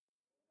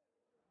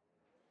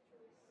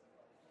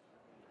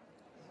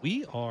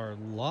We are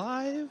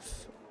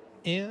live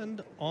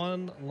and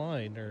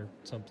online or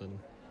something.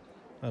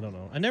 I don't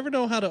know. I never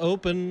know how to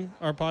open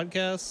our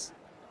podcast.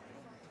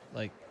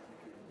 Like,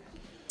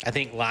 I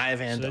think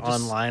live and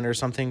online or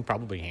something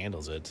probably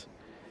handles it.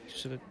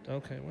 Should it?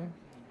 Okay, well.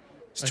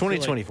 It's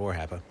 2024,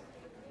 Hapa.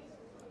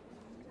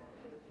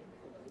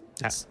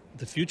 It's,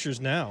 the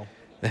future's now.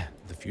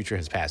 The future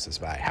has passed us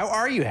by. How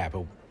are you,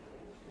 Hapa?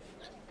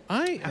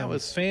 I am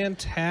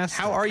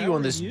fantastic. How are you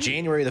on this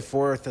January the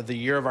 4th of the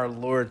year of our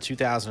Lord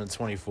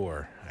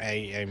 2024?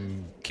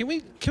 I'm. Can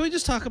we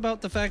just talk about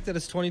the fact that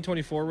it's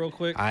 2024 real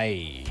quick?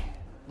 That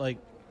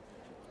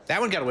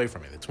one got away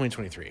from me. The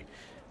 2023.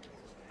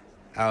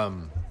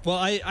 Well,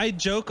 I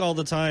joke all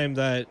the time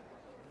that,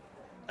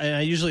 and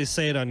I usually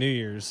say it on New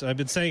Year's. I've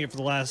been saying it for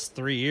the last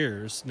 4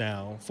 years.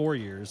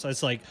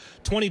 It's like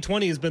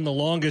 2020 has been the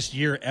longest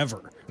year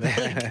ever.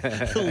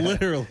 Like,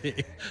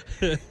 literally.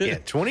 Yeah,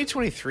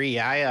 2023.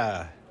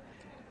 A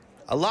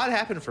lot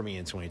happened for me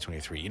in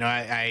 2023. You know,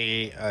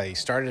 I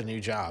started a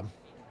new job,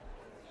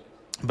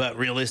 but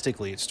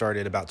realistically, it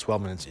started about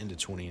 12 minutes into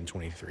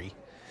 2023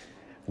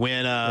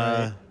 when,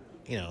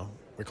 you know,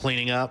 we're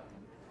cleaning up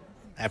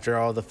after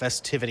all the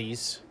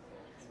festivities.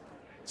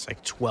 It's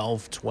like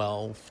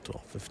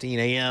 12:15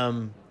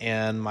 a.m.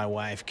 and my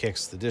wife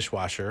kicks the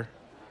dishwasher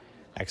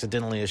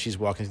accidentally as she's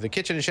walking through the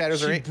kitchen and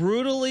shatters her. She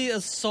brutally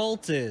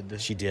assaulted.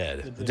 She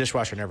did. The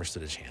dishwasher never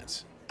stood a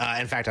chance.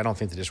 In fact, I don't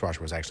think the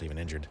dishwasher was actually even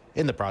injured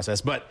in the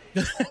process, but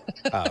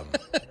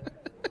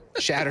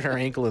shattered her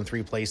ankle in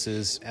 3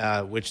 places.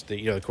 Which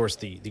of course,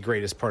 the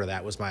greatest part of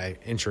that was my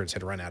insurance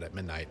had run out at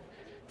midnight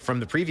from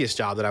the previous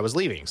job that I was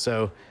leaving.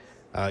 So.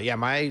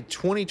 My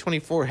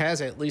 2024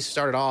 has at least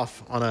started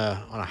off on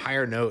a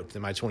higher note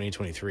than my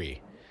 2023.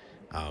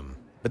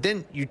 But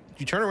then you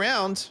turn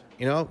around,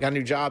 you know, got a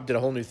new job, did a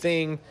whole new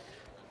thing,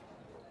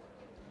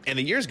 and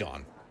the year's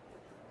gone.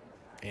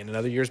 And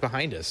another year's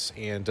behind us.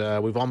 And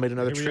we've all made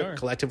another trip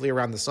collectively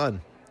around the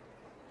sun.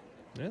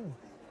 Yeah.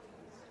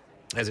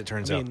 As it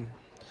turns out.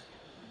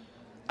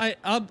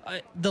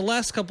 The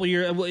last couple of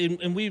years,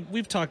 and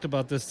we've talked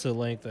about this to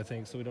length, I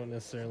think, so we don't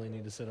necessarily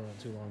need to sit around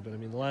too long. But I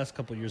mean, the last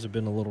couple of years have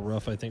been a little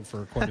rough, I think,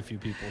 for quite a few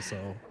people.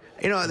 So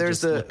you know,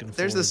 there's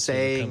the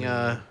saying,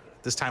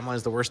 "This timeline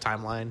is the worst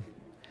timeline."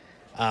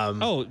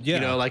 You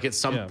know, like at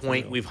some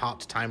point we've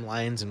hopped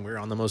timelines and we're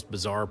on the most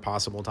bizarre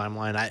possible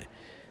timeline.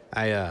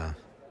 I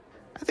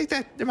think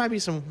that that might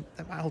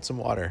hold some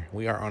water.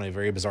 We are on a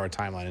very bizarre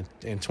timeline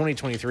in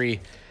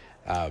 2023.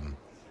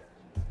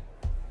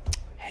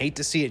 Hate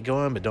to see it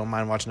going, but don't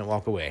mind watching it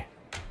walk away.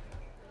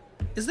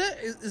 Is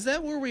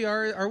that where we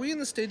are? Are we in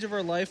the stage of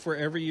our life where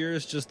every year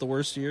is just the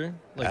worst year?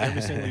 Like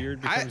every single year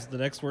becomes the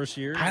next worst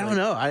year? I don't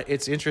know.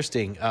 It's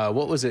interesting.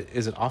 What was it?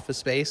 Is it Office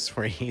Space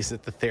where he's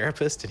at the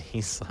therapist and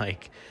he's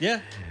like,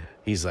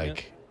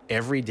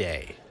 every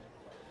day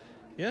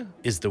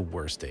is the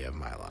worst day of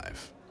my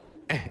life.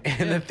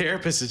 And the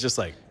therapist is just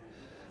like,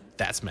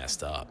 that's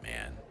messed up,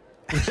 man.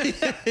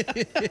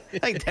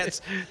 Like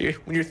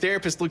when your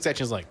therapist looks at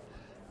you and is like,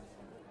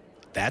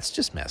 that's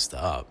just messed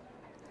up.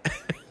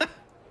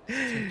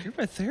 You're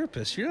my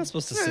therapist. You're not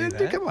supposed to say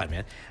that. Come on,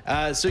 man.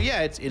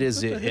 It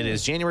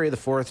is January the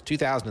 4th,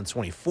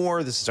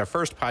 2024. This is our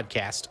first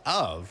podcast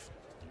of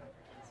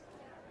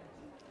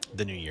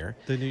the new year.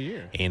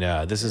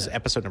 And this is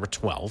episode number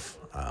 12.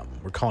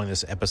 We're calling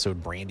this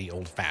episode Brandy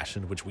Old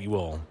Fashioned, which we're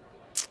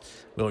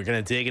going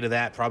to dig into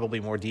that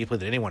probably more deeply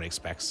than anyone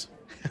expects.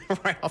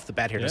 Right off the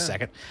bat here in a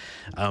second.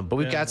 But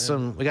we got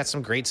some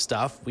great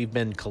stuff. We've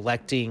been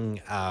collecting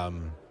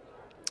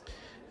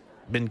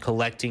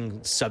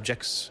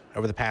subjects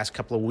over the past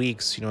couple of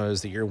weeks, you know,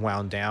 as the year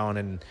wound down,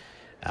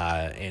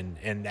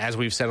 and as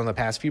we've said on the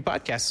past few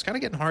podcasts, it's kind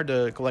of getting hard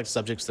to collect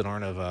subjects that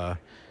aren't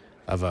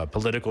of a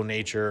political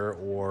nature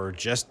or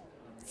just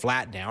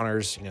flat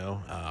downers. You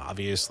know,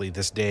 obviously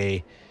this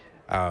day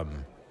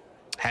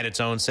had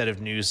its own set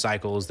of news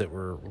cycles that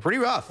were pretty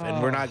rough,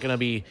 and we're not going to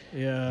be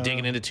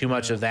digging into too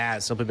much of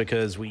that simply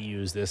because we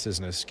use this as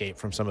an escape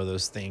from some of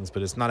those things,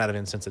 but it's not out of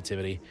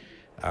insensitivity.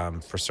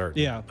 For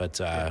certain. Yeah. But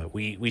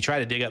we try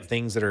to dig up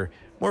things that are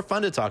more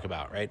fun to talk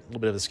about, right? A little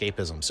bit of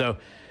escapism. So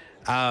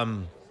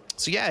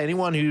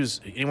anyone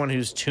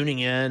who's tuning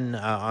in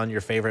on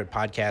your favorite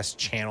podcast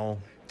channel,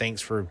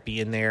 thanks for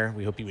being there.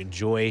 We hope you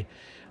enjoy.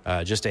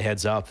 Just a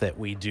heads up that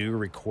we do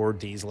record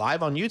these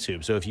live on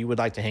YouTube. So if you would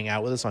like to hang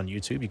out with us on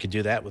YouTube, you can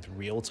do that with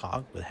Real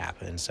Talk with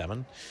Hapa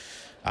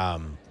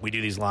S3VYN. We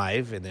do these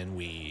live, and then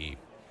we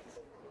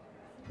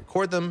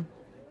record them,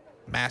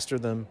 master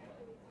them,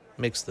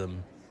 mix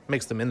them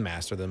and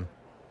master them,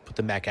 put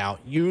them back out.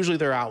 Usually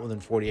they're out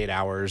within 48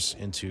 hours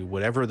into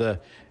whatever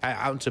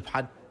out into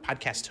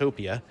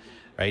Podcastopia,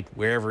 right?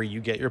 Wherever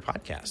you get your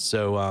podcasts.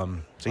 So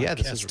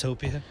this is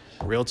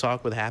Real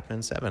Talk with Hapa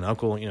S3VYN.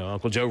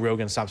 Uncle Joe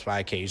Rogan stops by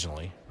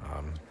occasionally.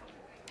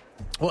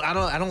 I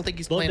don't think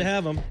he's love to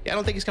have him. Yeah, I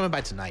don't think he's coming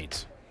by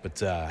tonight,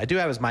 but I do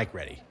have his mic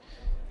ready.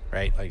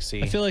 Right, like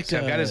see. I feel like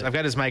I've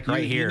got his mic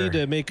right here. You need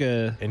to make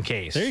in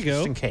case. There you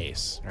go. Just in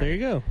case. Right? There you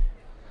go.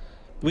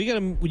 We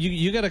gotta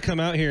you gotta come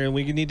out here, and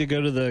we need to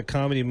go to the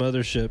comedy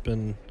mothership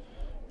and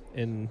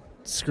and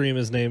scream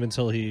his name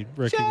until he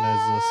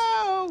recognizes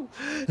Joe!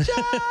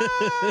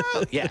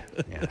 Joe! yeah.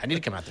 I need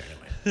to come out there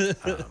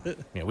anyway.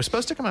 We're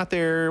supposed to come out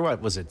there.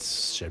 What was it?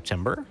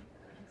 September,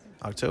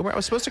 October. I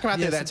was supposed to come out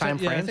there that time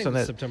frame. I think it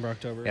was September,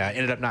 October. Yeah, it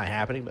ended up not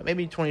happening. But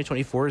maybe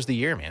 2024 is the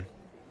year, man.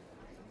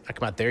 I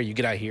come out there. You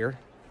get out here.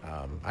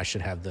 I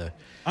should have the.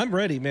 I'm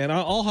ready, man.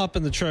 I'll hop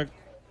in the truck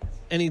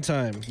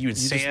anytime. You and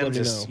Sam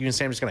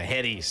just gonna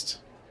head east.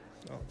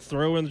 I'll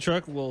throw in the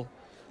truck. Well,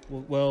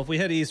 if we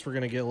head east, we're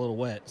gonna get a little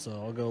wet, so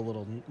I'll go a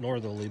little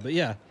northerly. But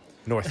yeah,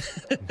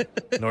 north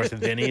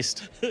and then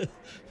east.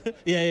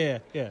 Yeah.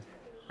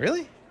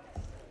 Really?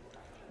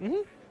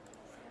 Mm-hmm.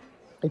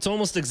 It's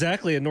almost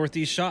exactly a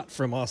northeast shot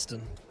from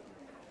Austin.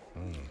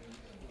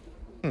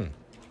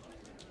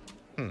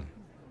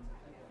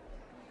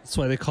 That's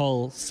why they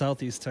call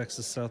Southeast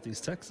Texas,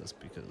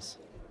 because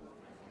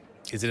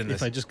is it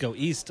if I just go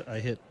east, I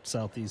hit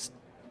southeast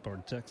part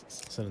of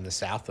Texas. Is it in the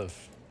south of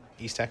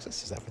East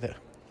Texas? Is that what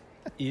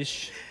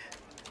Ish.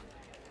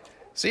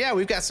 So yeah,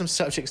 we've got some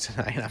subjects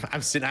tonight.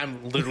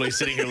 I'm literally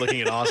sitting here looking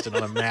at Austin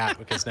on a map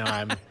because now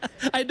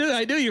I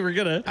knew you were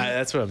gonna.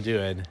 That's what I'm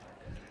doing.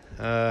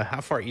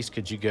 How far east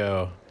could you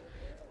go?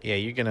 Yeah,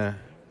 you're gonna.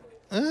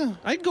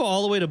 I'd go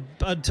all the way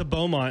to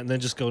Beaumont and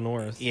then just go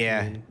north.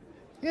 Yeah,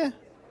 yeah.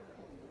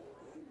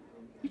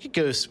 You could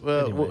go.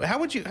 Anyway. How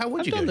would you go?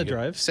 Done the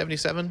drive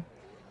 77.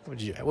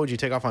 What would you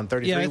take off on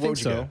 33? Yeah, I think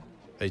so.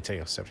 You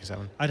take off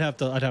 77. I'd have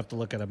to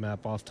look at a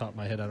map off the top of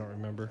my head. I don't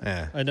remember.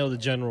 Yeah. I know the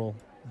general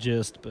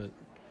gist, but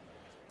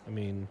I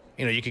mean,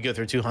 you could go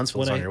through 2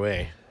 Huntsvilles on your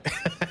way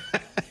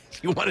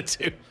if you wanted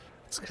to.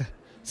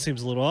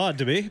 Seems a little odd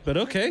to me, but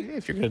okay.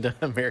 If you're going to do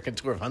an American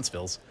tour of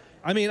Huntsvilles.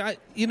 I mean,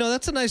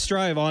 that's a nice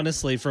drive,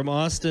 honestly, from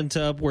Austin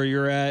to up where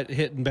you're at,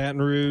 hitting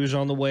Baton Rouge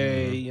on the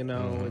way.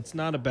 It's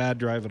not a bad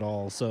drive at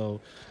all.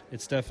 So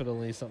it's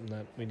definitely something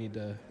that we need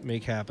to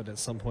make happen at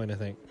some point, I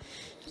think.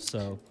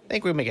 So I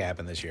think we'll make it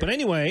happen this year. But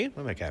anyway,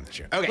 we'll make it happen this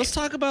year. Okay, let's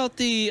talk about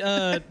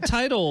the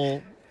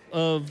title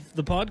of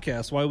the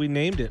podcast, why we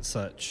named it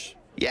such.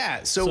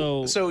 Yeah,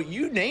 so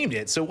you named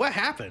it. So what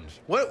happened?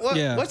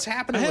 What's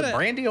happening with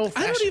Brandy Old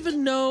Fashioned?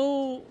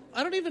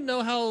 I don't even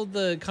know how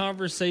the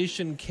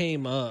conversation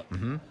came up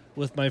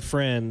with my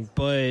friend,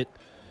 but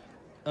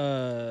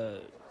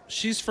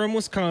she's from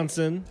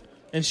Wisconsin,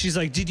 and she's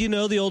like, "Did you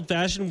know the Old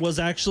Fashioned was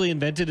actually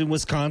invented in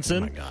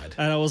Wisconsin?" Oh my God!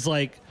 And I was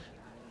like,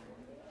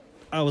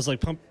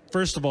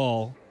 first of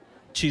all,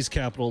 cheese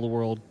capital of the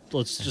world.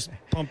 Let's just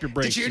pump your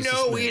brakes. Did you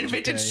know we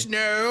invented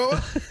snow?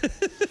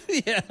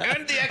 Yeah.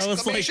 And the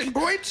exclamation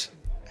point?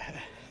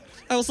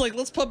 I was like,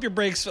 let's pump your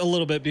brakes a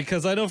little bit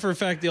because I know for a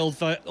fact the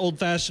Old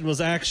Fashioned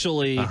was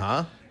actually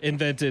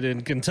invented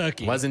in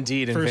Kentucky. Was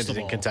indeed invented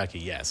in Kentucky,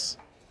 yes.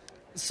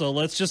 So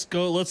let's just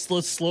go, let's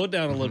slow it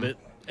down a little bit.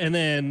 And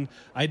then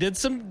I did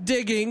some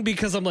digging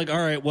because I'm like, all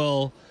right,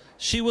 well,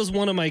 she was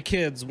one of my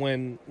kids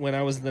when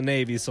I was in the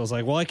Navy. So I was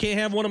like, well, I can't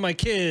have one of my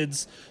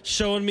kids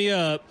showing me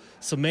up.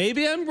 So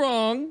maybe I'm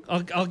wrong.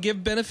 I'll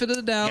give benefit of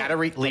the doubt. Gotta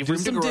leave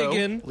room to grow.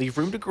 Digging. Leave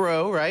room to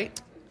grow, right?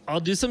 I'll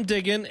do some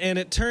digging, and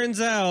it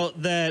turns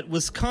out that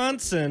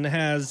Wisconsin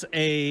has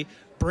a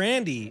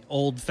Brandy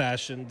Old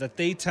Fashioned that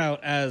they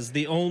tout as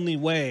the only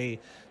way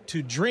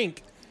to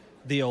drink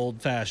the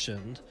Old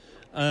Fashioned.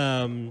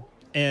 And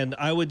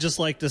I would just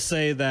like to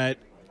say that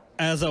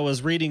as I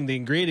was reading the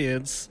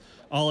ingredients,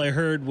 all I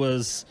heard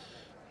was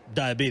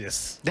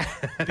diabetes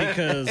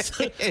because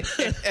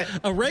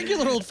a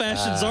regular Old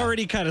Fashioned is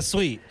already kind of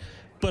sweet,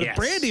 but a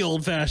Brandy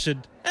Old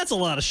Fashioned, that's a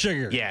lot of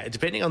sugar. Yeah,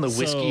 depending on the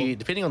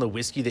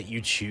whiskey that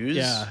you choose,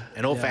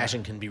 an Old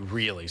Fashioned can be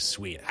really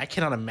sweet. I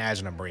cannot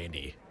imagine a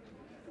Brandy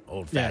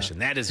Old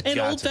Fashioned. That is, and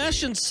Old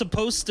Fashioned's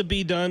supposed to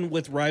be done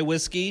with rye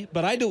whiskey,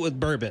 but I do it with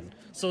bourbon,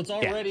 so it's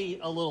already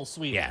a little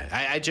sweet. Yeah,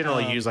 I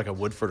generally use like a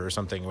Woodford or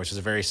something, which is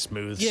a very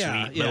smooth,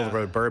 sweet, middle of the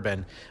road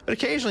bourbon. But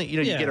occasionally,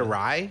 you get a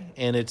rye,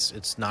 and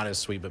it's not as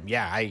sweet. But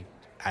yeah,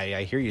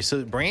 I hear you.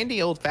 So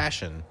Brandy Old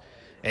Fashioned,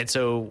 and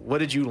so what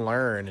did you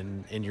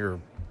learn in your?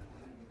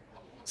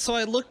 So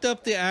I looked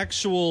up the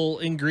actual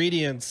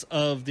ingredients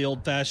of the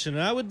Old Fashioned,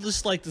 and I would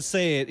just like to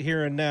say it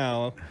here and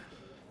now,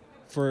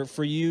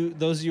 for you,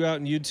 those of you out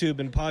in YouTube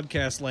and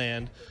podcast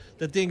land,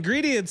 that the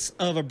ingredients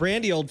of a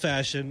Brandy Old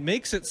Fashioned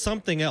makes it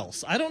something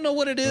else. I don't know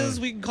what it is.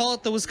 We can call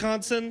it the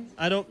Wisconsin.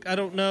 I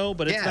don't know,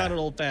 but it's not an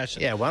Old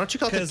Fashioned. Yeah, why don't you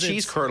call it the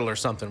cheese curdle or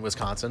something,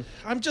 Wisconsin?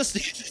 I'm just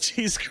eating the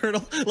cheese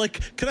curdle.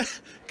 Like, can I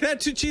have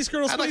 2 cheese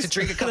curdles? I'd like to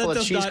drink a couple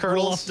of cheese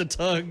curdles. Roll off the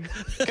tongue.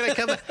 Can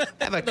I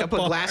have a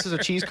couple of glasses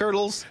of cheese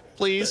curdles,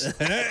 please?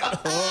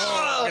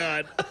 Oh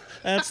God,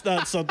 that's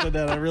not something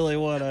that I really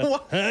want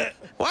to.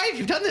 Why have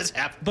you done this?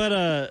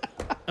 But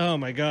oh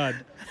my God.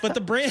 But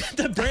the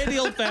Brandy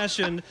Old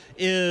Fashioned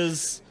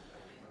is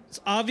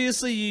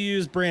obviously you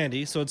use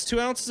brandy, so it's 2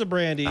 ounces of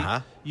brandy.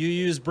 You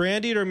use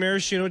brandied or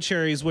maraschino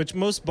cherries, which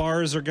most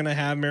bars are going to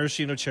have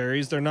maraschino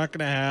cherries. They're not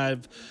going to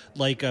have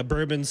like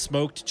bourbon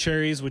smoked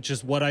cherries, which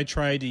is what I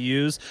tried to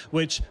use.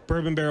 Which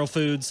Bourbon Barrel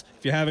Foods,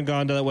 if you haven't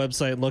gone to that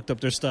website and looked up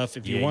their stuff,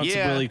 if you want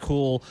some really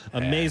cool,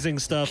 amazing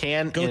stuff,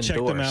 go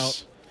check them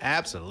out.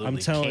 Absolutely, I'm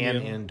telling you.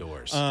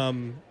 endorse.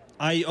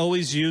 I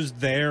always use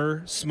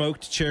their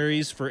smoked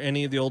cherries for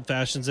any of the old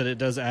fashions, and it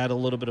does add a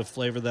little bit of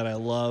flavor that I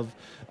love.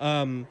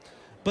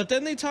 But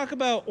then they talk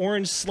about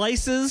orange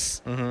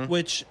slices,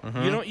 which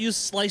you don't use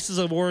slices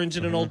of orange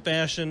in an old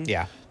fashioned.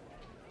 Yeah.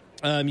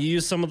 You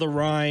use some of the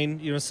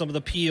rind, some of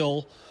the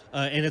peel,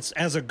 and it's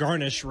as a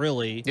garnish,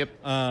 really. Yep.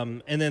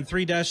 And then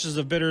 3 dashes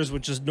of bitters,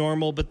 which is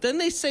normal. But then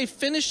they say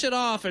finish it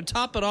off and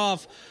top it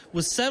off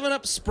with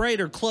 7-Up,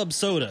 Sprite, or Club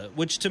Soda,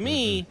 which to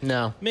me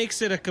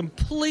makes it a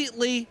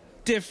completely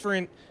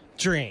different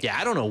drink. Yeah,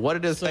 I don't know what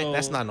it is. So,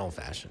 that's not an old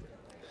fashioned.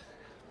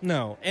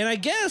 No. And I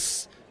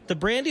guess the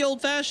Brandy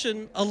Old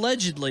Fashioned,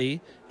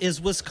 allegedly, is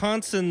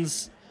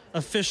Wisconsin's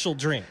official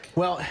drink.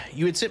 Well,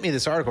 you had sent me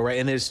this article, right?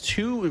 And there's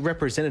 2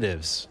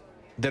 representatives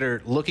that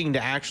are looking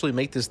to actually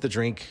make this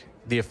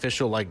the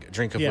official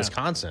drink of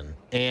Wisconsin.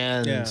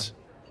 And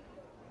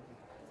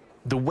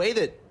the way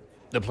that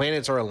the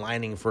planets are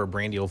aligning for a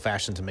Brandy Old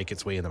Fashioned to make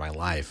its way into my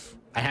life,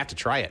 I have to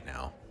try it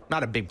now.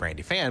 Not a big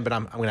Brandy fan, but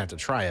I'm going to have to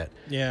try it.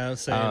 Yeah,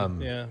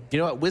 same. You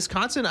know what?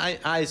 Wisconsin,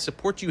 I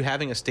support you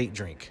having a state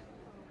drink.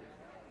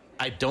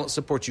 I don't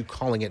support you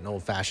calling it an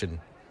old fashioned.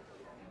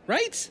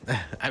 Right?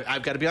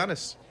 I've got to be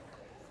honest.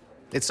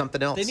 It's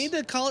something else. They need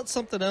to call it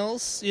something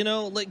else,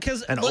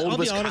 because I'll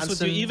be honest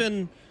with you,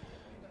 even,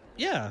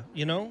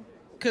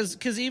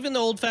 because even the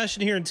old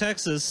fashioned here in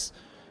Texas,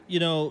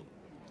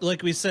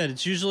 like we said,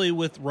 it's usually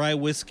with rye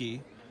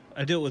whiskey.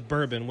 I do it with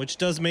bourbon, which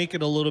does make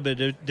it a little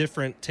bit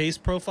different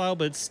taste profile,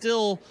 but it's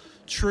still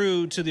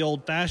true to the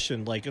old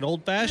fashioned. Like an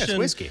old fashioned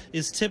whiskey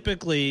is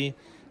typically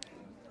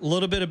a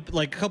little bit of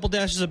a couple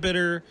dashes of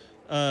bitter,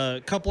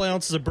 a couple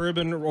ounces of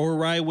bourbon or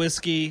rye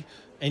whiskey,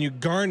 and you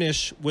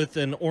garnish with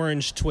an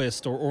orange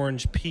twist or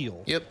orange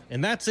peel. Yep.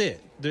 And that's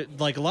it. A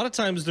lot of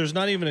times there's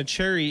not even a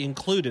cherry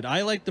included.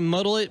 I like to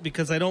muddle it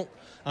because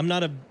I'm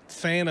not a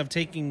fan of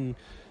taking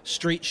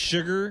straight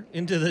sugar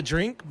into the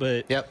drink,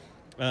 but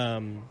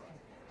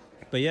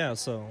but yeah,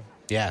 so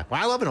yeah. Well,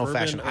 I love an old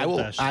fashioned. I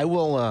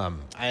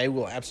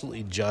will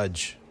absolutely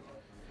judge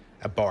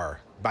a bar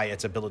by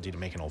its ability to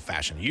make an old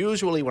fashioned.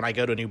 Usually when I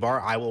go to a new bar,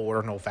 I will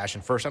order an old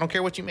fashioned first. I don't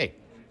care what you make.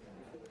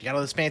 You got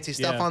all this fancy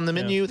stuff on the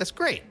menu, that's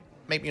great.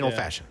 Make me an old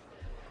fashioned.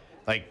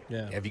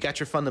 Have you got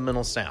your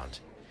fundamentals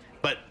sound?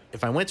 But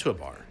if I went to a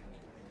bar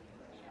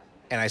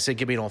and I said,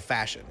 give me an old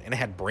fashioned, and it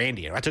had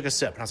brandy in it, I took a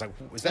sip and I was like,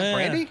 is that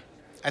brandy?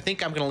 I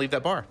think I'm going to leave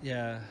that bar.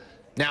 Yeah.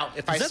 Now,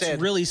 if I said...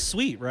 That's really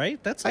sweet, right?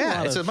 That's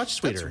it's a much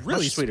sweeter,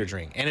 really much sweeter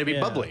drink. And it'd be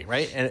bubbly,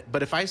 right?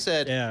 But if I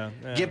said,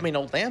 give me an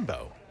old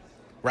Lambo,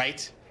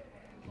 right?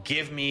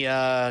 Give me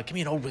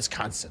an old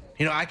Wisconsin.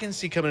 I can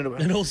see coming into...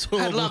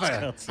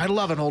 I'd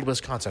love an old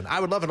Wisconsin. I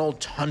would love an old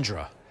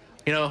Tundra.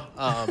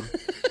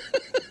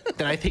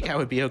 Then I think I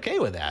would be okay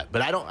with that.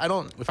 But I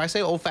don't. If I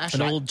say old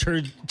fashioned, an old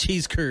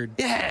cheese curd.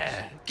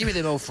 Yeah, give me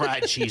them old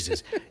fried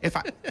cheeses. If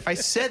I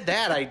said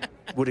that, I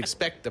would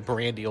expect the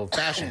Brandy Old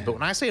Fashioned. But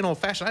when I say an old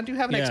fashioned, I do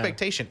have an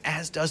expectation,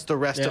 as does the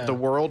rest of the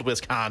world.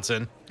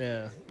 Wisconsin.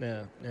 Yeah.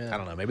 I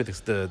don't know. Maybe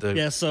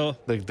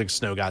the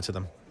snow got to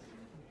them.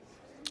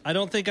 I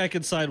don't think I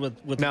could side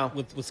with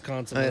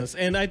Wisconsin on this.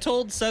 And I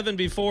told Seven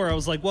before, I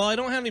was like, well, I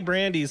don't have any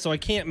brandy, so I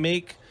can't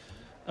make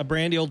a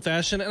Brandy Old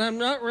Fashioned, and I'm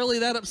not really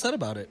that upset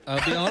about it.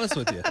 I'll be honest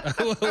with you.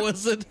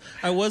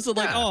 I wasn't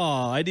like,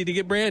 I need to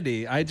get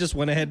brandy. I just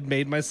went ahead and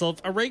made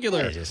myself a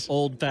regular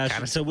Old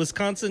Fashioned. So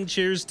Wisconsin,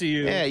 cheers to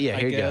you. Yeah,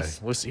 here you go.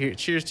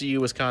 Cheers to you,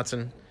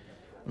 Wisconsin.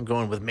 I'm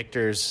going with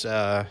Michter's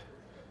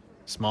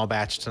small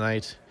batch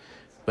tonight.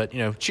 But,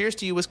 cheers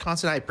to you,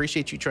 Wisconsin. I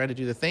appreciate you trying to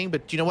do the thing,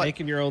 but you know what?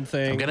 Making your own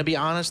thing. I'm going to be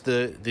honest.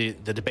 The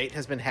debate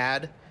has been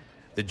had.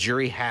 The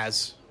jury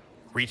has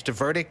reached a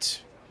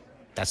verdict.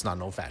 That's not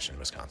an old-fashioned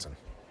Wisconsin.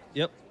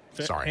 Yep.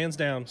 Sorry. Hands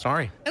down.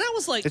 Sorry. And I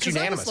was like, it's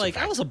unanimous.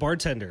 I was a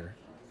bartender.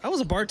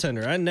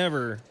 I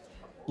never...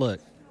 Look,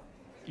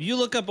 you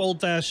look up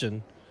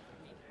old-fashioned,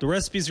 the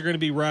recipes are going to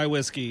be rye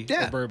whiskey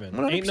or bourbon.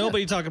 100%. Ain't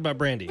nobody talking about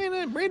brandy.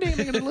 Brandy ain't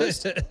making the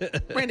list.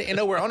 Brandy ain't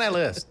nowhere on that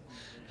list.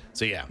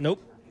 So, yeah.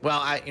 Nope. Well,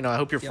 I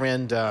hope your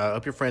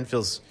friend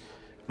feels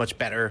much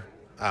better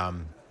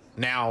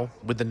now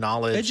with the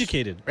knowledge.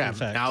 Educated, in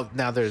fact.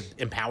 Now they're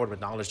empowered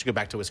with knowledge to go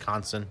back to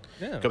Wisconsin,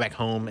 go back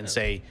home and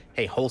say,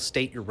 hey, whole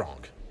state, you're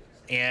wrong.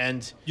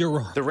 And you're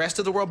wrong. The rest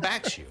of the world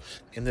backs you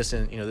in this,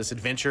 this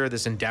adventure,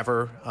 this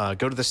endeavor.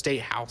 Go to the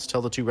state house,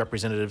 tell the 2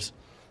 representatives,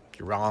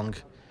 you're wrong.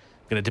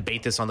 I'm going to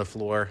debate this on the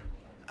floor.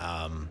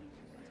 But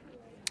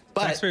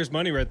taxpayers'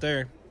 money right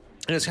there.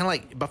 And it's kind of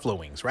like buffalo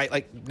wings, right?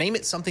 Like, name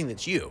it something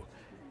that's you.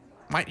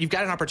 You've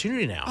got an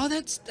opportunity now. Oh,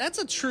 that's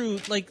a true,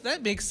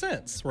 that makes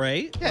sense,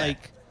 right? Yeah.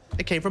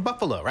 It came from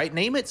Buffalo, right?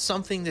 Name it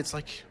something that's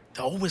like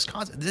the old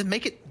Wisconsin. Then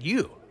make it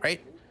you, right?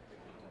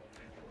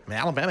 I mean,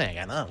 Alabama ain't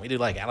got none. We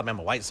do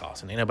Alabama white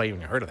sauce, and ain't nobody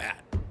even heard of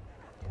that.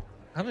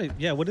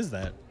 What is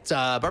that? It's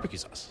barbecue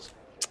sauce.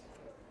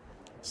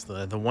 It's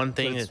the one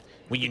thing that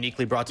we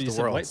uniquely brought to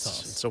the world. White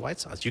sauce. It's a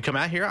white sauce. You come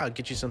out here, I'll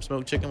get you some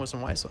smoked chicken with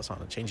some white sauce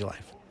on it. Change your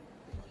life.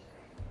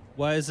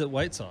 Why is it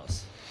white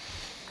sauce?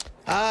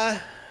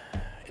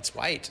 It's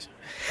white.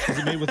 Is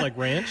it made with like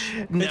ranch?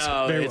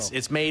 No,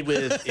 it's made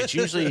with. It's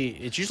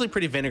usually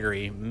pretty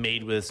vinegary,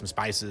 made with some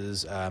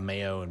spices,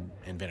 mayo,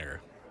 and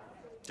vinegar.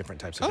 Different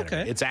types of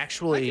vinegar. It's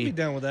actually. I can be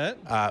down with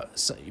that.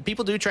 So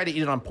people do try to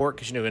eat it on pork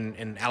because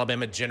in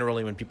Alabama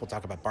generally when people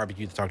talk about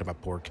barbecue they talk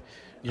about pork.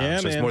 Yeah,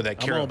 so man. it's more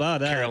that, I'm all about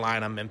that.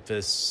 Carolina,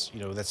 Memphis.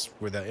 That's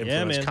where the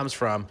influence comes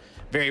from.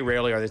 Very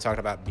rarely are they talking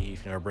about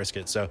beef, or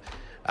brisket. So,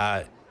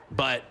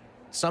 but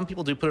some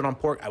people do put it on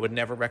pork. I would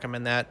never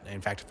recommend that.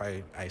 In fact,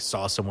 if I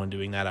saw someone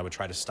doing that, I would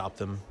try to stop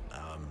them,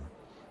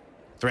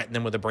 threaten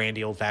them with a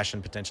Brandy Old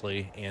Fashioned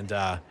potentially. And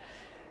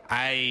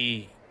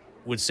I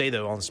would say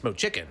though on smoked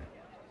chicken,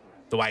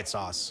 the white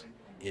sauce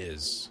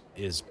is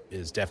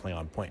definitely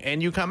on point.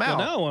 And you come out.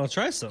 Well, now I want to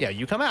try some. Yeah,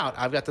 you come out.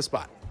 I've got the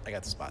spot. I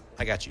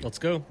got you. Let's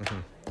go.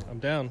 Mm-hmm. I'm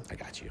down. I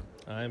got you.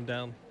 I'm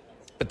down.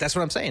 But that's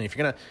what I'm saying. If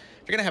you're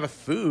gonna have a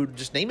food,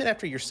 just name it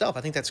after yourself.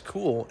 I think that's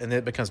cool, and then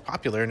it becomes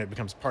popular and it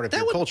becomes part of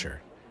your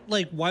culture.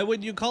 Like, why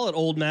wouldn't you call it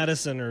Old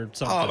Madison or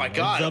something? Oh my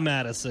God, the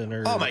Madison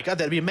or. Oh my God,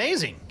 that'd be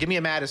amazing. Give me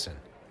a Madison.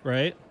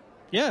 Right.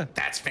 Yeah.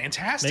 That's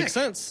fantastic. Makes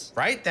sense.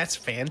 Right. That's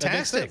fantastic. That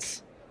makes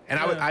sense. And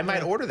I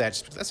might order that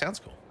just because that sounds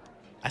cool.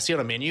 I see it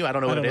on a menu. I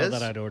don't know what it is. I don't know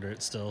that I'd order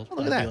it still. Oh,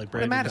 look at that. Be like,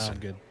 Brandy, Madison.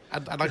 No,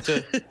 I'm good. I'd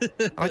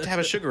like to have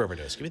a sugar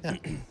overdose. Give me that.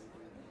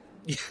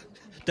 Yeah.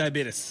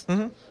 Diabetes.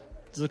 Mm-hmm.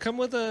 Does it come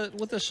with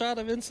a shot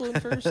of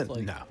insulin first?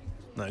 Like...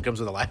 No, it comes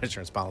with a life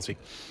insurance policy.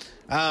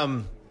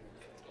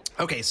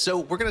 Okay, so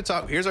we're going to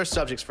talk. Here's our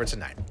subjects for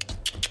tonight.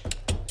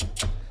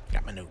 I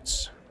got my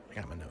notes,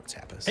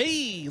 Hapa.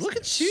 Hey, look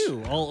at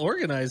you, all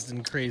organized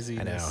and crazy.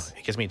 I know.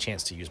 It gives me a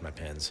chance to use my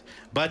pens.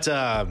 But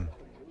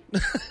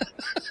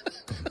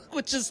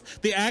which is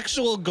the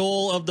actual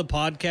goal of the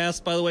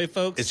podcast, by the way,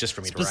 folks. It's just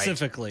for me to write.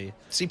 Specifically.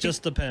 See,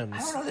 just the pens. I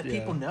don't know that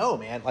people know,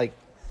 man. Like,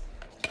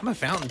 I'm a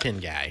fountain pen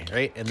guy,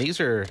 right? And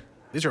these are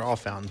all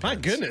fountain pens. My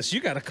goodness,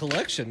 you got a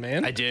collection,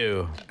 man. I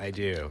do.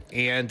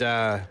 And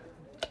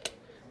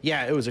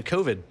yeah, it was a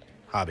COVID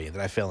hobby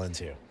that I fell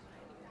into.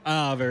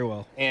 Ah, very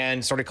well.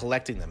 And started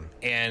collecting them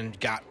and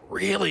got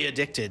really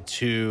addicted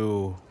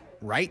to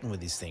writing with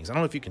these things. I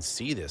don't know if you can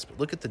see this, but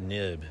look at the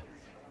nib.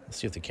 Let's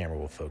see if the camera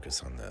will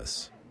focus on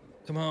this.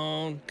 Come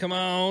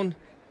on.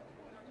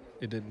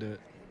 It didn't do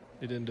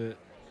it.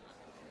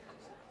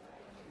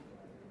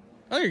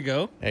 Oh, there you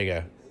go. There you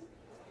go.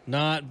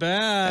 Not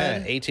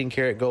bad. Yeah, 18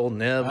 karat gold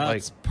nib.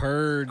 That's like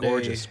per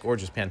day.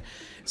 Gorgeous pen.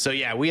 So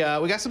yeah, we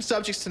got some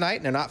subjects tonight,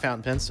 and they're not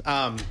fountain pens.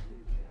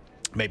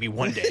 Maybe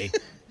one day.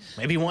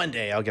 Maybe one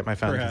day I'll get my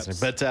fountain pens.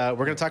 But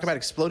we're going to talk about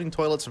exploding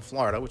toilets in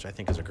Florida, which I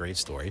think is a great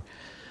story.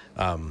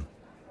 A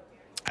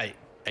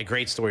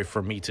great story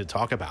for me to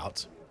talk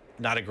about.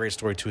 Not a great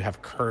story to have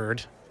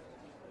occurred.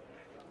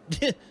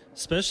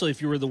 Especially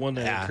if you were the one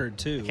that occurred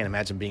too. I can't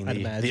imagine being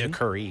the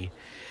occurree.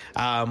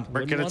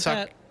 We're going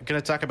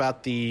to talk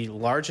about the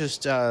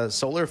largest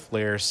solar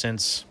flare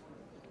since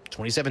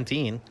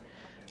 2017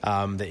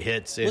 that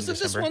hits in December.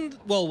 This one?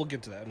 Well, we'll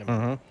get to that.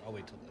 I'll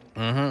wait till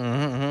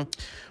then.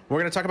 We're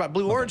going to talk about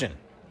Blue Origin,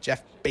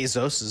 Jeff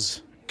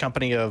Bezos's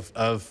company of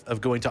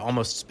going to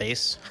almost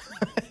space,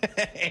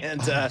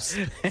 and I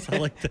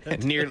like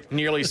that.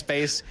 nearly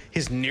space,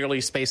 his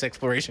nearly space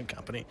exploration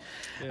company.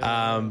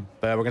 Yeah.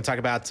 But we're going to talk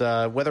about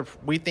whether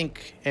we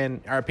think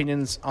and our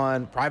opinions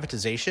on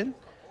privatization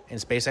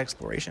and space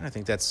exploration. I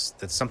think that's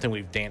something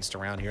we've danced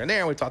around here and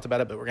there. We've talked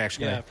about it, but we're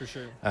actually going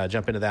to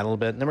jump into that a little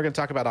bit. And then we're going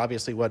to talk about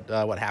obviously what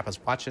Hapa's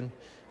watching,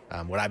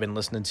 what I've been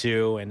listening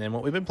to, and then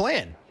what we've been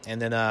playing.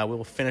 And then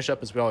we'll finish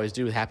up as we always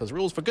do with Hapa's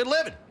Rules for Good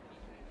Living.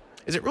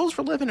 Is it Rules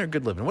for Living or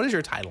Good Living? What is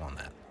your title on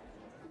that?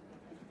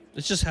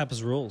 It's just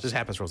Hapa's Rules. Just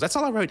Hapa's Rules. That's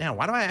all I wrote down.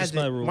 Why do I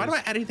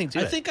add anything to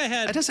it? I think I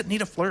had. It doesn't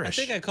need a flourish.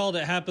 I think I called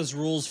it Hapa's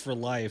Rules for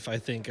Life. I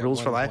think Rules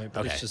for Life. Point,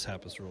 but it's just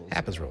Hapa's Rules.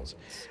 Hapa's Rules.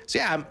 So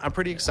yeah, I'm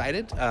pretty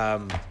excited.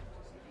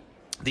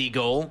 The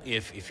goal,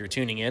 if you're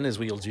tuning in, is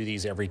we'll do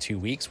these every 2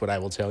 weeks. What I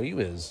will tell you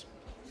is,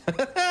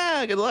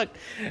 good luck.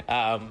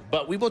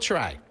 But we will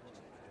try.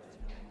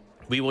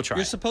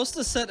 You're supposed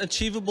to set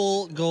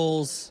achievable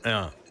goals.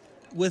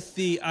 With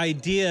the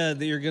idea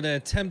that you're going to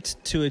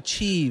attempt to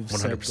achieve 100%.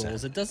 said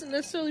goals. It doesn't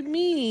necessarily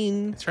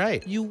mean that's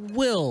right. You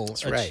will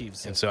that's achieve right.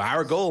 said And so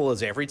our goal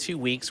is every 2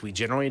 weeks. We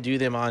generally do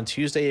them on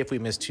Tuesday. If we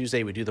miss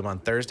Tuesday, we do them on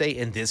Thursday.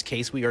 In this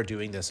case, we are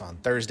doing this on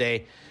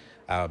Thursday.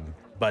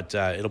 But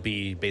it'll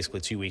be basically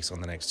 2 weeks on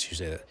the next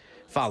Tuesday that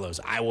follows.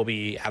 I will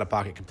be out of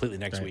pocket completely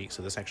next week,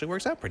 so this actually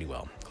works out pretty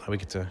well. Glad we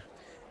get to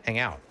hang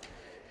out.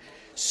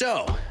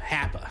 So,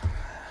 Hapa,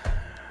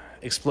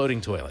 exploding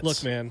toilets.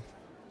 Look, man.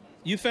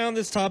 You found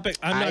this topic.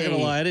 I'm not going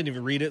to lie. I didn't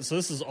even read it. So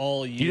this is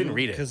all you. You didn't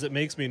read it. Because it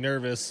makes me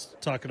nervous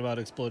talking about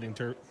exploding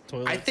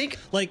toilets. I think...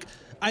 Like,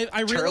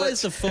 I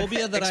realize the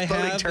phobia that I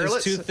have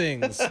is two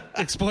things.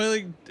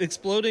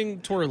 Exploding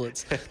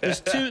toilets.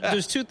 There's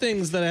two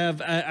things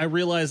that I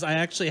realize I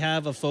actually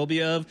have a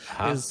phobia of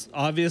is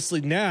obviously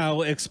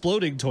now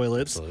exploding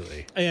toilets.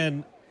 Absolutely.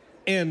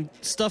 And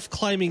stuff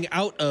climbing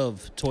out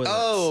of toilets.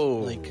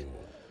 Oh. Like,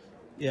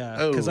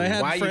 yeah. Because I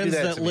had friends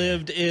that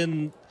lived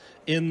in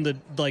in the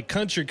like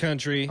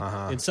country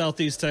in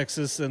Southeast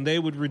Texas, and they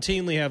would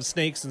routinely have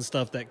snakes and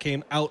stuff that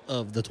came out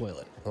of the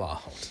toilet. Lord.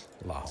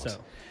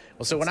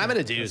 So What I'm going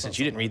to do, since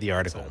you didn't read the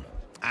article,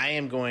 I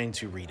am going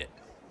to read it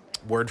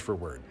word for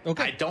word.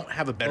 Okay. I don't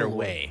have a better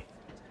way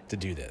to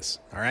do this.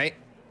 All right.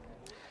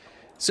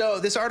 So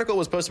this article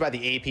was posted by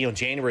the AP on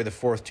January the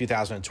 4th,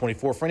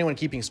 2024. For anyone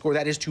keeping score,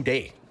 that is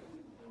today.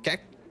 Okay.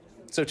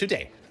 So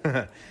today,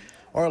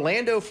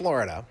 Orlando,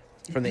 Florida,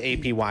 from the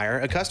AP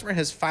Wire, a customer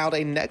has filed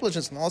a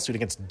negligence lawsuit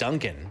against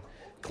Dunkin',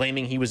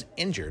 claiming he was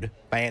injured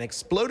by an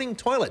exploding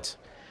toilet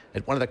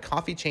at one of the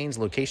coffee chain's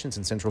locations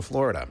in Central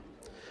Florida.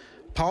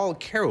 Paul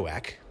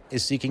Kerouac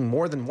is seeking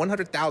more than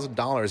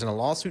 $100,000 in a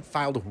lawsuit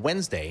filed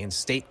Wednesday in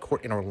state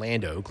court in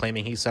Orlando,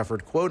 claiming he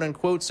suffered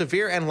quote-unquote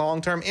severe and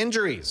long-term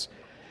injuries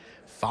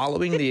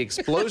following the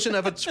explosion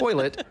of a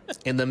toilet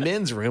in the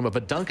men's room of a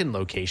Dunkin'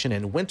 location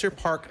in Winter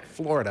Park,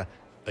 Florida,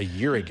 a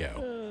year ago.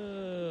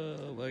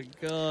 Oh my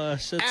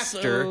gosh, that's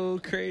so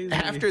crazy.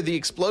 After the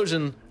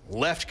explosion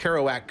left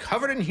Kerouac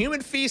covered in human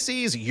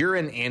feces,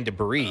 urine, and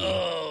debris,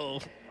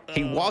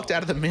 he walked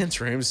out of the men's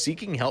room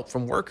seeking help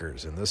from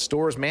workers and the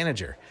store's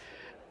manager,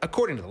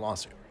 according to the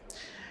lawsuit.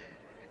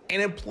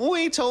 An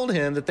employee told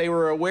him that they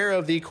were aware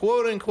of the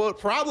quote-unquote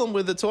problem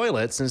with the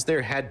toilet since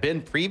there had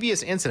been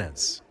previous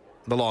incidents,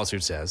 the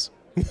lawsuit says.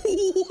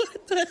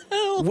 What the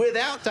hell?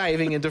 Without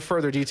diving into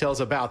further details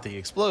about the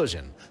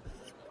explosion.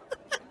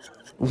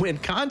 When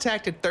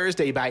contacted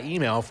Thursday by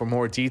email for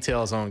more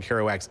details on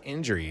Kerouac's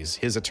injuries,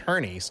 his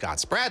attorney, Scott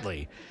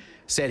Spradley,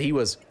 said he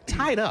was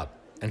tied up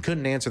and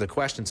couldn't answer the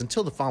questions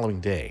until the following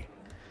day.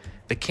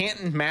 The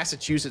Canton,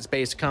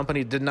 Massachusetts-based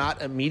company did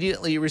not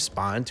immediately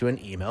respond to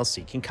an email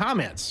seeking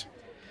comments.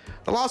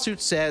 The lawsuit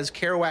says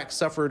Kerouac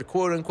suffered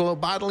quote-unquote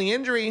bodily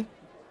injury,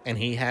 and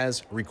he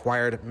has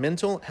required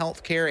mental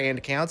health care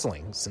and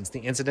counseling since the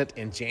incident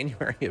in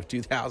January of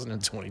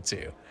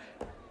 2022.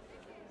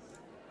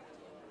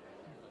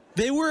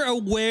 They were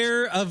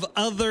aware of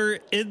other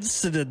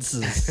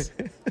incidences.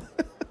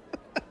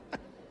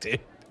 Dude.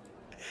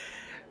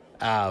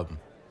 How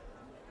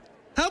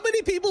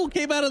many people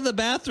came out of the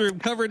bathroom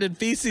covered in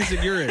feces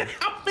and urine?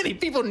 How many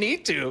people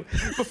need to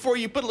before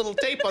you put a little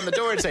tape on the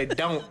door and say,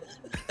 don't?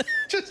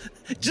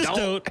 Just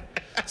don't.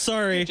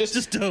 Sorry,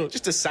 just don't.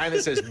 Just a sign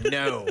that says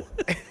no.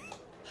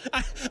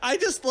 I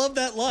just love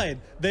that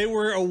line. They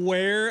were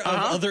aware of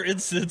other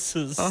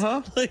instances.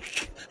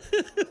 Like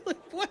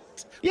what?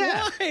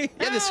 Yeah. Why?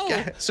 Yeah, this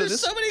guy, There's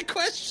so many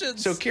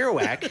questions. So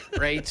Kerouac,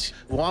 right,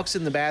 walks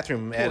in the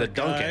bathroom at a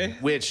Dunkin',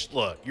 which,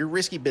 look, you're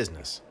risky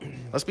business.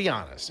 Let's be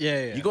honest.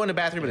 Yeah. You go in the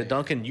bathroom at a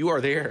Dunkin', you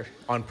are there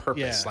on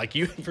purpose. Yeah, Like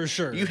you, for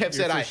sure. You have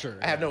said, I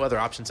have no Yeah. other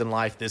options in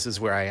life. This is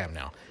where I am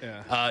now.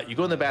 Yeah. You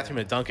go in the bathroom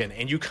at Dunkin',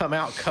 and you come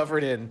out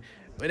covered in.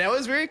 But that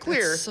was very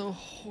clear. That's so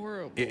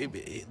horrible.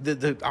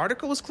 The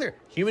article was clear.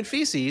 Human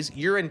feces,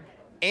 urine,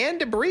 and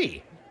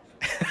debris.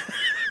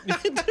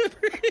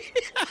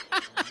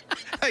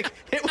 Like,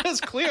 it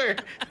was clear.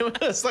 It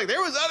was like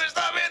there was other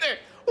stuff in there.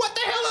 What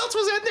the hell else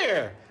was in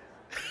there?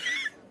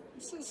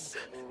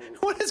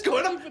 What is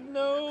going on? I don't even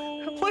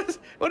know.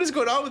 What is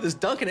going on with this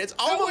Dunkin'? It's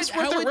almost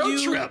worth a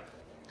road trip.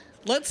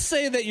 Let's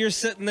say that you're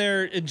sitting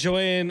there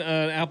enjoying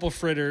an apple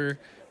fritter,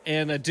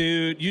 and a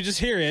dude, you just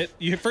hear it.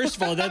 First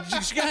of all,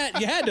 you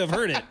had to have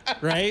heard it,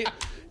 right?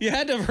 You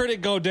had to have heard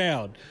it go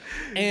down,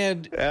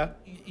 and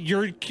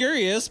you're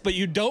curious, but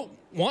you don't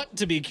want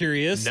to be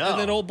curious. No. And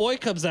then old boy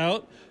comes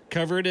out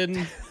covered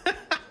in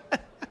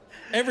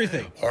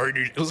everything.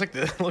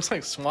 It looks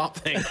like Swamp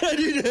Thing. I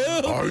need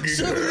help.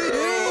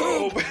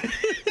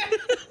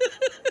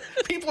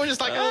 People are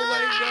just like, oh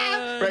my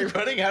God. Right,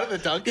 running out of the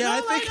Dunkin'. Yeah, I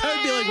think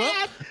I'd be like,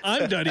 well,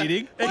 I'm done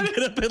eating and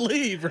get up and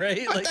leave,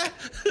 right? Like,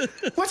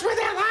 what's with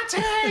that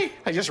latte?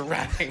 I'm just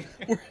running.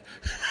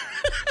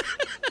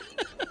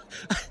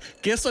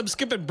 Guess I'm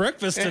skipping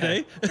breakfast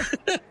today.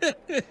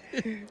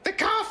 The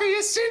coffee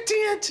is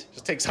sentient.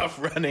 Just takes off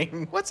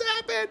running. What's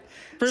happened?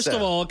 First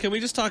of all, can we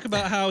just talk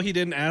about how he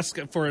didn't ask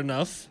for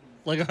enough?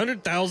 Like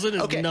 100,000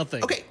 is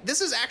nothing. Okay, this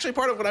is actually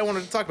part of what I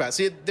wanted to talk about.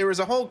 See, there was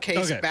a whole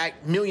case back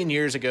a million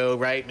years ago,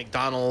 right?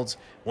 McDonald's,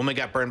 woman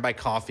got burned by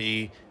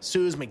coffee,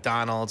 sues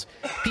McDonald's.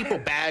 People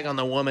bag on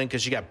the woman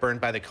because she got burned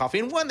by the coffee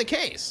and won the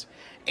case.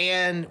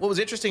 And what was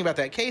interesting about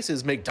that case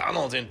is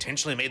McDonald's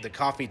intentionally made the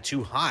coffee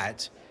too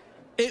hot.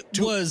 It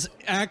was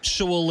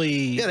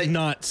actually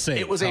not safe.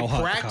 It was a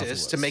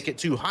practice to make it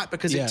too hot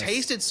because it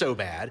tasted so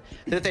bad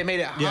that if they made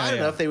it hot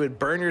enough, they would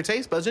burn your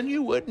taste buds and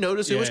you would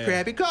notice it was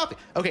crappy coffee.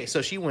 Okay,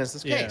 so she wins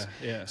this case.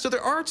 So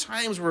there are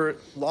times where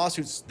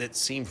lawsuits that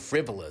seem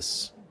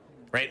frivolous,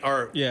 right,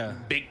 are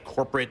big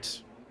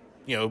corporate,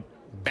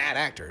 bad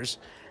actors.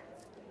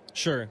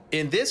 Sure.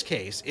 In this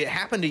case, it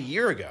happened a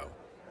year ago.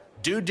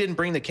 Dude didn't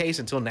bring the case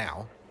until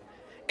now,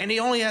 and he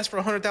only asked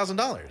for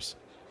 $100,000.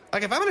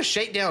 Like, if I'm going to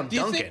shake down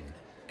Dunkin',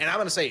 and I'm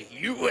going to say,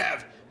 you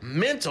have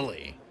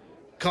mentally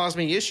caused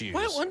me issues.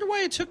 Well, I wonder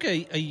why it took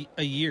a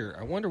year.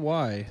 I wonder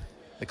why.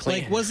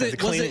 Was it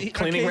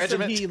cleaning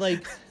regimen?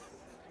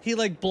 He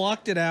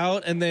blocked it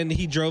out, and then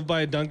he drove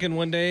by a Dunkin'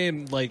 one day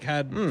and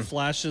had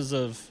flashes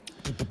of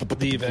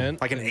the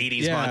event, like an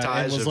 80s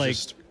montage. And was like,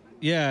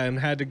 and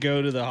had to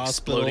go to the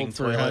hospital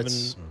for having.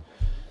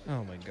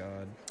 Oh my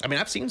God! I mean,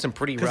 I've seen some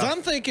pretty rough. Because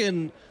I'm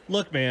thinking,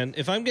 look, man,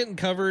 if I'm getting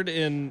covered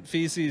in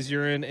feces,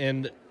 urine,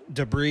 and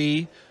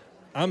debris,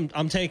 I'm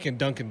taking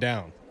Duncan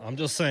down. I'm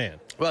just saying.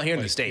 Well, here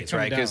in the States,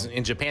 right? Because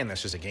in Japan,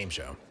 that's just a game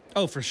show.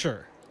 Oh, for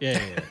sure.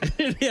 Yeah.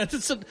 Yeah,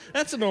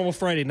 that's a normal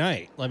Friday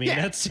night. I mean,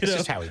 that's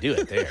just how we do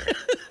it there.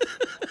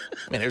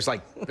 I mean, there's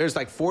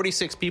like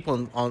 46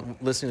 people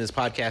listening to this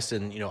podcast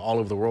and all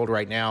over the world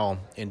right now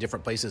in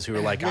different places who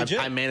are like,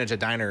 I manage a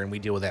diner and we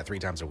deal with that 3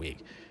 times a week.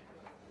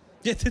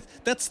 Yeah,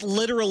 that's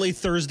literally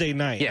Thursday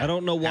night. Yeah, I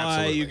don't know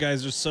why you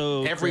guys are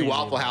so. Every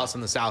Waffle House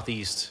in the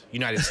Southeast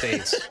United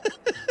States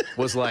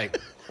was like,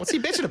 "What's he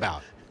bitching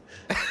about?"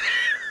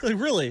 Like,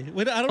 really?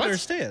 I don't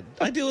understand.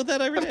 I deal with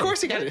that every day. Of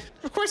course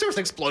Of course, there was an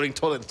exploding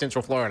toilet in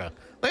Central Florida.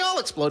 They all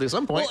explode at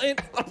some point.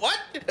 Well, what?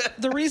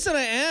 The reason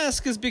I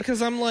ask is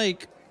because I'm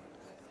like,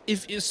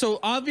 so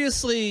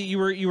obviously you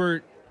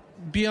were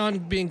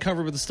beyond being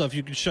covered with the stuff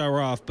you could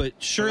shower off, but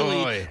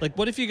surely, like,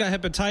 what if you got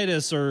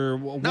hepatitis or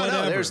whatever?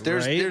 No, there's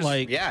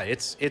like,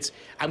 it's.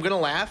 I'm gonna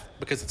laugh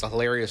because it's a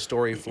hilarious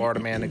story. Florida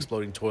man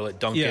exploding toilet,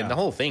 Duncan. The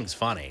whole thing's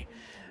funny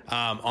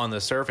on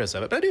the surface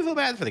of it, but I do feel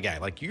bad for the guy.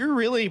 Like,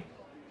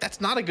 that's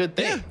not a good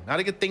thing.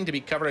 Not a good thing to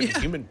be covered in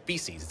human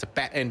feces. It's a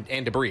bad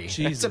and debris.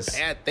 Jesus. It's a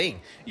bad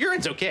thing.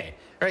 Urine's okay,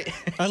 right?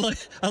 I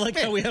like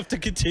how we have to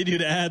continue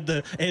to add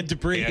the and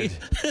debris.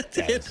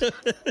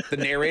 The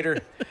narrator.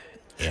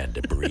 And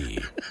debris.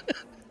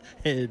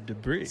 And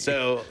debris.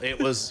 So it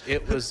was.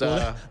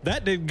 Well,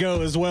 that didn't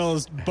go as well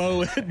as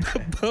Bo and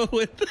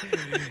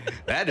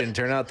That didn't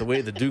turn out the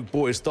way the Duke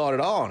boys thought at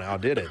all. Now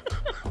did it?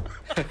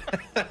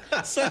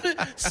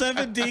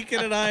 Seven Deacon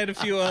and I and a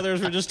few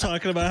others were just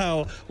talking about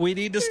how we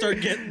need to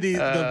start getting the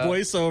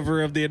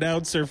voiceover of the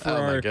announcer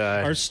for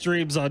our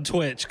streams on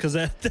Twitch, because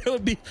that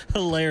would be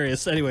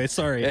hilarious. Anyway,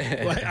 sorry,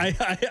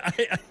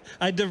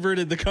 I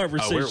diverted the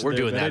conversation. We're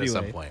doing that at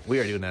some point. We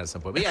are doing that at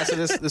some point. But yeah, so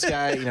this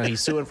guy,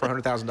 he's suing for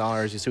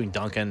 $100,000. He's suing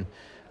Duncan,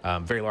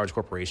 very large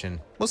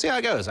corporation. We'll see how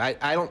it goes.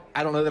 I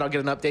don't know that I'll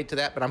get an update to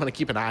that, but I'm going to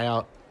keep an eye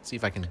out, see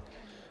if I can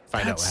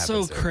find out what happens.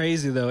 That's so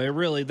crazy,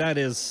 though. That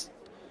is.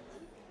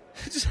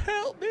 Just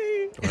help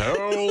me.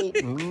 Help.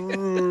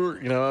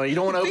 You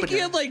don't want to open it. He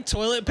had like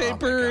toilet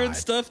paper and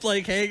stuff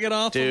like hanging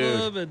off of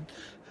him. And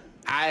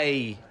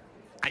I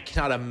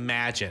cannot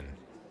imagine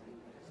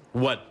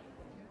what.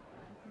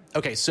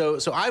 Okay, so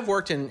I've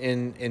worked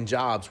in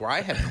jobs where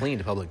I have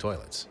cleaned public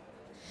toilets.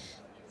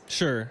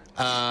 Sure.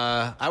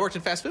 I worked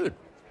in fast food.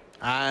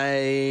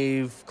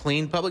 I've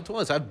cleaned public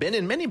toilets. I've been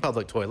in many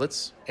public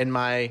toilets in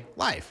my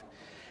life.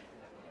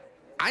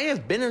 I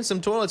have been in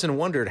some toilets and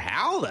wondered,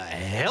 how the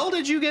hell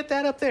did you get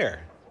that up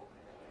there?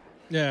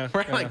 Yeah.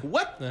 Right? Like,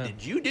 what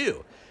did you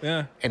do?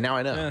 Yeah. And now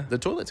I know. Yeah. The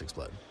toilets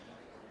explode.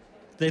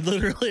 They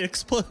literally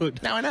explode.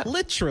 Now I know.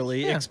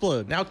 Literally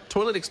explode. Now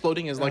toilet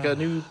exploding is like a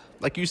new,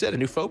 like you said, a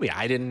new phobia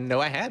I didn't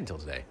know I had until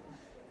today.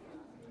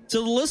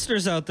 So the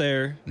listeners out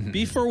there,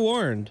 be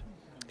forewarned.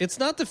 It's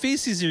not the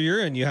feces or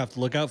urine you have to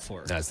look out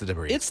for. No, it's the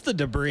debris. It's the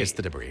debris. It's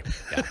the debris.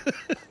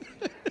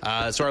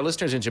 Yeah. So our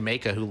listeners in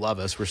Jamaica who love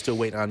us, we're still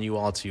waiting on you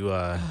all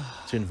to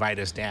invite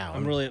us down.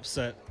 I'm really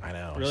upset. I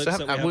know. Really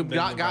upset we've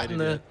not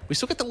gotten we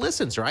still get the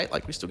listens, right?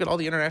 Like, we still get all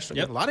the international.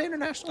 Yep. A lot of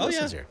international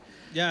listens here.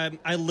 Yeah,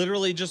 I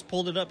literally just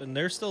pulled it up and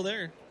they're still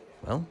there.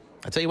 Well,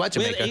 I tell you what,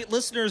 Jamaica. We have 8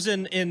 listeners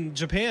in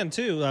Japan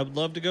too. I would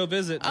love to go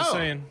visit. Just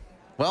saying.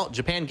 Well,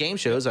 Japan game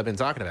shows. I've been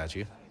talking about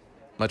you.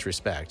 Much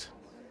respect.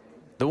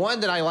 The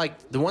one that I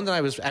liked, the one that I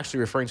was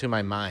actually referring to in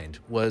my mind,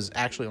 was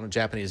actually on a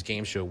Japanese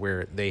game show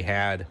where they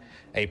had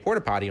a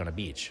porta potty on a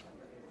beach.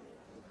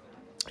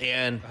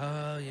 And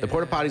the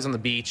porta potty's on the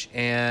beach,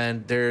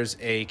 and there's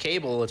a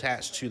cable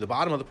attached to the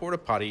bottom of the porta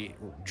potty,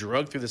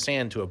 dragged through the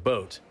sand to a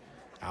boat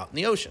out in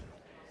the ocean.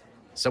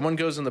 Someone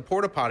goes in the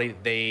porta potty,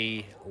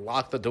 they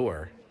lock the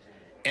door,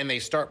 and they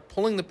start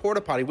pulling the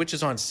porta potty, which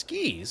is on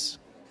skis.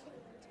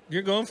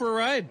 You're going for a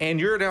ride, and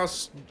you're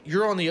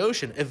on the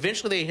ocean.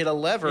 Eventually, they hit a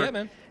lever. Yeah,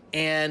 man.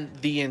 And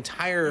the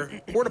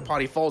entire porta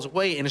potty falls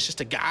away, and it's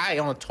just a guy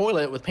on a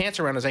toilet with pants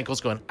around his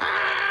ankles going,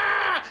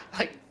 ah!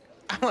 Like,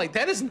 I'm like,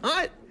 that is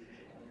not.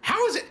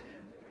 How is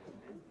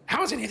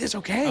any of this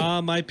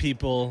okay? My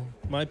people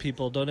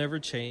don't ever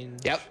change.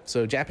 Yep.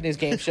 So Japanese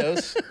game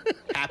shows.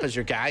 Hapa's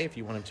your guy. If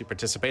you want him to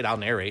participate, I'll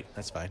narrate.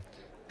 That's fine.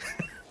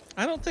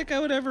 I don't think I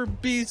would ever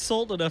be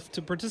sold enough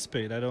to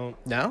participate.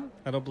 No?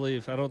 I don't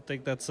believe. I don't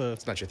think that's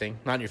It's not your thing.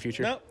 Not in your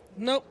future.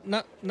 Nope.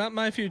 Not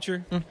my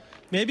future.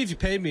 Maybe if you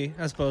paid me,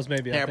 I suppose.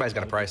 Maybe. Everybody's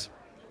got a price.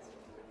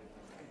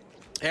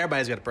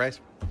 Everybody's got a price.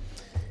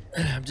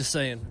 I'm just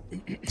saying.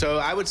 So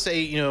I would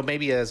say,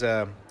 maybe as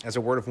a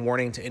word of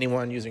warning to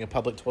anyone using a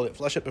public toilet,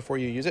 flush it before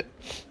you use it.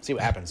 See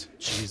what happens.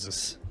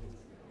 Jesus.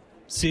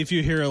 See if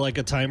you hear like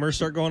a timer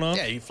start going off.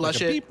 Yeah, you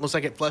flush it. Beep. Looks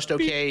like it flushed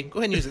okay. Beep. Go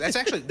ahead and use it. That's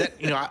actually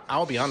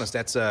I'll be honest.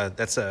 That's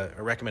a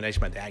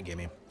recommendation my dad gave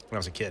me when I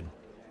was a kid.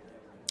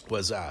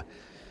 Was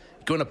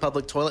go in a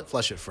public toilet,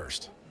 flush it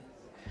first.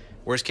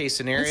 Worst case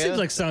scenario. That seems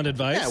like sound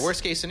advice. Yeah,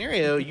 worst case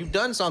scenario, you've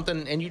done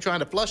something and you trying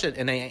to flush it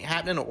and it ain't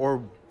happening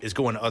or is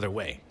going the other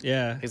way.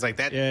 Yeah. He's like,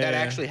 that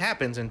actually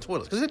happens in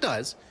toilets. Because it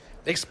does.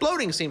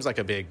 Exploding seems like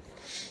a big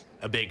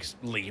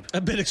leap.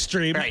 A bit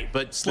extreme. Right,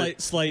 but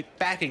slight.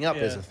 Backing up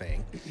is a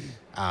thing.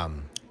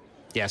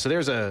 So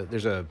there's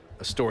a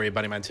story a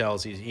buddy of mine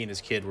tells. He and his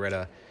kid were at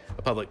a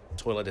public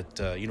toilet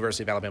at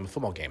University of Alabama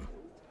football game.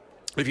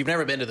 If you've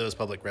never been to those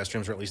public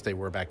restrooms, or at least they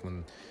were back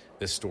when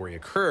this story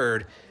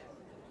occurred,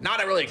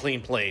 not a really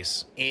clean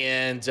place.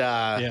 And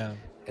at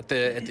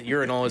the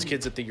urinal, his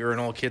kid's at the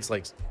urinal, kid's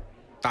like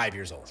 5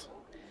 years old.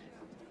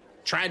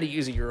 Trying to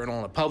use a urinal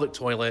in a public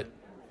toilet,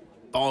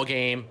 ball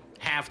game,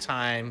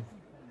 halftime,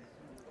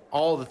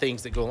 all the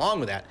things that go along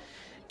with that.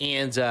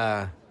 And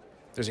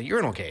there's a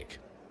urinal cake.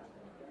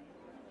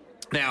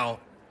 Now,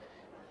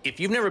 if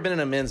you've never been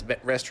in a men's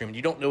restroom,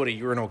 you don't know what a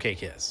urinal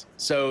cake is.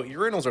 So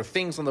urinals are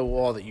things on the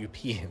wall that you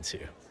pee into,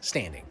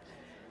 standing.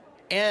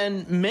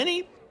 And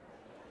many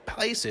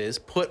places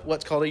put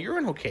what's called a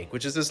urinal cake,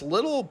 which is this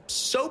little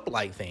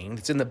soap-like thing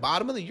that's in the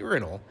bottom of the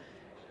urinal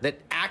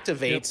that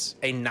activates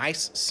a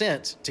nice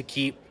scent to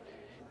keep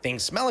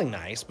things smelling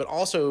nice, but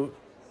also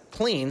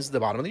cleans the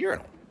bottom of the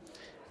urinal.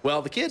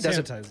 Well, the kid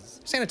doesn't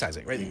sanitize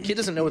it, right? The kid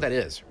doesn't know what that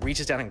is.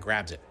 Reaches down and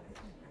grabs it.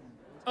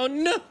 Oh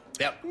no!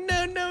 Yep.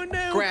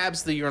 No!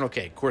 Grabs the urinal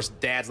cake. Of course,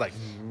 Dad's like,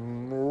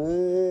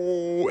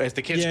 no, as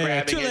the kid's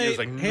grabbing it. He's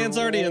like, no. Hands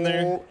already in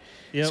there.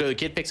 Yep. So the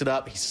kid picks it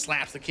up. He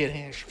slaps the kid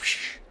hand.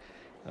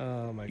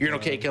 Oh my god! Urinal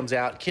cake comes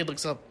out. Kid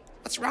looks up.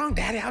 What's wrong,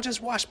 Daddy? I'll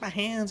just wash my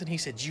hands. And he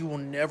said, you will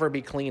never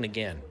be clean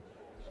again.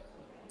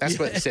 That's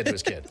what he said to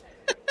his kid.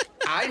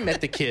 I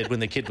met the kid when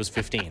the kid was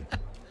 15.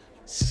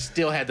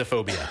 Still had the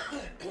phobia.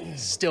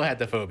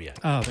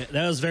 Oh, man,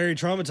 that was very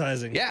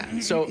traumatizing. Yeah.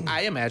 So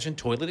I imagine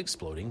toilet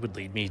exploding would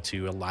lead me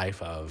to a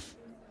life of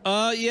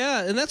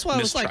yeah, and that's why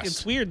mistrust. I was like,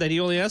 it's weird that he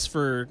only asked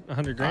for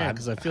 $100,000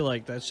 because I feel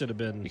like that should have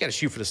been. You got to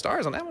shoot for the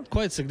stars on that one.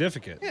 Quite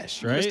significant. Yeah,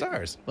 shoot for the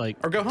stars. Like,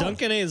 or go home.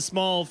 Dunkin' ain't a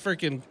small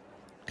freaking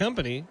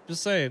company.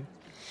 Just saying.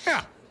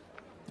 Yeah.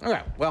 All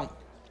right. Well,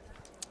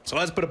 so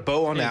let's put a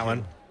bow on that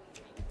one.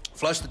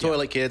 Flush the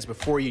toilet, kids,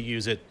 before you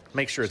use it.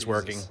 Make sure it's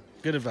working.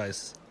 Good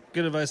advice.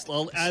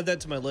 I'll add that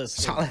to my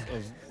list of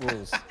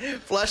rules.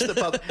 Flush the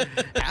public.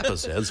 Hapa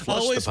says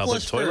flush the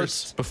public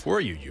toilets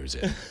before you use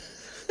it.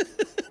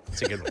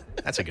 That's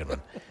a good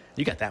one.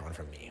 You got that one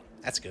from me.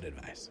 That's good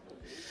advice.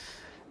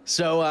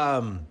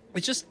 So,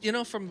 it's just,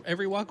 from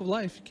every walk of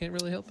life, you can't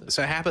really help it.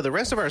 So, Hapa, the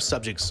rest of our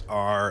subjects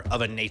are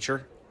of a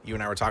nature. You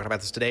and I were talking about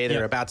this today.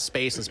 They're about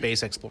space and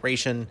space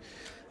exploration.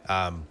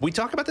 We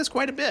talk about this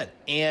quite a bit.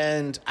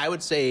 And I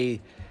would say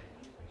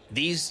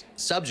these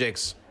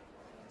subjects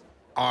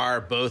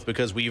are both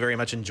because we very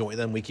much enjoy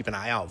them. We keep an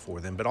eye out for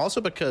them, but also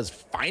because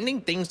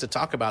finding things to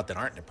talk about that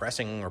aren't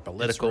depressing or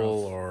political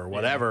or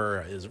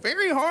whatever is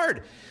very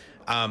hard.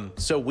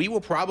 So we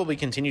will probably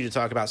continue to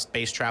talk about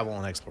space travel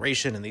and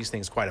exploration and these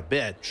things quite a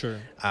bit. Sure.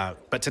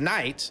 But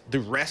tonight,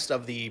 the rest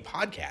of the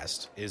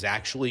podcast is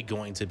actually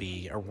going to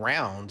be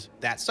around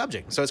that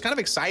subject. So it's kind of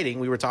exciting.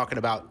 We had talked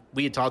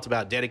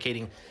about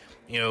dedicating,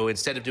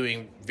 instead of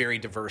doing very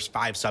diverse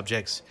 5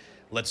 subjects,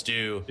 let's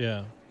do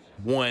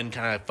one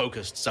kind of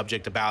focused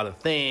subject about a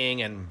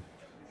thing and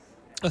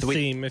a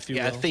theme, if you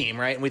will. Yeah, a theme,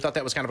 right? And we thought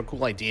that was kind of a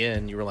cool idea.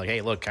 And you were like,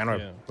 hey, look, kind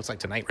of looks like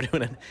tonight we're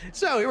doing it.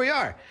 So here we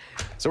are.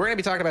 So we're going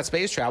to be talking about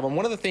space travel. And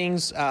one of the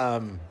things that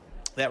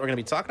we're going to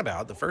be talking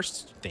about, the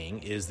first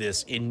thing is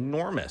this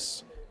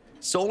enormous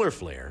solar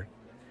flare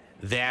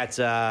that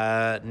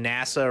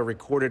NASA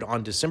recorded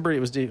on December.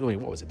 It was, what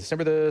was it?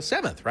 December the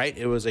 7th, right?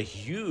 It was a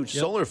huge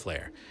solar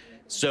flare.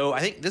 So I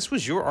think this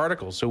was your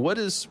article. So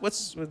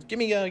give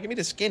me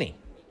the skinny.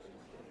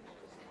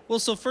 Well,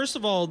 so first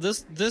of all,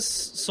 this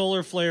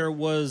solar flare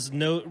was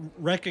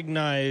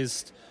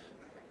recognized.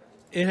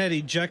 It had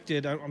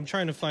ejected. I'm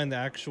trying to find the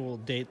actual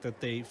date that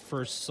they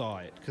first saw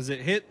it because it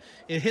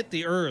hit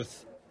the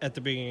Earth at the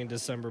beginning of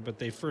December, but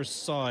they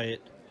first saw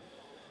it.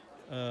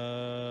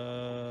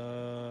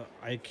 I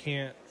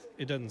can't.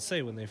 It doesn't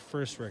say when they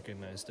first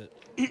recognized it.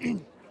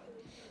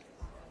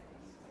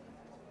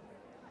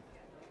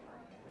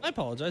 I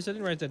apologize. I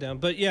didn't write that down.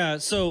 But yeah,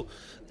 so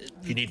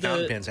if you need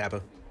fountain pens, Hapa,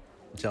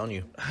 I'm telling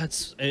you.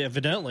 That's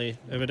evidently.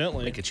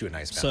 Make it you a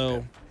nice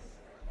fountain pen.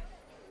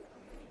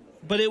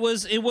 But it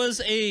was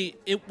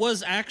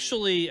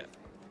actually,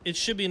 it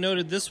should be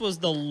noted, this was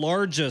the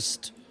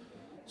largest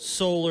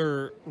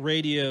solar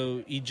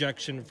radio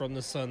ejection from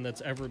the sun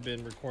that's ever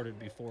been recorded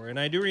before. And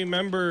I do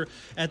remember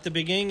at the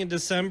beginning of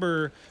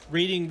December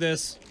reading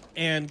this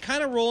and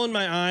kind of rolling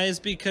my eyes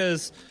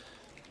because,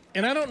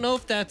 and I don't know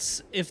if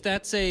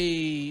that's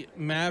a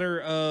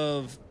matter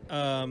of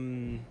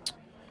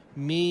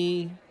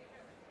me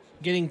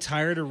getting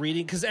tired of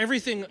reading, because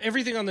everything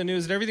on the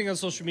news and everything on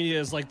social media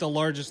is like the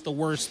largest, the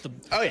worst,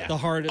 the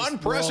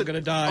hardest. We're all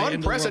gonna die.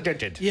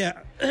 Unprecedented.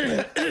 Yeah,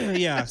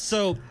 yeah.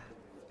 So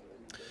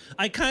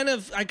I kind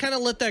of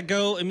let that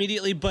go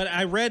immediately, but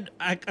I read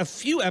a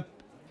few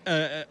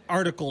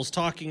articles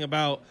talking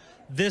about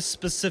this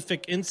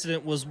specific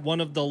incident was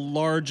one of the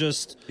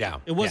largest. Yeah.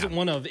 It wasn't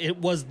it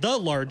was the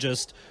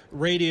largest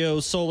radio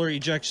solar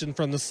ejection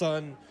from the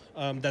sun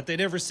that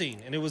they'd ever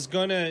seen. And it was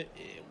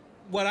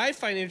what I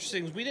find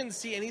interesting is we didn't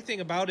see anything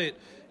about it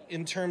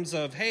in terms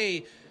of,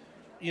 hey,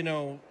 you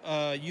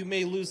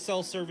may lose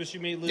cell service, you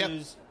may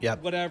lose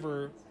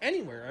whatever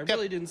anywhere. I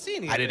really didn't see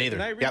any. I didn't either.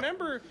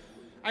 And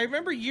I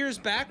remember years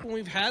back when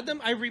we've had them,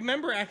 I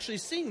remember actually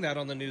seeing that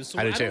on the news. So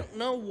I don't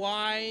know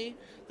why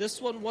this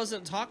one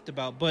wasn't talked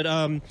about, but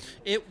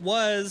it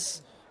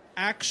was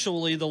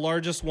actually the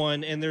largest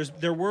one, and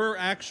there were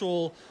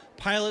actual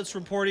pilots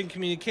reporting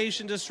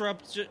communication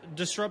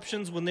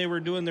disruptions when they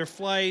were doing their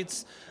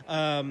flights.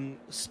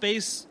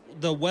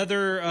 The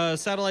weather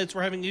satellites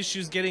were having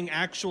issues getting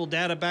actual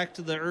data back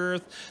to the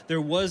Earth. There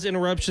was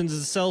interruptions in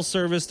cell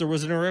service. There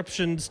was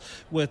interruptions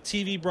with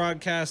TV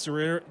broadcasts,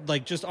 or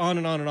just on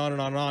and on and on and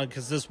on and on,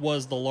 because this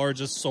was the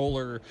largest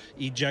solar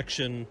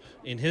ejection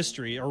in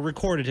history, or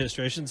recorded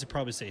history. I shouldn't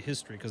probably say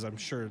history, because I'm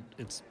sure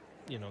it's,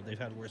 they've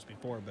had worse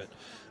before,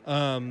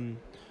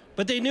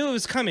 but they knew it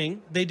was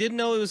coming. They did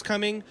know it was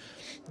coming.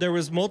 There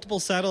was multiple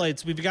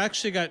satellites. We've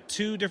actually got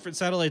 2 different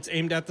satellites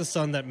aimed at the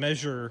sun that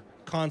measure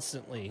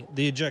constantly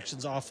the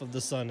ejections off of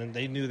the sun, and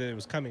they knew that it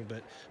was coming.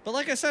 But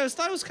like I said, I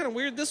thought it was kind of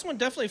weird. This one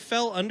definitely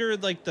fell under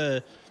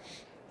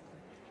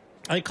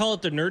I call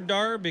it the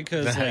nerd-dar,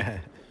 because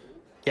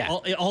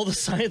all the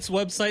science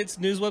websites,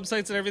 news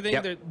websites, and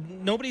everything,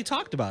 nobody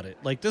talked about it.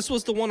 Like, this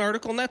was the one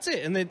article, and that's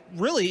it. And it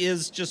really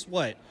is just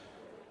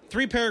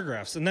 3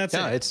 paragraphs, and that's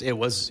it.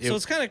 So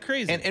it's kind of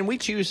crazy. And we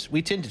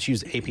tend to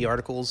choose AP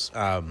articles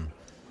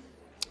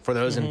for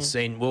those, and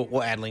saying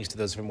we'll add links to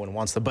those if anyone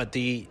wants them. But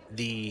the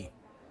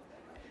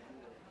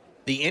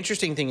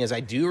interesting thing is, I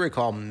do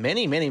recall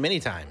many, many, many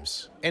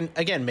times, and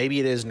again, maybe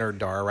it is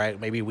nerd-dar, right?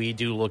 Maybe we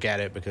do look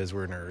at it because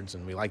we're nerds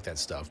and we like that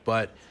stuff.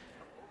 But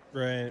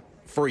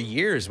for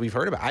years, I've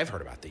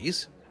heard about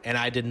these, and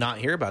I did not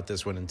hear about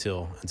this one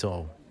until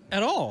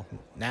at all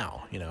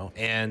now,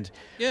 and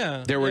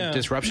there were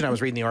disruption. I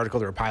was reading the article.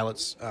 There were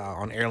pilots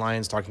on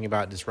airlines talking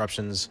about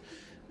disruptions,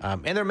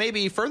 and there may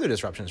be further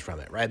disruptions from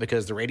it, right?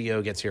 Because the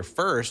radio gets here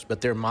first,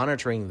 but they're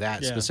monitoring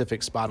that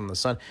specific spot on the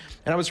sun.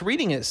 And I was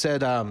reading, it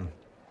said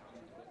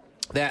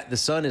that the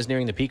sun is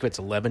nearing the peak of its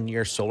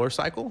 11-year solar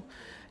cycle,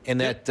 and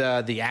that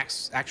the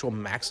actual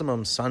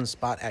maximum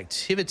sunspot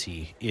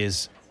activity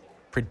is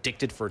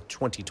predicted for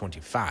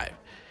 2025.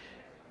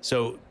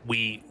 So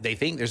they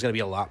think there's going to be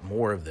a lot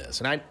more of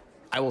this. And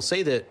I will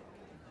say that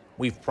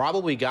we've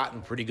probably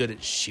gotten pretty good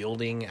at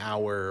shielding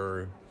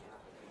our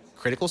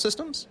critical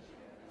systems,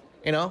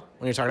 when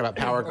you're talking about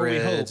power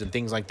grids and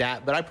things like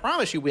that. But I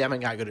promise you, we haven't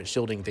got good at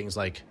shielding things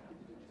like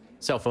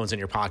cell phones in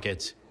your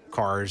pocket,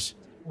 cars.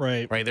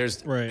 Right.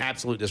 There's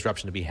absolute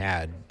disruption to be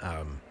had.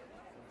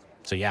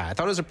 So yeah, I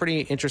thought it was a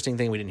pretty interesting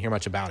thing. We didn't hear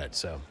much about it.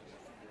 So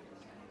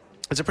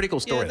it's a pretty cool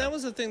story. Yeah, that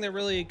was the thing that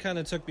really kind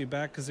of took me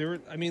back, because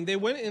they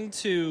went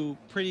into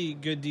pretty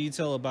good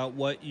detail about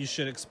what you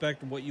should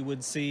expect, what you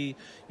would see,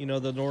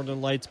 the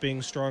northern lights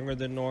being stronger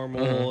than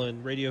normal,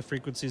 and radio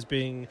frequencies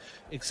being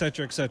et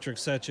cetera, et cetera, et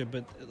cetera.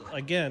 But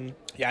again,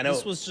 I know,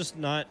 this was just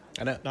not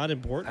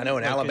important. I know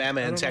in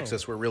Alabama and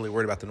Texas, we're really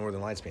worried about the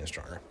northern lights being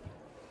stronger.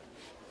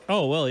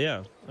 Oh, well,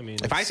 yeah. I mean,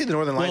 if I see the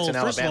northern lights in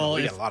Alabama,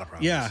 we got a lot of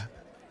problems. Yeah.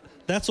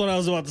 That's what I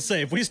was about to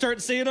say. If we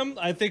start seeing them,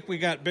 I think we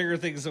got bigger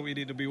things that we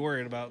need to be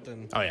worried about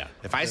than. Oh yeah.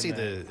 If I see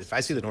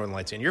the northern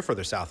lights, and you're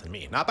further south than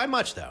me, not by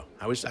much though.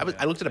 I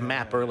looked at a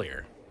map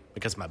earlier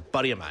because my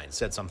buddy of mine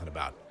said something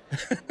about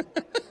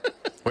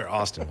where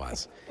Austin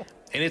was,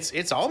 and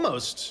it's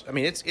almost. I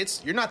mean,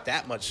 it's you're not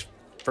that much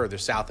further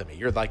south of me.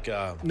 You're like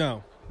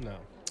no.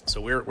 So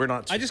we're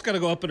not. I just got to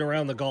go up and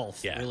around the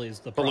Gulf. Yeah. Really is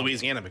the problem. problem. But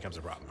Louisiana becomes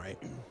a problem, right?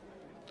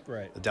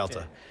 Right. The Delta.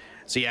 Yeah.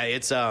 So yeah,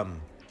 it's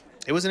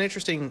it was an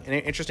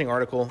interesting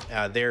article.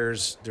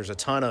 There's a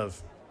ton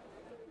of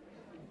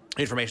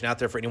information out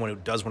there for anyone who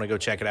does want to go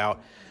check it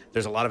out.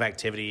 There's a lot of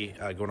activity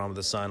going on with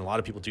the sun. A lot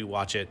of people do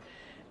watch it.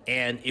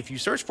 And if you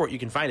search for it, you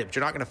can find it, but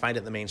you're not going to find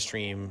it in the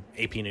mainstream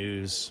AP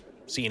News,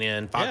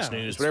 CNN, Fox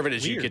News, whatever it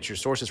is you get your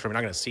sources from. You're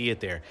not going to see it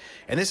there.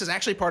 And this is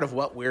actually part of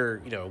what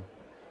we're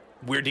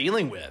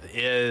dealing with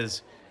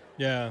is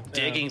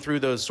digging through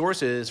those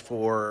sources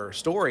for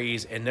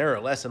stories, and there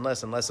are less and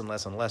less and less and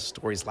less and less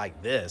stories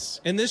like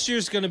this. And this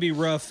year's going to be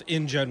rough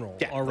in general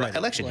already.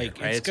 Election year,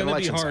 right? It's going to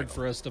be hard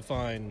for us to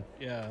find.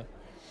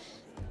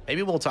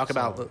 Maybe we'll talk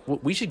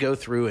about. We should go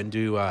through and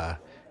do.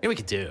 Maybe we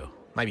could do.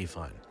 Might be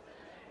fun.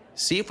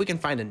 See if we can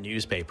find a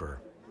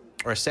newspaper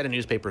or a set of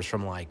newspapers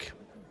from like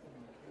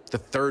the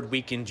third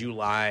week in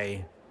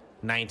July,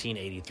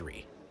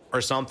 1983,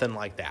 or something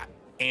like that,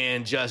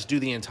 and just do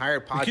the entire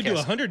podcast. We could do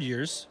 100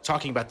 years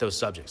talking about those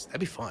subjects.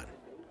 That'd be fun.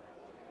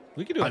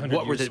 We could do 100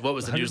 years. What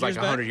was the news like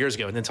 100 years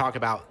ago, and then talk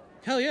about.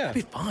 Hell yeah,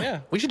 that'd be fun.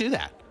 Yeah, we should do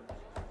that.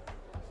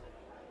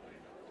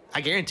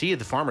 I guarantee you,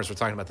 the farmers were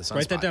talking about the sunspot.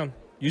 Write that down.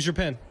 Use your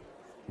pen.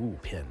 Ooh,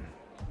 pen.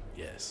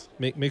 Yes.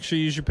 Make sure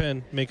you use your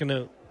pen. Make a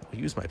note. I'll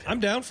use my pen. I'm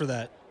down for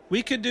that.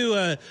 We could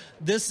do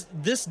this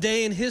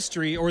day in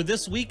history or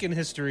this week in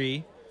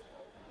history.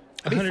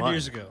 100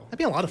 years ago. That'd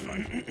be a lot of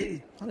fun.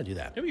 I want to do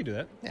that. Yeah, we can do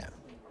that. Yeah.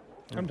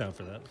 I'm down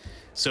for that.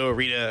 So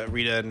Rita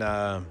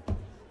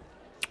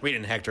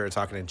and Hector are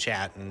talking in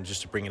chat, and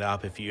just to bring it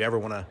up, if you ever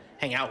want to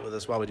hang out with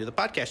us while we do the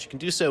podcast, you can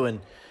do so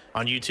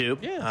on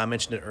YouTube. Yeah. I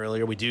mentioned it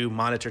earlier. We do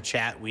monitor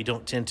chat. We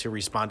don't tend to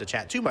respond to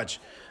chat too much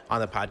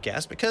on the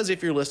podcast because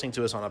if you're listening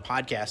to us on a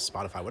podcast,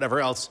 Spotify, whatever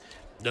else,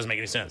 it doesn't make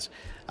any sense.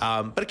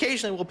 But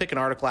occasionally we'll pick an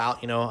article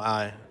out,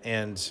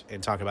 and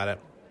talk about it.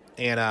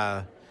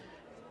 And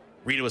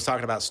Rita was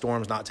talking about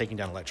storms not taking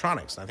down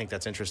electronics. And I think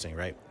that's interesting,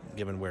 right?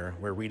 Given where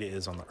Rita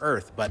is on the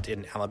earth. But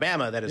in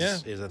Alabama, that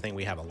is a thing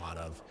we have a lot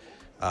of.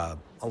 A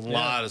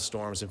lot of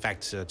storms. In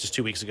fact, just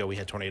 2 weeks ago, we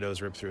had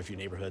tornadoes rip through a few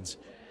neighborhoods.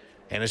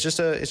 And it's just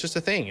a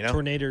thing,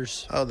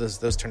 Tornadoes. Oh,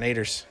 those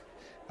tornadoes.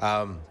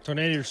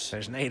 Tornadoes.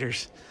 There's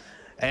naders.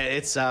 And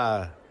it's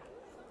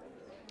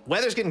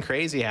weather's getting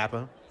crazy,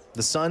 Hapa.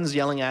 The sun's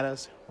yelling at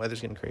us.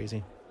 Weather's getting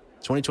crazy.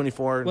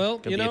 2024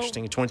 could be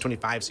interesting.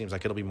 2025 seems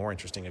like it'll be more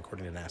interesting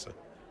according to NASA.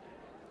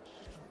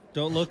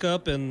 Don't look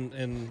up and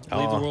leave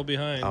the world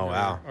behind. Oh,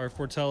 wow. Are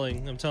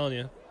foretelling. I'm telling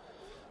you.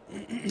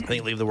 I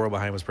think Leave the World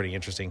Behind was pretty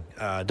interesting.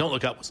 Don't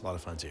Look Up was a lot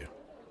of fun, too.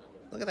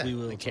 Look at that. We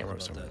will the camera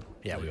talk about that.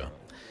 Yeah, we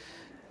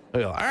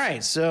will. All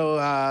right.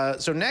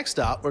 So next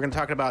up, we're going to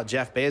talk about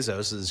Jeff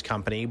Bezos'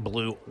 company,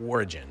 Blue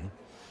Origin.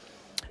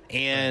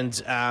 And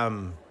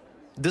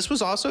this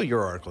was also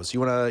your article. So you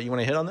want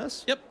to hit on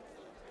this? Yep.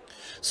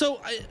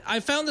 So I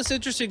found this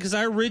interesting because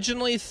I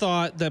originally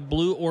thought that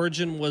Blue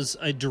Origin was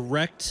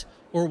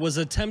was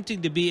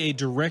attempting to be a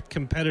direct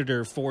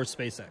competitor for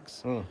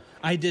SpaceX.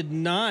 I did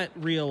not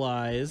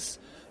realize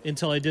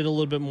until I did a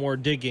little bit more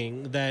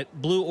digging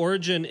that Blue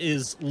Origin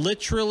is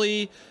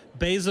literally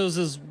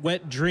Bezos's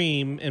wet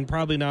dream, and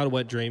probably not a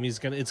wet dream. It's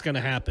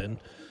gonna happen.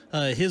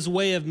 His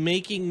way of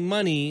making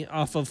money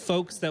off of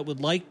folks that would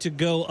like to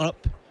go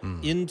up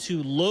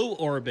into low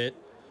orbit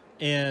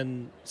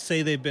and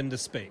say they've been to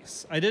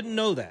space. I didn't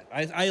know that.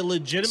 I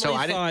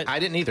legitimately thought I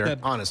didn't either.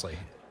 Honestly,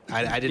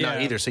 I did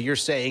not either. So you're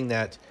saying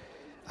that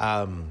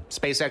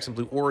SpaceX and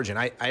Blue Origin?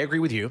 I agree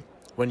with you.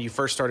 When they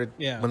first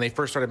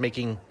started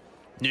making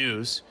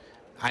news,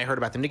 I heard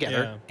about them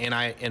together, and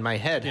I in my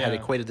head had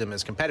equated them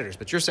as competitors.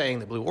 But you're saying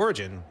that Blue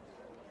Origin,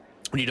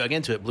 when you dug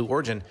into it, Blue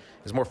Origin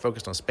is more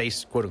focused on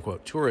space, quote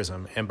unquote,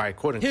 tourism, and by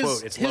quote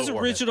unquote, it's his low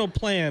orbit. original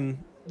plan.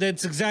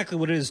 That's exactly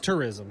what it is.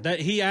 Tourism. That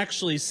he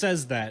actually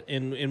says that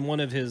in one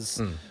of his.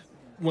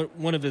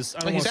 One of his.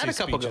 He's had a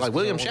couple. Like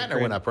William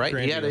Shatner went up, right?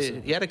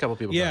 He had a couple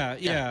people.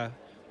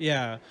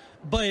 Yeah.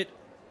 But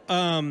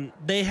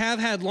they have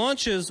had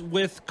launches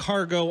with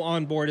cargo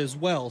on board as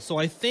well. So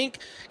I think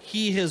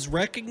he has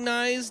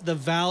recognized the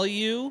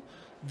value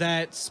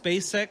that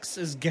SpaceX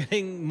is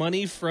getting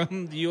money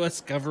from the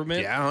U.S.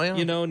 government,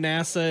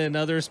 NASA and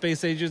other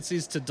space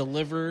agencies to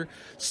deliver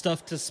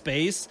stuff to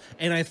space.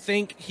 And I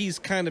think he's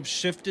kind of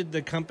shifted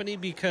the company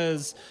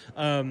because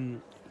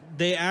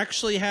they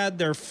actually had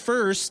their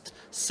first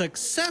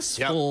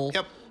successful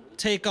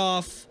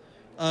takeoff,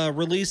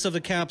 release of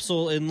the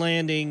capsule and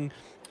landing.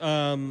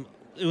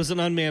 It was an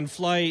unmanned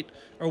flight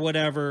or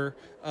whatever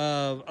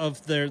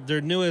of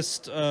their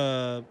newest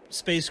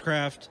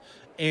spacecraft,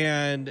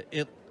 and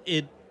it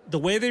the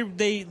way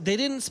they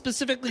didn't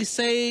specifically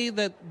say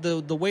that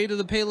the weight of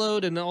the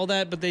payload and all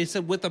that, but they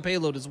said with the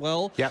payload as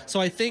well. Yeah. So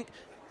I think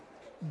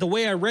the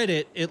way I read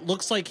it, it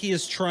looks like he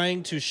is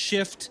trying to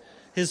shift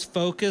his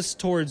focus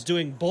towards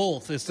doing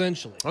both,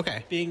 essentially.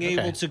 Okay. Being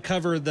able to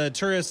cover the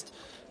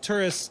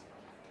tourist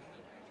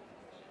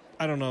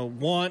I don't know,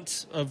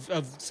 want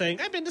of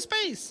saying I've been to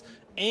space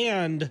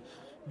and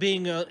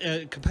being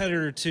a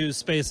competitor to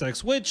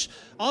SpaceX, which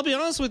I'll be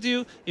honest with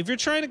you, if you're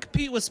trying to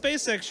compete with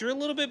SpaceX, you're a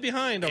little bit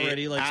behind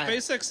already.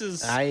 SpaceX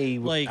is I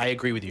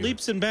agree with you.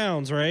 Leaps and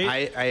bounds,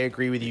 right? I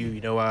agree with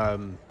you.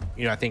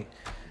 I think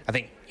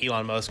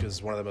Elon Musk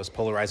is one of the most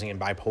polarizing and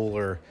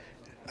bipolar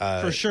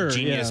for sure,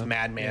 genius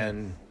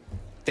madman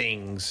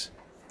things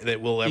that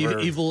will ever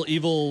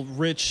evil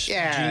rich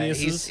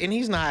geniuses.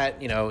 He's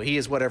not, he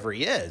is whatever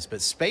he is, but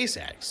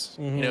SpaceX,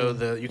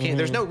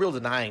 there's no real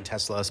denying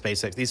Tesla,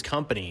 SpaceX, these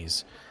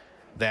companies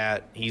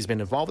that he's been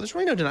involved with. There's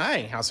really no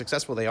denying how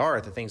successful they are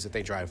at the things that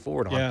they drive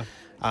forward on.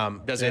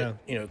 Does it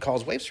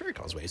cause waves? Sure, it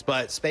causes waves,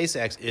 but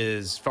SpaceX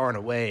is far and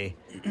away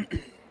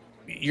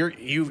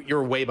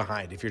you're way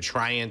behind. If you're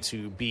trying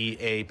to be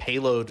a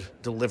payload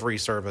delivery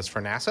service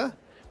for NASA,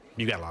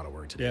 you got a lot of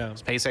work to do.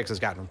 SpaceX has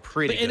gotten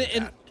pretty good at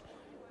that.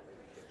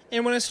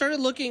 And when I started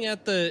looking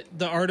at the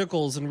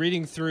articles and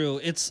reading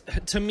through,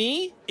 to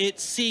me, it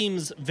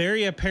seems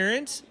very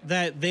apparent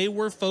that they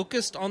were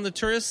focused on the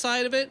tourist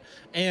side of it,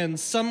 and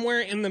somewhere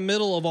in the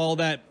middle of all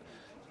that,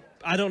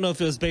 I don't know if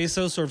it was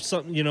Bezos or if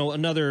something,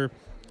 another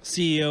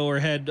CEO or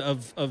head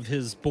of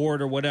his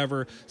board or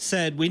whatever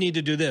said, we need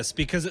to do this,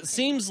 because it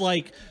seems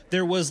like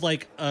there was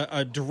like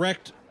a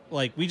direct,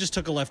 like we just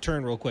took a left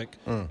turn real quick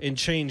and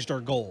changed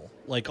our goal,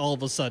 like all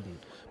of a sudden.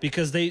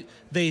 Because they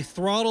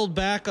throttled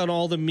back on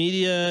all the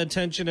media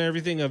attention and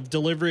everything of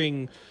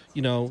delivering,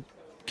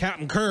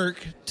 Captain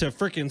Kirk to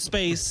frickin'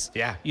 space.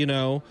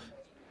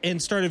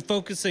 and started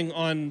focusing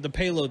on the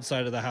payload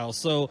side of the house.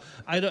 So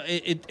I don't.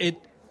 It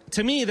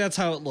to me, that's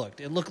how it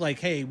looked. It looked like,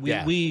 hey,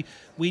 we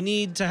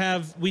need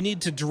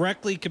to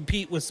directly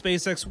compete with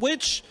SpaceX,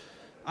 which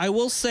I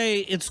will say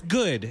it's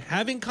good.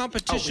 Having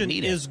competition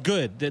is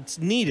good. That's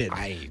needed.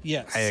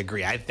 Yes, I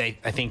agree. I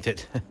think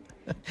that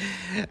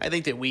I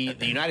think that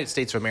the United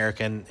States of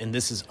America, and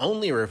this is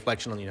only a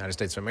reflection on the United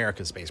States of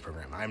America's space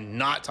program. I'm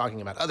not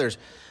talking about others.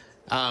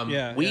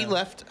 We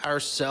left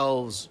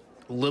ourselves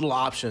little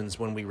options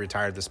when we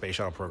retired the space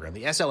shuttle program.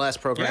 The SLS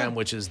program,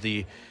 which is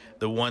the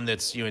one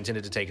that's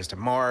intended to take us to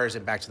Mars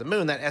and back to the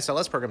moon, that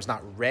SLS program is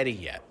not ready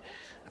yet.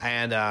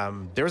 And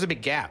there was a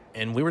big gap,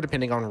 and we were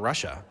depending on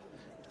Russia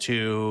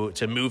to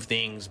move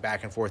things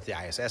back and forth, the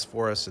ISS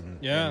for us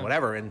and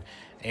whatever. And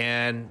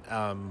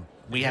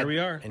here we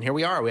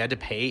are. We had to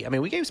pay. I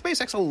mean, we gave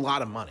SpaceX a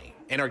lot of money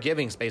and are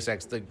giving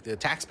SpaceX, the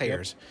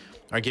taxpayers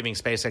are giving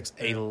SpaceX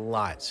a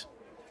lot.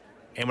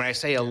 And when I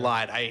say a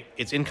lot,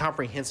 it's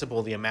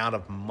incomprehensible the amount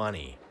of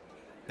money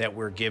that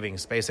we're giving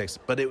SpaceX,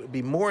 but it would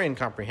be more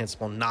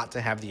incomprehensible not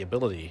to have the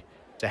ability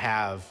to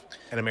have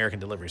an American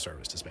delivery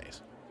service to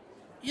space.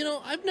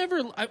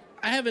 I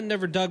haven't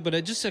never dug, but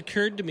it just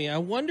occurred to me. I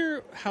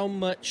wonder how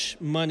much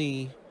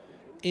money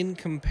in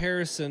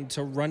comparison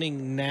to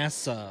running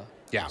NASA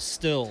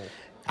still.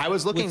 I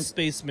was looking with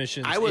space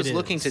missions. I was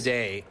looking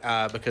today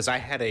because I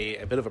had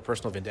a bit of a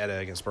personal vendetta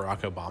against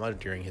Barack Obama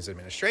during his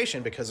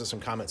administration because of some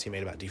comments he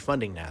made about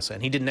defunding NASA,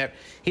 and he did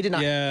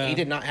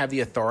not have the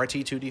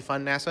authority to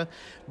defund NASA.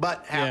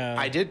 But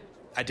I did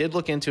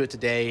look into it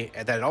today.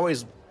 That it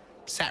always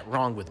sat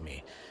wrong with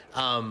me.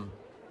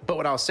 But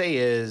what I'll say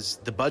is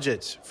the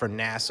budget for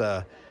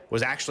NASA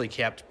was actually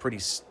kept pretty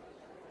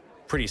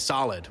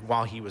solid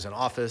while he was in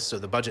office. So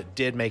the budget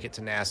did make it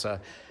to NASA.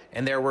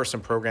 And there were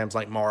some programs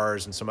like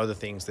Mars and some other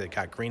things that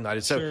got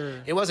greenlighted. So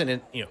it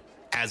wasn't,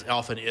 as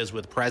often is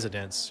with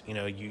presidents,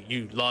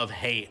 you love,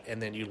 hate,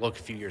 and then you look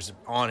a few years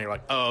on and you're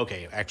like, oh,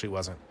 okay, it actually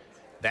wasn't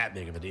that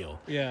big of a deal.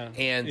 Yeah.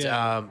 And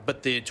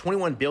but the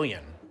 $21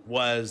 billion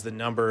was the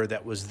number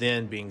that was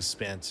then being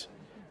spent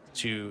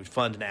to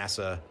fund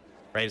NASA,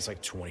 right? It's like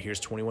here's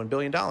 $21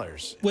 billion.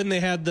 When they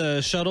had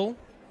the shuttle?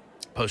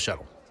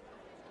 Post-shuttle.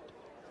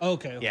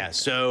 Okay. Yeah.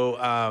 So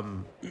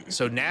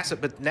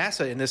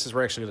NASA, and this is,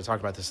 we're actually going to talk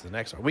about this in the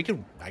next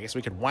one. I guess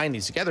we could wind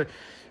these together,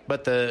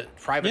 but the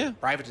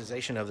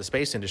privatization of the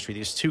space industry,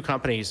 these two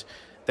companies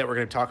that we're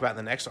going to talk about in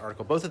the next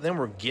article, both of them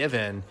were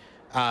given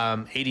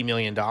 $80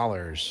 million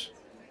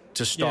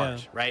to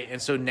start, right?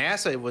 And so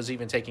NASA was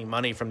even taking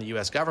money from the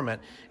U.S.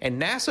 government, and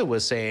NASA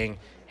was saying,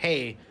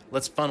 hey,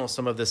 let's funnel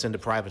some of this into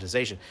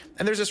privatization.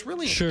 And there's this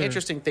really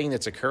interesting thing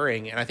that's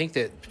occurring, and I think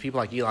that people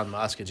like Elon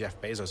Musk and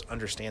Jeff Bezos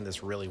understand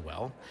this really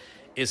well,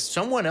 is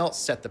someone else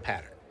set the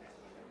pattern.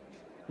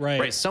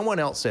 Right. Someone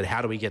else said,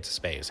 how do we get to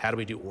space? How do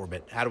we do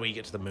orbit? How do we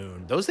get to the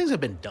moon? Those things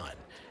have been done.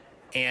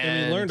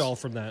 And we learned all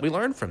from that. We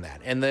learned from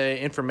that. And the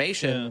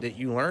information that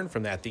you learned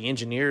from that, the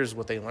engineers,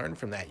 what they learned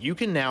from that, you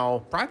can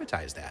now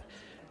privatize that.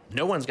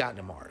 No one's gotten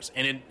to Mars.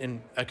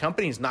 And a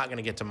company's not going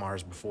to get to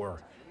Mars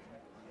before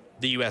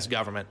the U.S.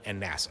 government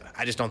and NASA.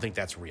 I just don't think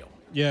that's real.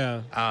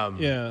 Yeah.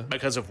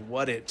 Because of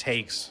what it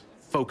takes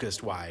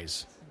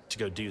focused-wise to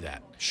go do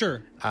that.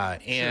 Sure.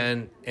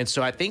 And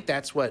so I think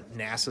that's what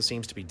NASA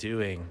seems to be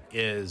doing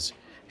is,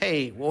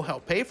 hey, we'll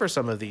help pay for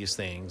some of these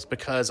things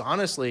because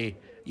honestly,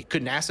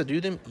 could NASA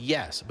do them?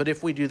 Yes. But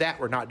if we do that,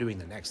 we're not doing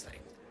the next thing.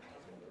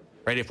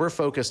 Right? If we're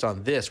focused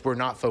on this, we're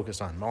not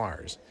focused on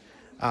Mars.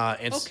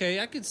 Okay,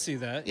 I could see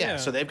that. Yeah.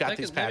 So they've got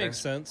these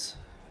patterns. That makes sense.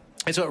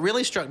 And so it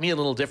really struck me a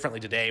little differently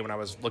today when I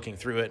was looking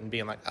through it and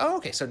being like, oh,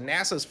 okay, so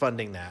NASA's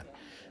funding that.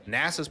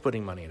 NASA's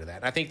putting money into that.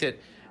 And I think that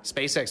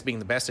SpaceX being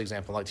the best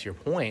example, like to your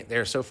point,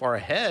 they're so far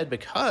ahead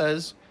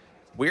because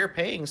we're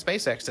paying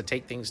SpaceX to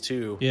take things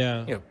to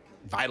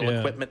vital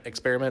equipment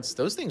experiments.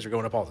 Those things are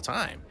going up all the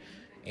time.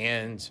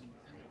 And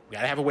we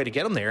got to have a way to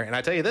get them there. And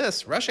I tell you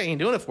this, Russia ain't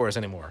doing it for us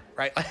anymore,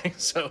 right?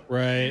 So who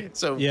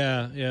was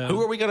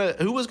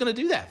going to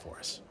do that for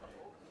us?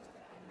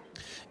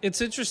 It's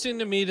interesting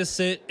to me to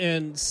sit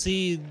and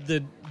see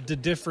the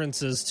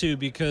differences too,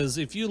 because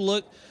if you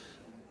look,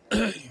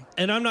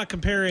 and I'm not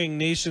comparing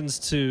nations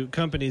to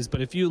companies,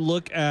 but if you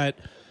look at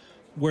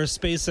where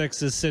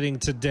SpaceX is sitting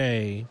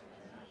today,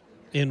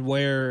 and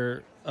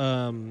where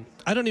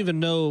I don't even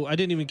know, I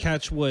didn't even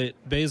catch what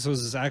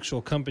Bezos'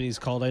 actual company is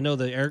called. I know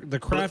the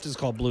craft is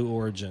called Blue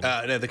Origin.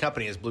 No, the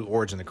company is Blue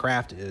Origin. The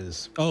craft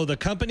is... Oh, the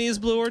company is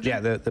Blue Origin?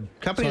 Yeah, the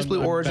company is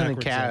Blue Origin, and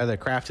the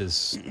craft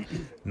is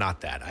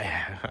not that.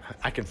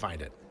 I can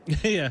find it.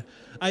 Yeah.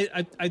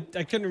 I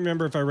couldn't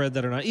remember if I read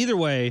that or not. Either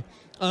way,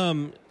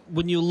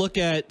 when you look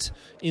at,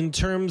 in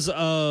terms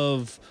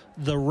of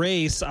the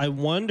race, I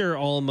wonder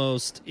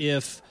almost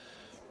if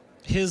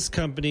his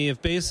company, if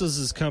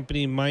Bezos'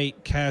 company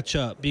might catch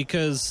up,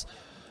 because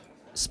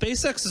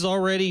SpaceX is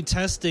already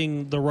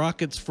testing the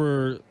rockets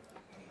for,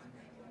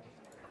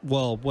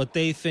 well, what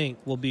they think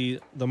will be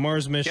the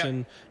Mars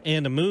mission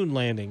and a moon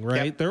landing,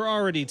 right? Yep. They're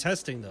already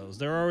testing those.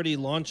 They're already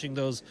launching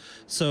those.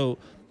 So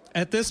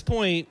at this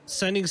point,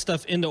 sending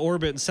stuff into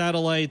orbit and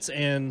satellites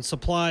and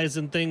supplies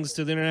and things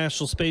to the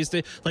International Space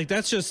Station, like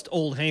that's just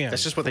old hands.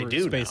 That's just what they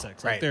do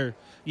SpaceX. now, right?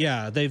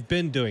 Like they've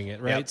been doing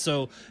it, right? Yep.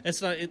 So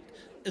it's not it.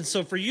 And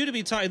so for you to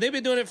be talking, they've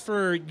been doing it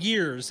for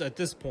years at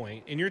this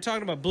point, and you're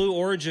talking about Blue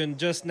Origin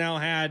just now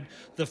had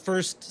the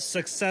first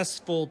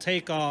successful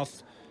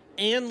takeoff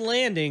and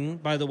landing,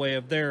 by the way,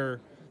 of their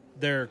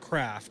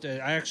craft.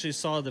 I actually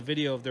saw the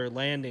video of their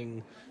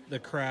landing the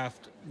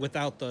craft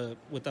without the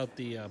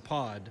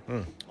pod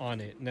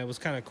on it, and that was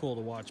kind of cool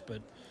to watch.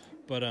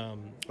 But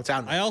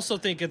I also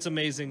think it's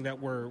amazing that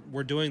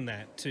we're doing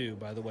that too.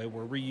 By the way,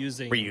 we're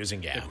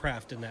reusing the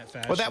craft in that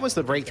fashion. Well, that was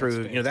the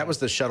breakthrough. That was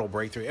the shuttle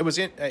breakthrough. It was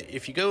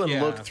if you go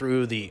and look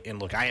through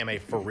look, I am a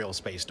for real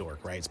space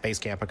dork, right? Space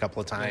camp a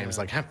couple of times.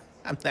 Like I'm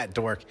that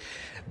dork.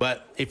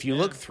 But if you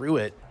look through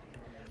it,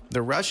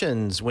 the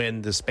Russians,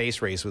 when the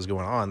space race was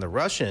going on, the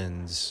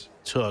Russians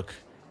took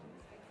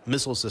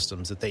missile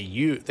systems that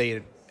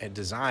they had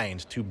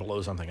designed to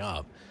blow something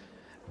up.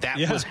 That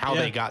was how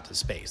they got to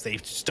space. They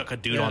stuck a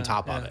dude on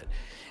top of it.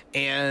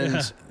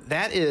 And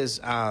that is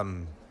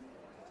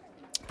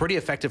pretty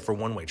effective for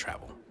one-way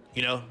travel.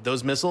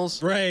 Those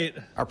missiles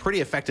are pretty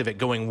effective at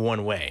going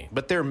one way,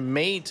 but they're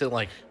made to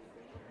like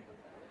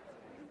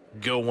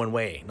go one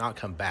way, not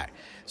come back.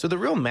 So the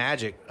real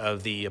magic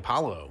of the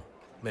Apollo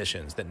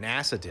missions that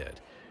NASA did,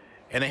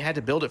 and they had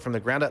to build it from the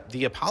ground up.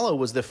 The Apollo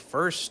was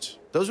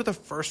those were the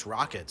first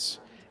rockets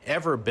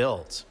ever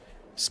built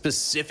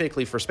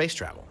specifically for space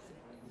travel.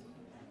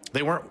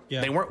 They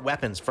weren't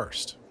weapons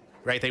first,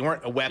 right? They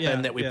weren't a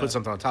weapon that we put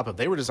something on top of.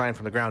 They were designed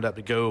from the ground up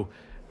to go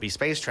be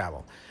space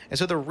travel. And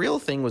so the real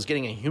thing was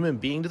getting a human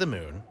being to the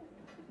moon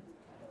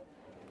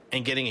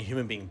and getting a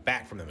human being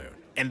back from the moon.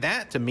 And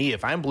that, to me,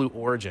 if I'm Blue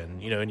Origin,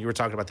 and you were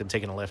talking about them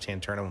taking a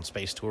left-hand turn on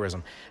space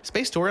tourism.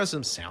 Space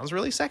tourism sounds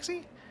really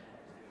sexy.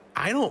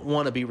 I don't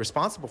want to be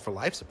responsible for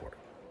life support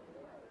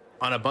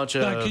on a bunch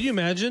of... Could you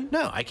imagine?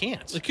 No, I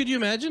can't. Could you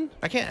imagine?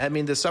 I can't. I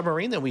mean, the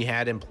submarine that we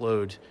had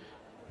implode...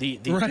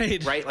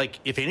 Right? Like,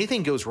 if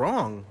anything goes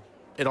wrong,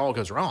 it all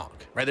goes wrong,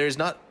 right? There's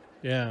not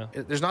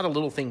a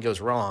little thing goes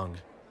wrong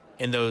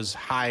in those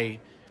high,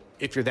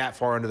 if you're that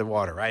far under the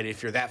water, right?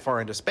 If you're that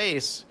far into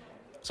space,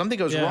 something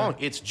goes wrong,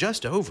 it's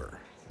just over.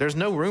 There's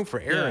no room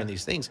for error in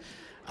these things.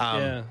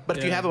 But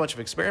if you have a bunch of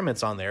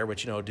experiments on there,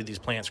 which, do these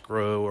plants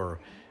grow or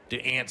do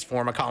ants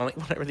form a colony,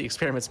 whatever the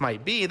experiments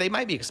might be, they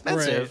might be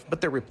expensive, but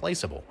they're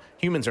replaceable.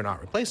 Humans are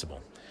not replaceable.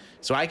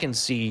 So I can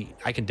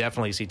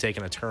definitely see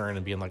taking a turn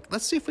and being like,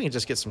 let's see if we can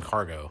just get some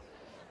cargo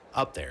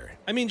up there.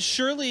 I mean,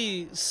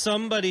 surely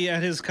somebody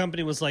at his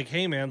company was like,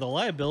 hey man, the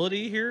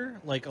liability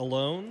here, like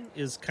alone,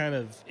 is kind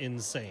of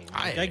insane.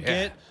 Like, I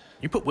get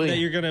you put William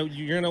that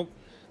you're gonna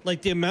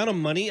like the amount of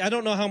money. I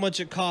don't know how much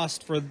it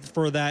cost for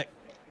that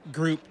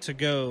group to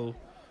go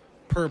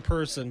per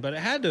person, but it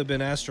had to have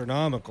been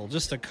astronomical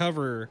just to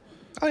cover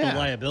the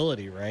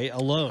liability, right?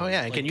 Alone. Oh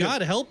yeah, and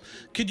God help.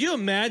 Could you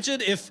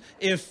imagine if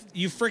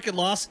you freaking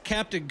lost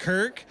Captain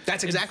Kirk?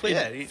 That's exactly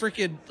it.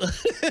 Freaking.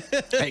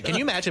 Hey, can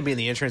you imagine being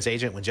the insurance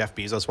agent when Jeff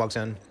Bezos walks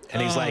in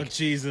and he's like,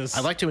 Jesus,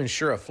 I'd like to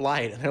insure a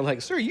flight, and they're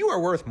like, sir, you are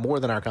worth more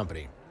than our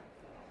company.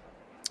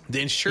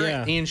 The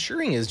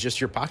insuring is just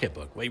your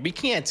pocketbook. Like, we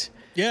can't.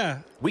 Yeah.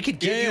 We could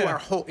give you our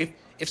whole.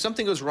 If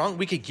something goes wrong,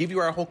 we could give you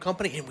our whole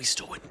company, and we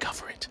still wouldn't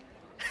cover it.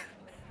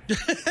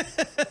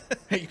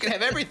 You can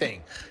have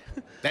everything.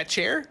 That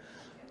chair,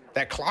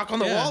 that clock on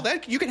the wall,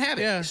 that you can have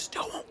it. You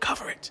still won't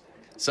cover it.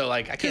 So,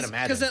 like, I can't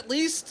imagine. Because at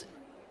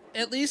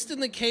least in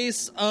the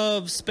case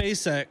of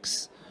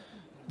SpaceX,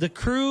 the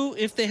crew,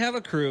 if they have a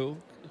crew,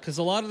 because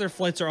a lot of their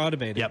flights are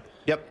automated.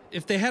 Yep.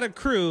 If they had a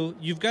crew,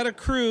 you've got a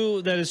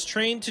crew that is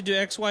trained to do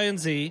X, Y, and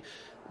Z.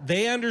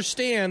 They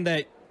understand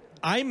that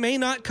I may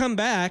not come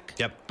back,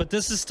 but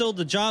this is still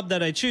the job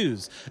that I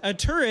choose. A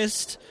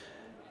tourist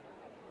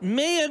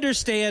may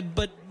understand,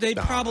 but they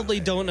probably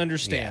don't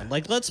understand.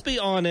 Like, let's be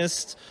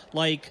honest.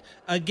 Like,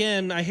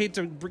 again, I hate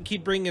to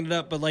keep bringing it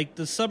up, but like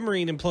the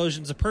submarine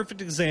implosion is a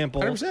perfect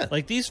example. 100%.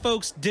 Like, these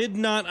folks did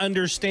not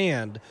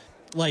understand,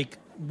 like,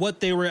 what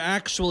they were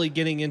actually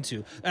getting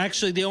into.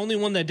 Actually, the only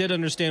one that did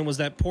understand was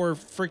that poor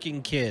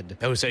freaking kid.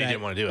 Who said he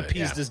didn't want to do it.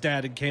 Appeased his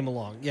dad and came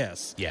along.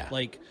 Yes. Yeah.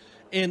 Like,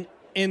 and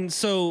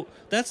so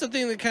that's the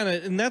thing that kind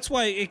of, and that's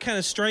why it kind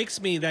of strikes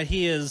me that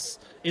he is.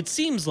 It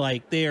seems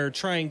like they are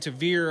trying to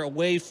veer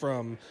away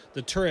from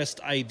the tourist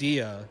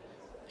idea,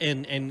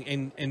 and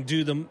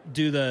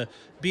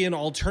be an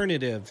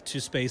alternative to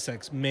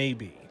SpaceX,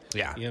 maybe.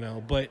 Yeah.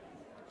 But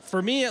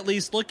for me, at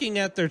least, looking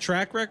at their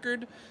track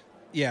record,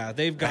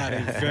 they've got a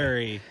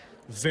very,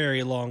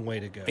 very long way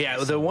to go. Yeah,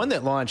 the one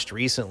that launched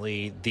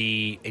recently,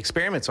 the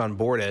experiments on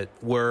board it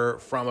were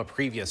from a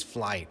previous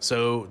flight.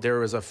 So there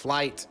was a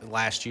flight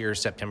last year,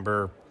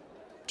 September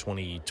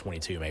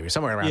 2022, maybe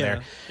somewhere around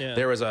there. Yeah.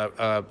 There was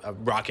a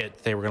rocket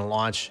they were going to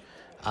launch,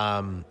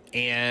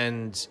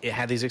 and it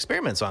had these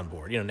experiments on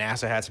board.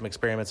 NASA had some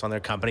experiments on their,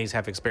 companies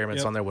have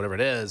experiments on there, whatever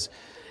it is,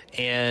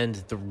 and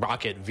the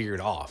rocket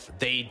veered off.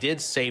 They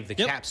did save the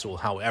capsule,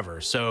 however,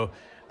 so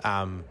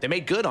they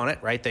made good on it,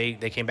 right? They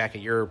came back a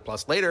year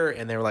plus later,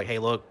 and they were like, hey,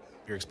 look,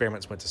 your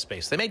experiments went to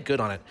space. They made good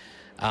on it.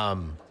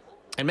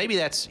 And maybe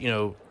that's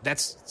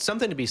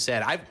something to be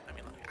said. I've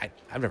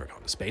never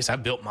gone to space.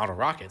 I've built model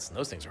rockets, and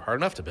those things are hard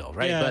enough to build,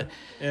 right? Yeah.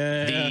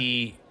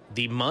 But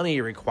the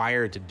money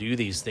required to do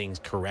these things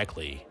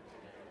correctly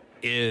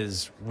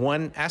is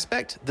one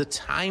aspect. The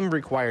time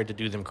required to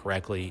do them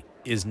correctly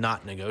is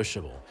not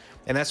negotiable.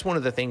 And that's one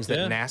of the things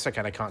that NASA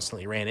kind of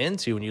constantly ran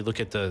into when you look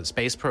at the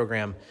space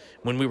program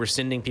when we were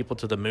sending people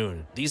to the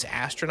moon. These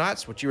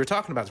astronauts, what you were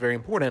talking about is very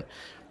important.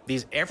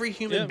 Every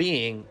human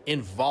being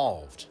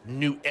involved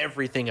knew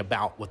everything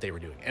about what they were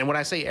doing. And when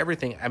I say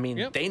everything, I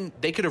mean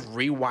they could have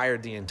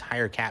rewired the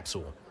entire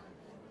capsule.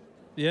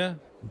 Yeah.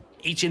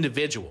 Each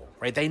individual,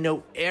 right? They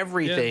know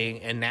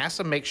everything, and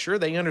NASA makes sure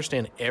they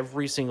understand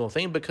every single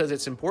thing because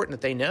it's important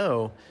that they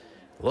know,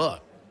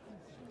 look,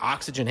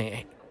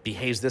 oxygen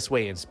behaves this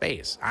way in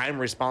space. I'm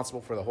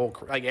responsible for the whole,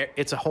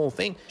 it's a whole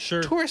thing.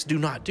 Sure. Tourists do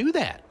not do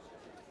that.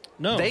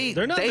 No,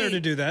 they're not there to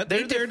do that.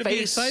 They're there to be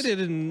excited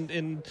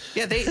and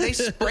they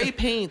spray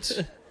paint,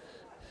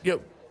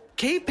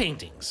 cave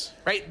paintings,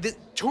 right? The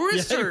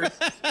tourists are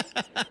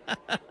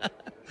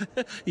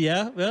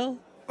well,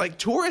 like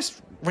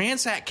tourists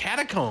ransack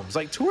catacombs.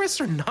 Like tourists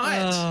are not.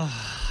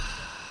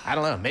 I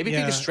don't know. Maybe you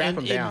can strap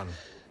them down.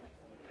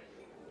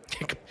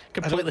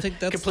 I don't think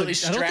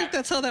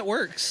that's how that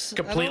works.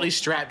 Completely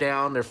strapped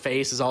down. Their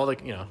face is all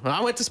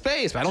I went to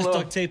space, but I don't know.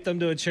 Duct tape them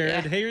to a chair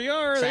and here you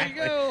are. Exactly.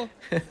 There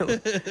you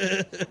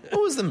go.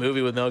 What was the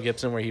movie with Mel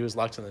Gibson where he was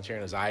locked in the chair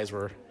and his eyes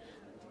were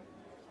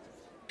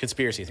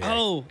conspiracy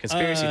theory?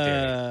 Conspiracy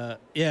theory.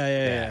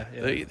 Yeah.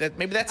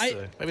 Maybe that's.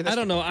 I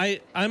don't know.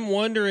 I'm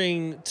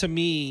wondering. To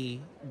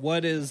me,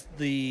 what is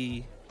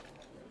the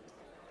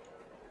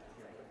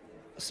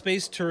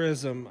space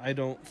tourism? I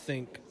don't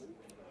think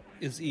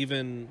is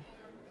even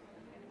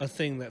a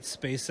thing that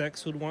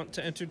SpaceX would want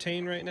to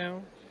entertain right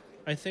now,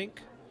 I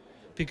think.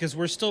 Because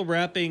we're still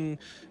wrapping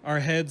our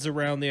heads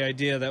around the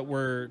idea that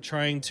we're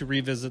trying to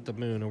revisit the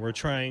moon, and we're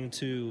trying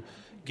to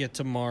get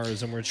to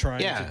Mars, and we're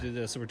trying to do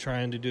this, and we're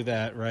trying to do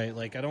that, right?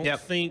 Like, I don't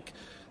think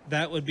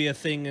that would be a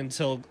thing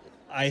until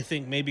I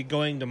think maybe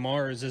going to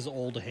Mars is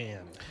old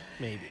hand,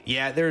 maybe.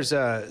 Yeah, there's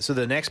so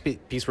the next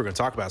piece we're going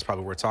to talk about is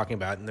probably what we're talking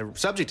about, and the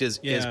subject is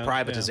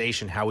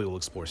privatization, how we will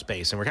explore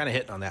space. And we're kind of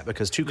hitting on that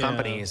because two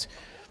companies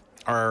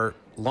are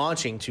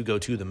launching to go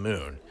to the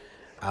moon.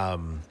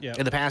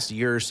 In the past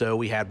year or so,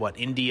 we had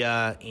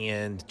India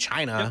and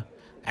China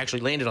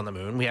actually landed on the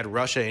moon. We had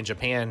Russia and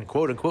Japan,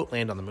 quote unquote,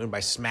 land on the moon by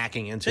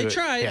smacking into it. They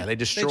tried. Yeah, they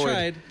destroyed. They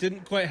tried.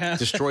 Didn't quite have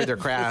destroyed their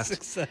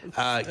craft.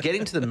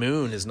 Getting to the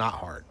moon is not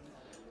hard.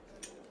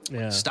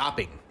 Yeah.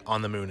 Stopping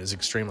on the moon is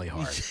extremely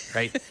hard,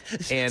 right?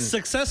 And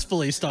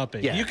successfully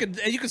stopping. Yeah. You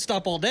could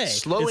stop all day.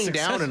 Slowing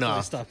down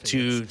enough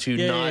to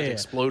not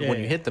explode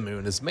when you hit the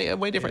moon is a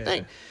way different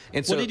thing.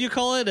 And so, what did you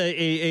call it?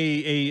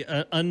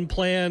 A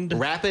unplanned,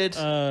 rapid,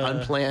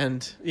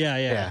 unplanned.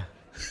 Yeah.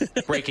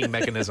 Braking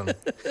mechanism.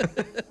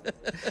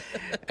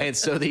 And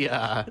so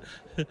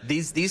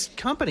these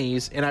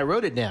companies, and I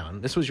wrote it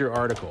down. This was your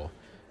article.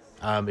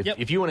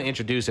 If you want to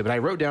introduce it, but I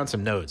wrote down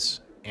some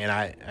notes. And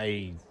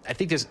I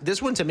think this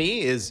one to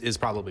me is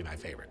probably my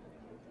favorite.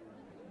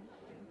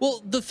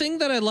 Well, the thing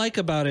that I like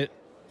about it,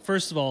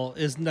 first of all,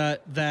 is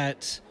not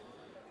that,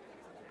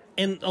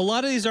 and a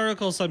lot of these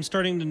articles I'm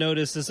starting to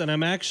notice this, and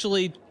I'm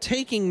actually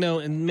taking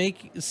note and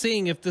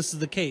seeing if this is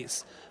the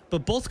case.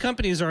 But both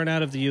companies aren't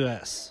out of the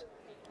U.S.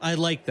 I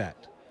like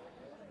that.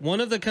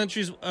 One of the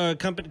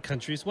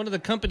one of the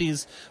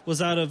companies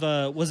was out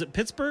of, was it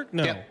Pittsburgh?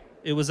 No,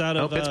 it was out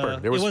of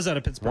Pittsburgh. It was out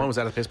of Pittsburgh. One was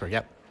out of Pittsburgh.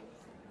 Yep.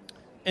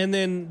 And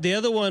then the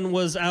other one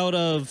was out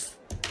of,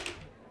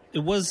 it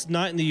was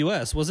not in the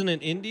U.S. Wasn't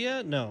it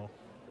India? No.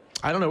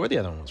 I don't know where the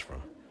other one was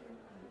from.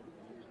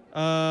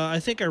 I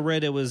think I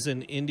read it was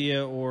in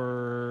India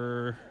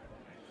or...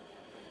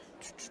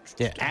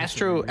 Yeah,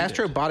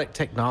 Astrobotic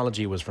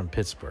Technology was from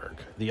Pittsburgh.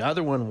 The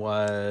other one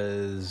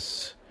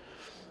was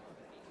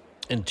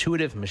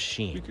Intuitive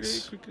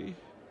Machines. Quickly.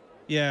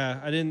 Yeah,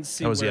 I didn't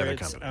see where the other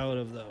it's company. Out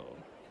of, though.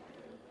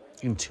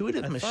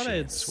 Intuitive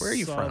Machines. Where are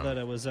you from? That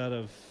it was out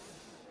of...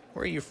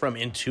 Where are you from,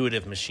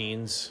 Intuitive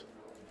Machines?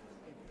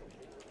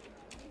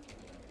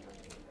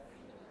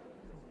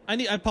 I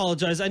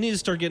apologize. I need to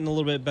start getting a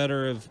little bit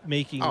better of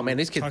making. Oh man,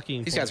 these guys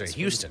are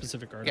Houston.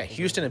 Specific yeah,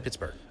 Houston and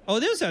Pittsburgh. Oh,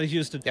 it was out of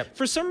Houston. Yep.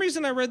 For some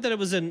reason, I read that it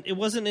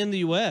wasn't in the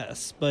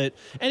U.S. But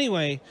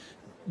anyway,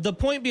 the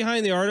point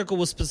behind the article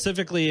was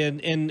specifically,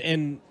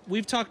 and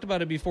we've talked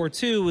about it before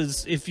too.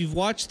 Is if you've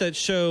watched that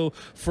show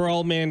For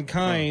All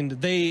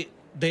Mankind,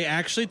 they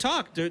actually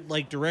talked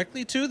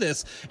directly to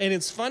this. And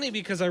it's funny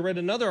because I read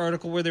another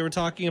article where they were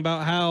talking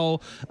about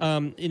how,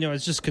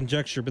 it's just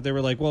conjecture, but they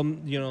were like,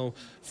 well,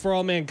 For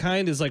All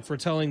Mankind is like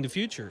foretelling the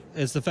future.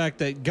 It's the fact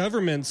that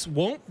governments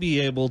won't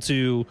be able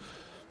to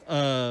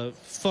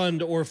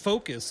fund or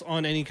focus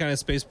on any kind of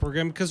space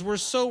program because we're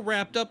so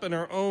wrapped up in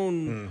our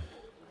own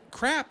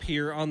crap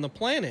here on the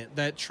planet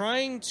that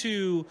trying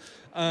to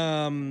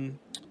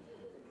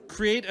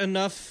create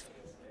enough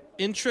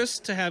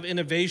interest to have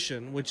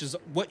innovation, which is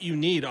what you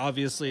need,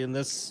 obviously, in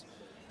this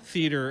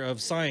theater of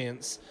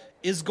science,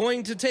 is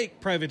going to take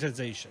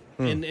privatization.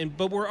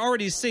 But we're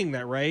already seeing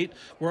that, right?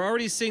 We're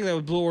already seeing that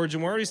with Blue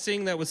Origin. We're already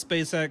seeing that with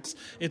SpaceX.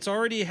 It's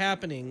already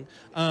happening.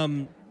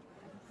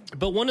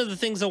 But one of the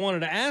things I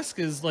wanted to ask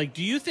is, like,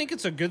 do you think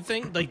it's a good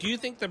thing? Like, do you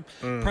think the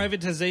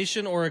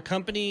privatization or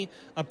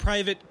a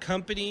private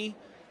company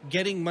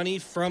getting money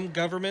from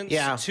governments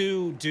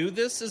to do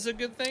this is a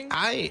good thing?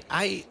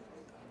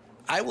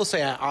 I will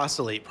say I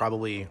oscillate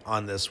probably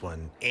on this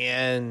one.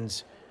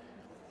 And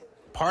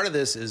part of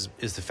this is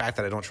the fact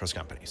that I don't trust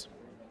companies.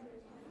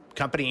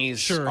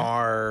 Companies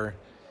are,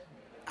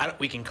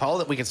 we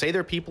can say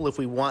they're people if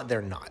we want,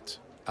 they're not.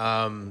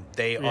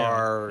 They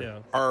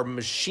are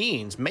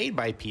machines made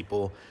by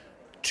people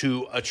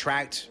to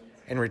attract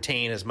and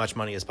retain as much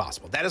money as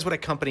possible. That is what a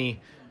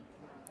company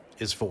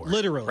is for.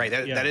 Literally. Right.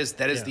 That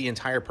is the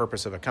entire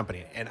purpose of a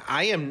company. And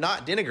I am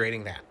not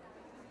denigrating that.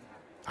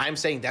 I'm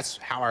saying that's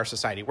how our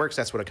society works.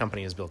 That's what a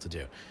company is built to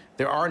do.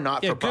 There are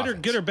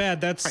not-for-profits. Good or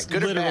bad, that's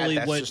literally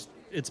what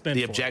it's been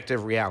the for.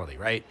 Objective reality,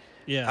 right?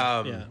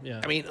 Yeah.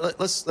 I mean,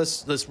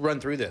 let's run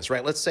through this,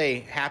 right? Let's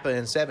say Hapa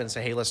and 7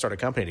 say, hey, let's start a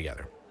company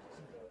together.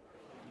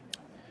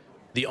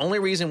 The only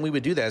reason we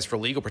would do that is for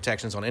legal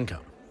protections on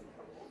income.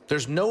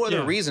 There's no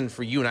other reason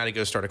for you and I to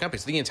go start a company.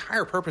 So the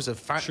entire purpose of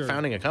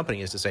founding a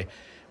company is to say,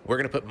 we're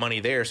going to put money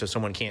there so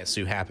someone can't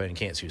sue Hapa and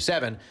can't sue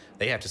 7.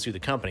 They have to sue the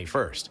company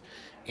first.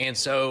 And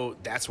so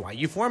that's why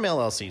you form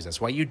LLCs.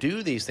 That's why you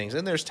do these things.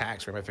 And there's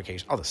tax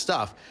ramifications, all the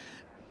stuff.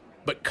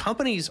 But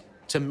companies,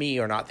 to me,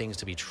 are not things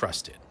to be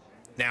trusted.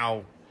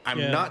 Now,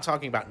 I'm not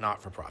talking about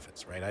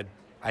not-for-profits, right?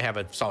 I have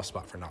a soft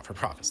spot for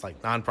not-for-profits,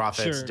 like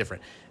nonprofits,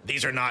 different.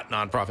 These are not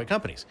nonprofit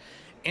companies.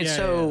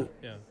 And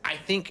I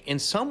think in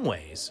some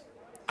ways,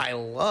 I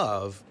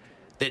love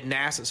that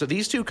NASA, so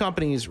these two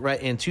companies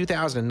right in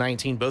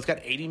 2019 both got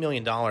 $80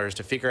 million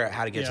to figure out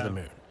how to get to the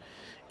moon.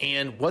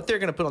 And what they're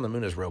going to put on the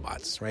moon is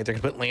robots, right? They're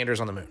going to put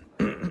landers on the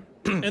moon.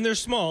 And they're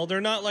small.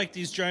 They're not like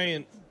these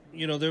giant,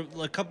 they're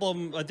a couple of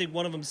them, I think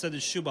one of them said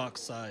is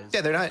shoebox size.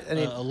 Yeah, they're not.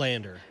 A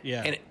lander.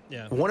 Yeah.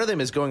 And one of them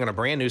is going on a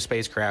brand new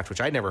spacecraft,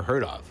 which I'd never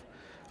heard of.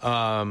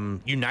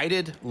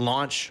 United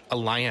Launch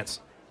Alliance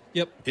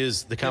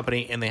is the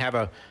company, and they have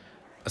a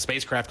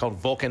spacecraft called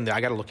Vulcan.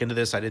 I got to look into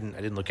this. I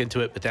didn't look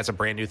into it, but that's a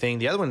brand new thing.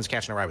 The other one's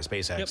catching a ride with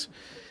SpaceX.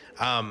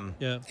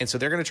 And so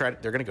they're going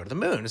to go to the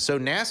moon. So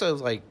NASA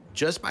is like,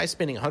 just by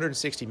spending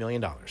 $160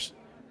 million,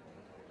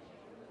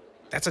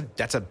 that's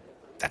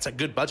a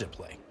good budget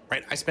play,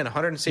 right? I spent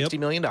 $160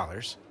 million,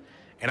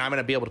 and I'm going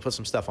to be able to put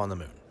some stuff on the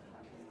moon.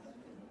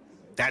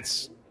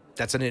 That's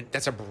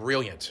a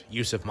brilliant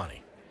use of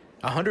money.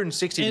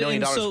 $160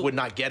 million would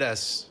not get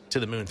us to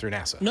the moon through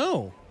NASA.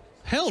 No,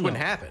 hell no.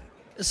 Wouldn't happen.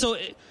 So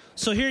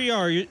here you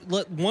are.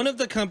 One of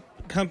the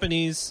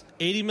companies,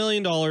 $80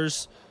 million,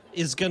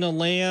 is going to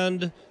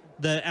land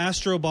the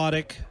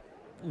Astrobotic,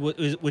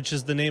 which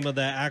is the name of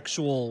the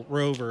actual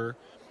rover,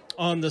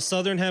 on the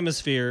southern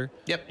hemisphere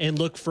and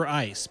look for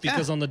ice.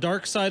 Because on the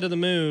dark side of the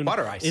moon,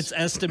 water ice. It's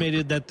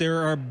estimated that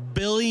there are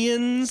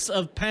billions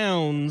of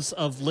pounds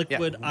of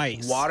liquid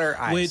ice. Water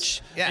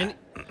ice.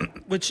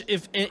 Which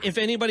if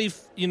anybody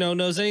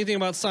knows anything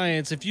about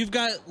science, if you've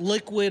got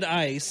liquid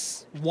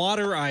ice,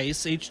 water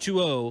ice,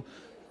 H2O,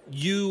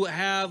 you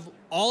have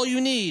all you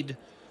need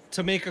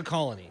to make a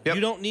colony. You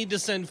don't need to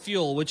send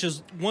fuel, which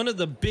is one of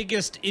the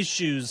biggest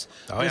issues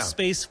with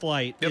space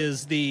flight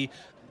is the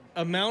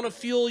amount of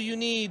fuel you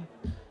need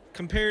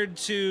compared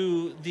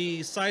to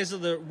the size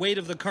of the weight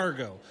of the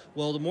cargo.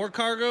 Well, the more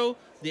cargo,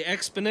 the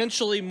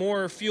exponentially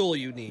more fuel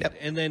you need.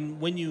 And then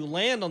when you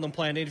land on the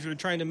planet, if you're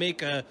trying to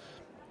make a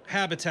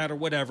habitat or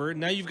whatever,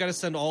 now you've got to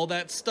send all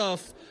that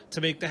stuff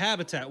to make the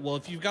habitat. Well,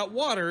 if you've got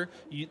water,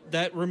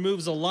 that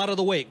removes a lot of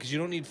the weight because you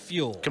don't need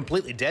fuel.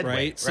 Completely dead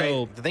weight.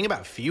 So the thing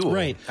about fuel, go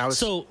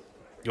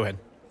ahead.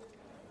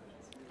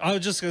 I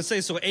was just going to say,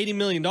 so $80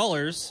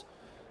 million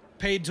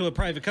paid to a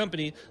private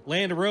company,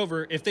 land a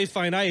rover. If they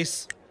find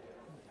ice,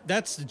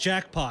 that's the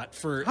jackpot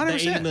for 100%.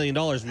 The $80 million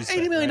we spent.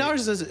 $80 million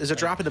is a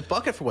drop in the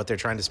bucket for what they're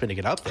trying to spend to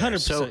get up there.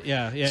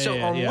 100%.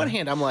 So, on one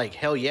hand, I'm like,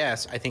 hell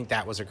yes, I think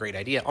that was a great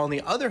idea. On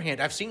the other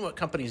hand, I've seen what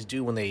companies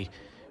do when they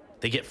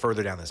get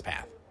further down this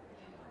path.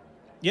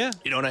 Yeah.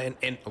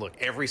 And look,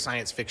 every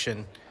science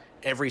fiction,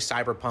 every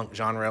cyberpunk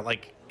genre,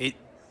 like it.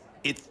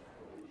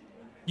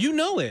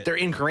 They're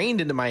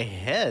ingrained into my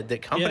head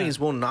that companies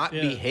will not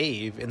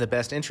behave in the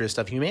best interest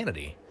of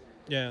humanity.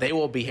 Yeah. They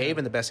will behave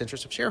in the best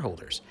interest of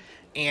shareholders.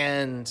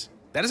 And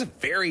that is a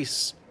very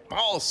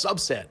small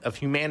subset of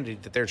humanity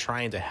that they're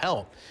trying to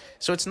help.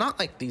 So it's not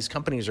like these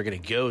companies are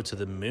going to go to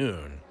the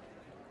moon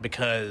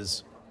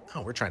because,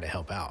 we're trying to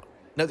help out.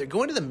 No, they're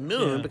going to the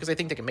moon because they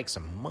think they can make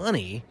some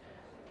money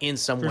in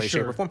some way,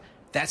 shape, or form.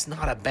 That's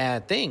not a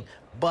bad thing.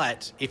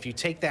 But if you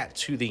take that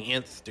to the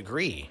nth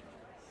degree,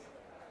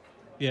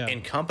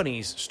 and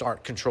companies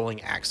start controlling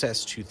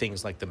access to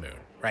things like the moon,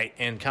 right?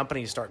 And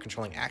companies start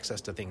controlling access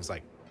to things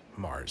like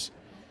Mars.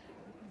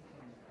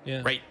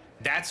 Right?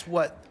 That's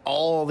what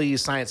all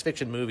these science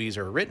fiction movies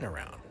are written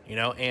around,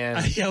 and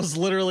I was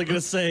literally going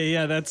to say,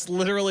 that's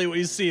literally what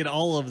you see in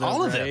all of them.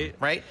 All of them,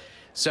 right?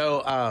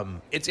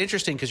 So it's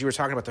interesting because you were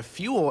talking about the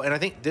fuel, and I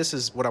think this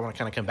is what I want to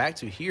kind of come back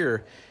to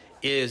here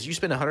is you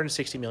spend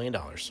 $160 million.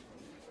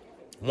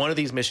 One of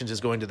these missions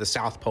is going to the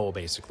South Pole,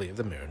 basically, of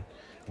the moon,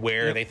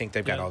 where they think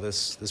they've got all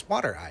this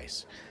water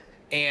ice.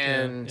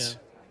 And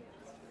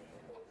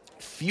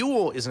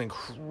fuel is an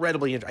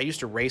incredibly... I used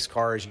to race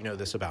cars. You know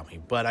this about me.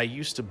 But I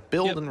used to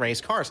build and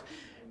race cars.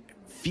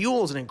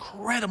 Fuel is an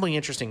incredibly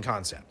interesting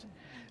concept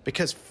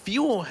because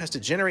fuel has to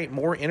generate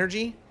more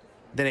energy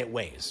than it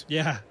weighs.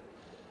 Yeah.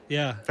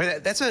 Yeah.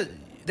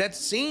 That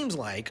seems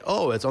like,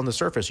 oh, it's on the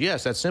surface.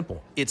 Yes, that's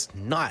simple. It's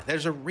not.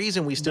 There's a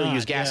reason we still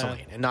use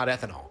gasoline and not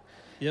ethanol.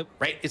 Yep.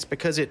 Right? It's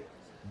because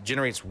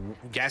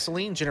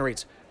gasoline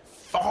generates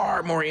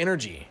far more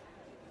energy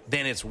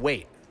than its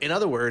weight. In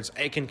other words,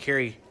 it can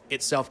carry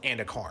itself and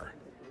a car.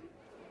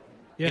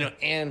 Yeah.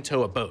 And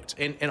tow a boat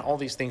and all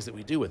these things that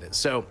we do with it.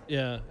 So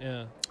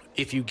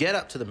if you get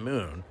up to the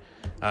moon,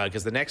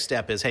 because the next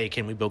step is, hey,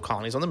 can we build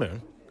colonies on the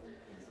moon?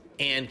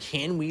 And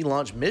can we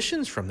launch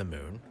missions from the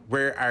moon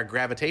where our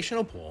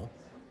gravitational pull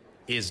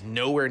is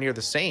nowhere near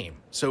the same?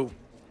 So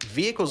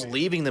vehicles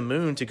leaving the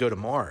moon to go to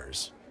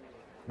Mars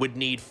would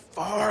need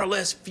far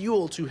less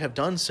fuel to have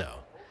done so.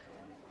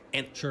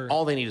 And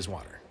all they need is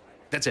water.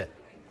 That's it.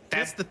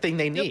 That's the thing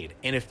they need.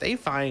 And if they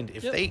find,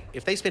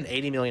 if they spend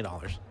 $80 million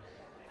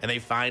and they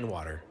find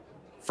water,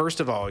 first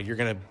of all,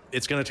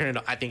 it's going to turn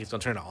into, I think it's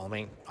going to turn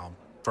into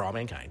for all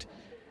mankind.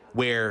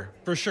 Where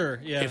for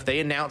sure, if they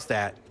announce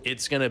that,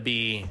 it's going to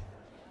be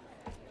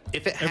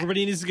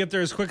everybody needs to get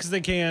there as quick as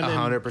they can.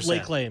 100%, lay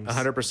claims.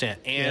 100%.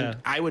 And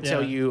I would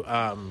tell you,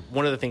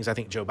 one of the things I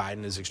think Joe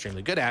Biden is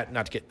extremely good at.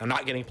 I'm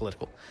not getting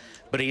political,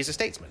 but he's a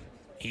statesman.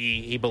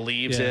 He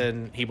believes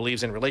in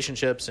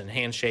relationships and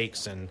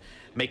handshakes and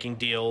making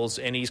deals,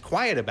 and he's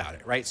quiet about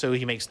it, right? So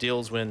he makes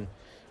deals when,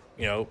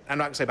 I'm not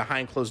going to say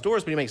behind closed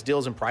doors, but he makes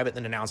deals in private,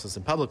 then announces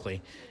them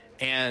publicly.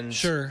 And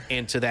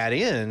and to that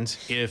end,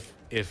 if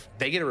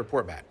they get a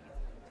report back,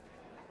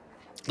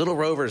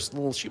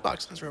 little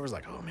shoebox sized rovers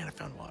like, oh man, I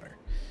found water,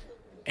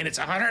 and it's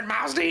 100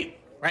 miles deep,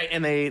 right?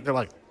 And they're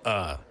like,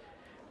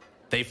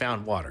 they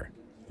found water.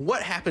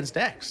 What happens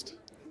next?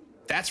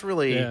 That's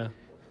really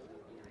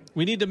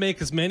we need to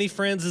make as many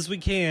friends as we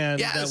can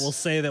that will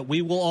say that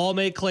we will all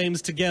make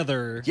claims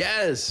together.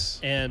 Yes,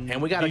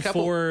 and we got a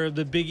couple before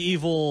the big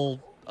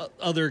evil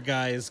other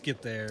guys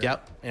get there.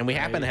 Yep, and we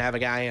happen to have a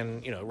guy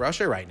in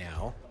Russia right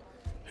now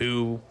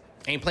who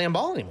ain't playing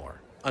ball anymore.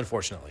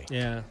 Unfortunately.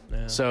 Yeah.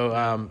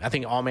 So I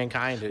think all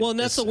mankind. Well, and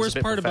that's the worst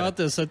part about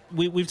this.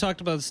 We've talked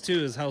about this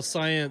too, is how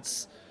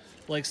science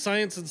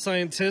and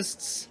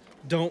scientists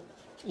don't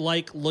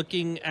like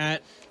looking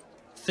at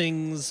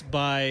things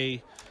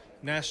by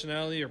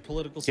nationality or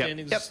political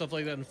standings and stuff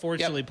like that.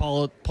 Unfortunately,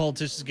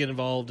 politicians get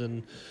involved,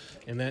 and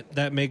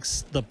that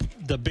makes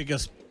the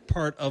biggest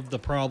part of the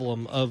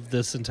problem of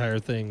this entire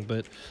thing.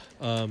 But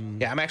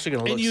I'm actually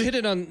going to look. And you hit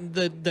it on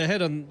the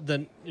head on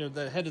the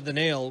head of the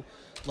nail.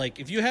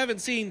 Like, if you haven't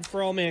seen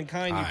For All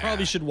Mankind, you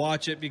probably should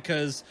watch it,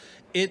 because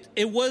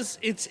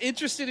it's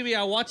interesting to me.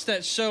 I watched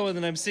that show and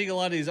then I'm seeing a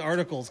lot of these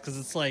articles because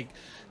it's like,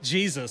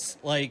 Jesus,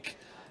 like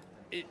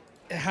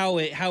how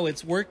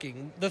it's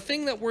working. The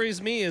thing that worries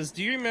me is,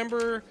 do you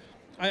remember?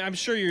 I'm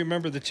sure you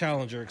remember the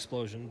Challenger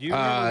explosion. Do you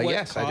remember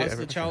what caused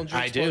the Challenger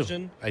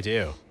explosion? I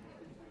do.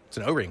 It's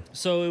an O-ring.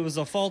 So it was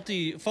a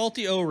faulty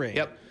O-ring.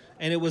 Yep.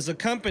 And it was a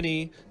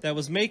company that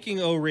was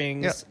making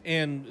O-rings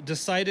and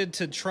decided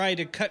to try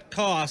to cut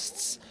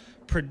costs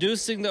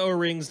producing the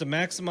O-rings to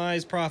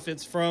maximize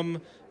profits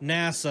from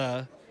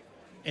NASA.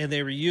 And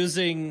they were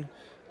using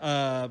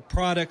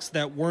products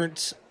that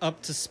weren't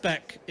up to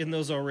spec in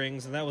those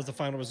O-rings. And that was the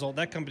final result.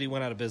 That company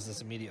went out of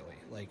business immediately,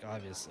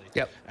 obviously,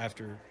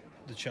 after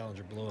the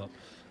Challenger blew up.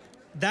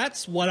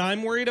 That's what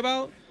I'm worried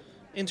about.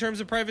 In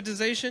terms of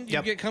privatization, you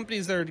get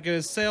companies that are going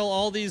to sell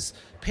all these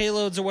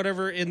payloads or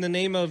whatever in the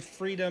name of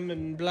freedom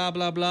and blah,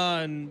 blah, blah,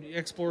 and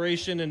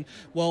exploration. And,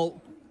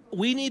 well,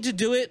 we need to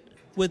do it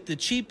with the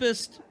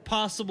cheapest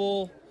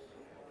possible,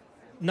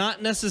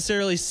 not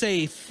necessarily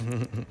safe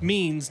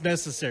means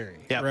necessary,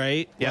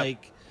 right?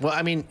 Yep. Well,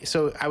 I mean,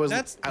 so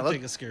that's the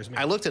thing that scares me.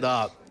 I looked it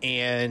up,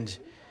 and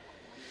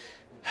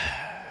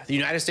the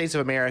United States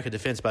of America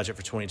defense budget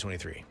for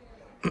 2023.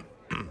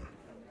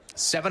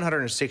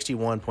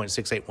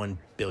 $761.681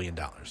 billion.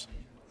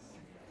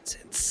 It's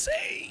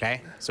insane.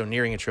 Okay, so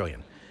nearing $1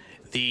 trillion.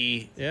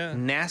 The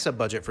NASA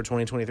budget for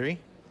 2023,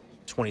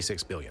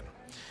 $26 billion.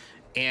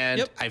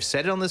 And I've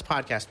said it on this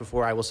podcast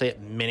before. I will say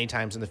it many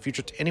times in the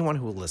future to anyone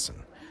who will listen.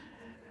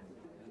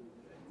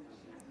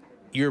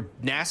 Your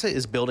NASA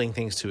is building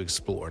things to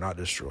explore, not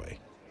destroy.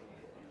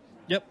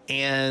 Yep.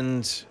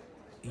 And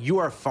you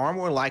are far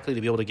more likely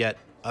to be able to get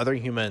other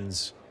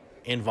humans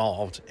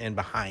involved and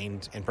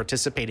behind and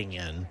participating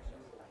in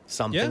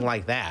something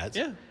like that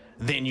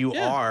than you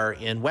are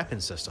in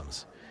weapon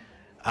systems.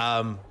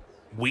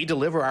 We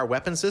deliver our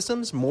weapon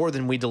systems more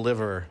than we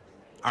deliver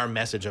our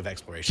message of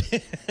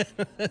exploration.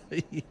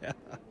 Yeah,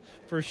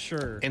 for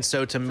sure. And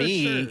so to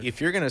me,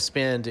 if you're going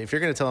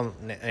to tell them,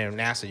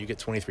 NASA, you get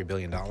 $23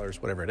 billion,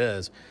 whatever it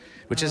is,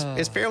 which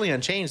is fairly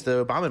unchanged.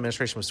 The Obama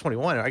administration was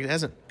 21. It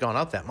hasn't gone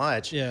up that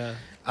much. Yeah.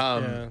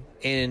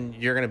 And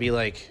you're going to be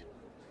like,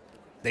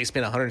 they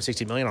spent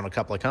 $160 million on a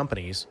couple of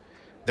companies.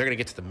 They're going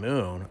to get to the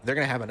moon. They're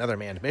going to have another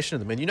manned mission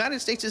to the moon. The United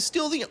States is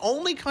still the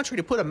only country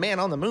to put a man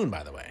on the moon,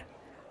 by the way.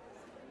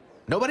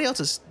 Nobody else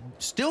has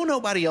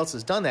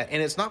done that.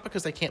 And it's not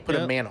because they can't put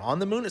a man on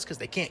the moon. It's because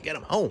they can't get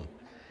him home.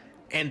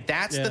 And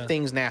that's the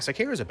things NASA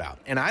cares about.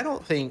 And I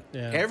don't think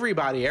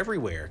everybody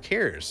everywhere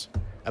cares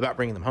about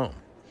bringing them home.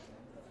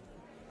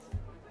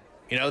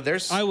 You know,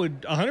 I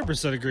would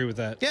 100% agree with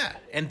that. Yeah.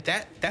 And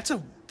that's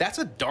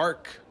a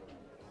dark.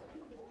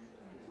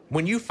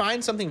 When you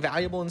find something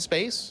valuable in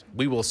space,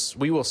 we will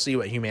see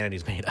what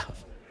humanity's made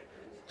of.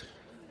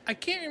 I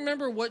can't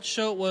remember what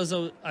show it was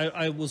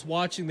I was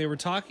watching. They were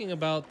talking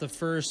about the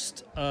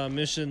first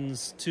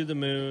missions to the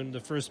moon, the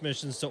first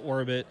missions to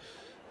orbit,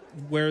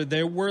 where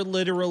there were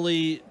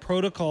literally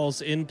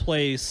protocols in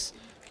place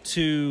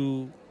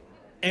to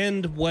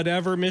end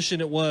whatever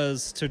mission it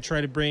was to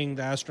try to bring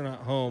the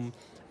astronaut home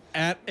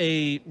at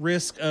a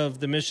risk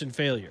of the mission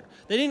failure.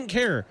 They didn't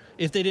care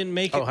if they didn't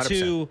make it 100%.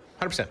 to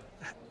 100%.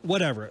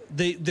 Whatever.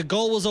 The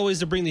goal was always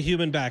to bring the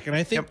human back, and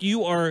I think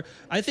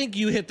I think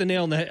you hit the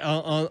nail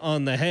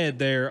on the head.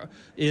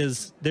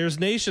 There's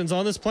nations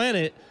on this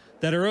planet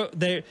that are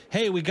there.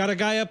 Hey, we got a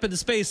guy up into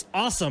space.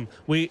 Awesome.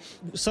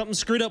 Something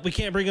screwed up. We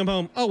can't bring him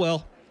home. Oh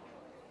well.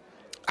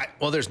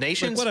 There's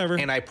nations, whatever.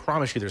 And I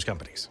promise you, there's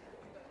companies.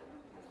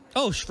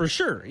 Oh, for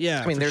sure.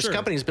 Yeah. I mean, there's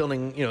companies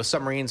building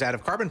submarines out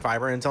of carbon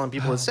fiber and telling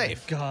people it's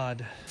safe.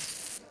 God.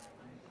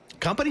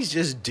 Companies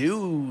just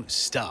do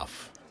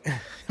stuff.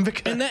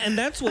 and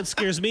that's what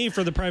scares me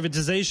for the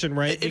privatization,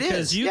 right?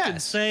 Because you can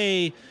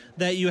say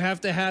that you have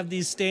to have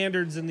these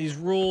standards and these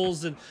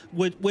rules, and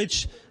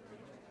which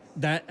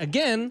that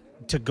again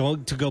to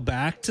go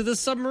back to the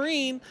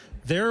submarine,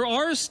 there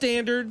are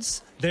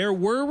standards, there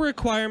were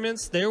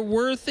requirements, there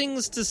were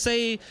things to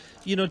say,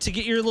 to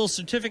get your little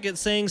certificate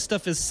saying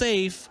stuff is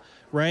safe,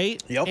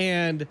 right? Yep.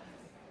 And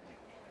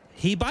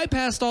he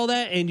bypassed all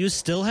that, and you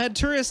still had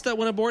tourists that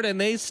went aboard,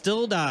 and they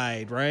still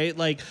died, right?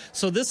 Like,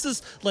 so this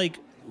is like.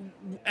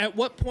 At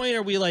what point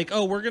are we like,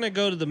 oh, we're going to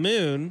go to the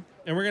moon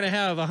and we're going to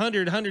have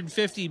 100,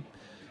 150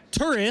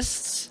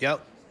 tourists?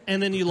 Yep.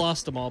 And then you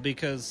lost them all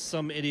because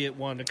some idiot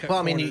wanted to cut. Well,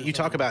 I mean, you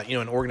talk about,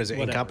 in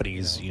organization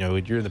companies,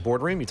 you're in the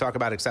boardroom, you talk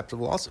about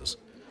acceptable losses.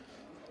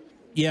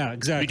 Yeah,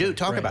 exactly. You do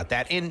talk about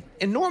that. And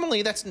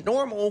normally that's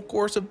normal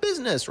course of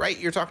business, right?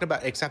 You're talking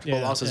about acceptable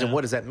losses. And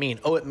what does that mean?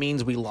 Oh, it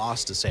means we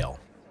lost a sale.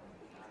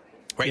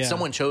 Right,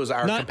 someone chose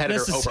our competitor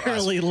over us. Not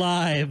necessarily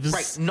lives.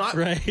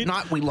 Right,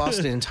 not we lost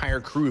an entire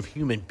crew of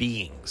human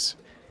beings.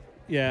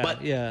 Yeah,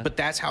 but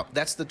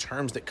that's the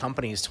terms that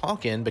companies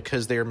talk in,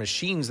 because they're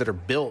machines that are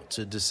built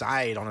to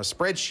decide on a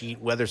spreadsheet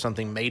whether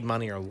something made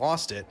money or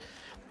lost it,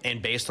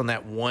 and based on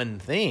that one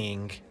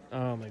thing,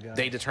 oh my God,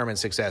 they determine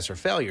success or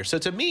failure. So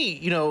to me,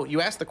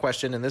 you ask the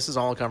question, and this is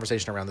all a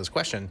conversation around this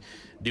question: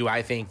 do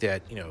I think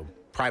that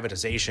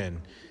privatization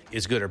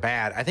is good or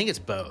bad? I think it's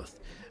both.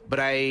 But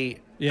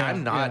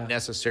I'm not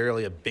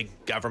necessarily a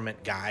big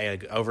government guy,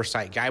 an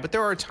oversight guy. But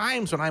there are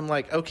times when I'm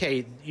like,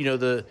 okay,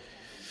 the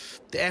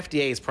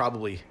FDA is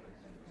probably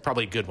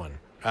a good one.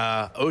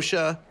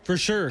 OSHA, for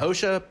sure.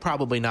 OSHA,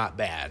 probably not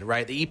bad,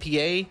 right? The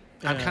EPA,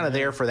 I'm kind of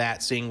there for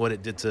that, seeing what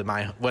it did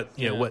to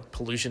what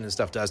pollution and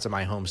stuff does to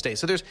my home state.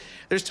 So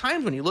there's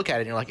times when you look at it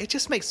and you're like, it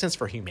just makes sense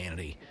for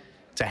humanity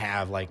to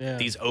have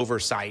these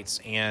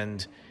oversights,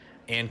 and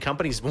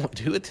companies won't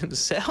do it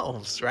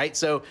themselves, right?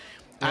 So.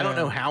 I don't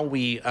know how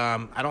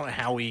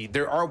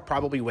there are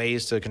probably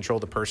ways to control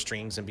the purse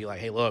strings and be like,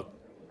 hey, look,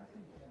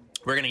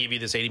 we're going to give you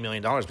this $80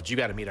 million, but you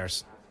got to meet our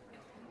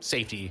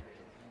safety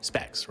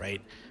specs,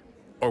 right?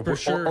 Or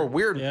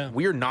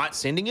we're not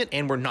sending it,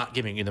 and we're not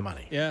giving you the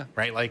money. Yeah.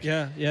 Right? Like,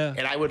 yeah.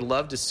 And I would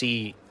love to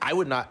see, I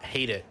would not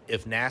hate it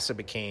if NASA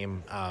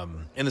became,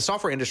 in the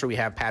software industry, we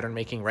have pattern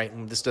making, right?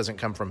 And this doesn't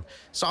come from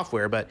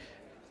software, but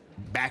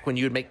back when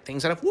you would make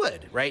things out of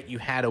wood, right? You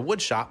had a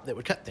wood shop that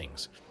would cut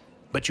things.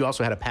 But you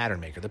also had a pattern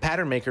maker. The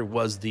pattern maker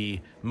was the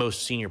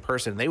most senior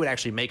person. They would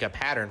actually make a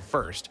pattern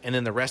first, and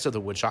then the rest of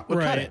the wood shop would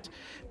cut it.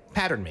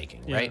 Pattern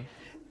making, right?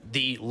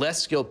 The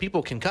less skilled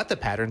people can cut the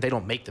pattern. They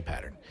don't make the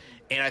pattern.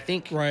 And I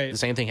think the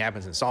same thing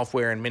happens in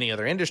software and many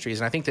other industries.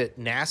 And I think that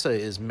NASA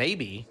is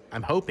maybe,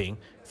 I'm hoping,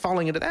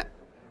 falling into that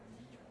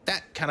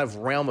kind of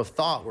realm of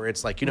thought where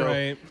it's like,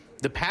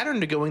 the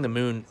pattern to going to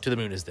the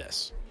moon is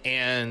this.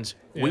 And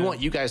we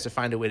want you guys to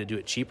find a way to do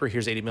it cheaper.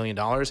 Here's $80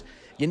 million.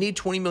 You need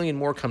 20 million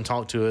more. Come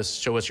talk to us.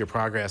 Show us your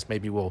progress.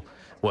 Maybe we'll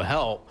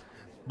help.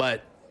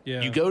 But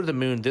you go to the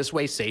moon this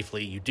way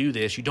safely. You do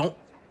this. You don't,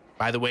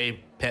 by the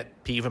way,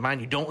 pet peeve of mine,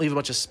 you don't leave a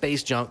bunch of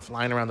space junk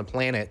flying around the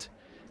planet.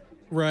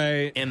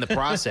 Right. In the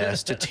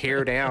process to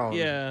tear down,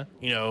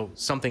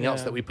 something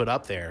else that we put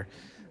up there.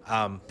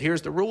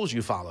 Here's the rules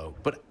you follow.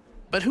 But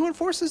But who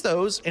enforces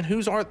those, and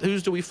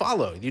whose do we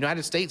follow? The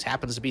United States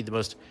happens to be the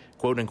most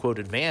quote unquote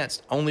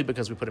advanced only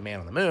because we put a man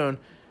on the moon.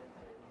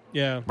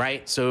 Yeah.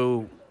 Right.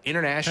 So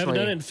internationally,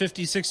 haven't done it in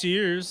 50, 60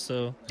 years.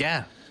 So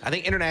yeah, I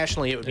think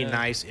internationally it would be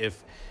nice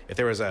if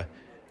there was a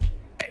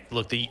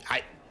look. The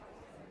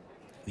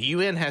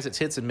UN has its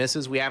hits and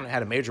misses. We haven't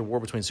had a major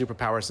war between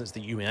superpowers since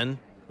the UN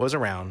was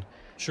around.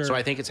 Sure. So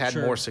I think it's had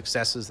more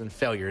successes than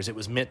failures. It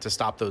was meant to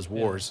stop those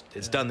wars.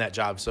 It's done that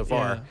job so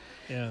far.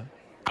 Yeah.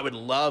 I would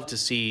love to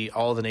see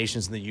all the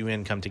nations in the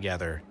UN come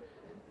together,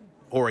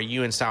 or a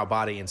UN-style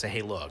body, and say,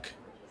 hey, look,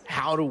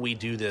 how do we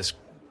do this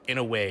in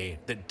a way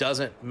that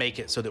doesn't make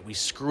it so that we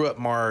screw up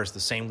Mars the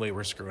same way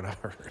we're screwing up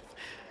Earth?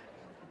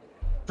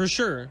 For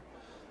sure.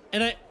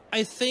 And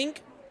I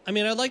think, I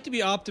mean, I'd like to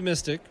be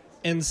optimistic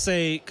and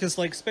say, because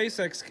like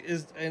SpaceX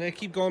is, and I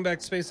keep going back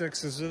to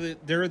SpaceX, is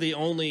they're the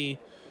only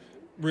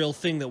real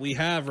thing that we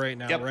have right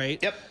now,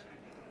 right? Yep.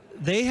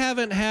 They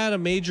haven't had a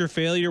major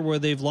failure where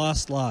they've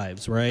lost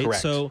lives, right?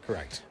 Correct. So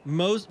correct.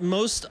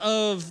 Most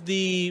of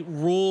the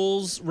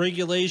rules,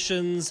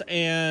 regulations,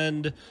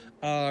 and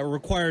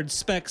required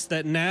specs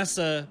that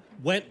NASA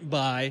went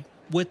by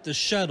with the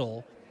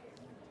shuttle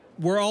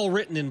were all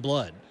written in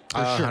blood. For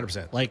sure.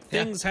 100%. Like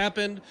things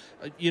happened,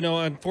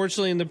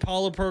 unfortunately in the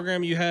Apollo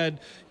program, you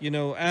had,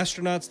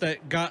 astronauts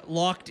that got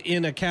locked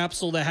in a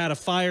capsule that had a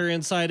fire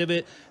inside of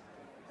it.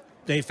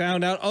 They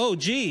found out,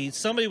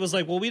 somebody was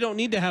like, well, we don't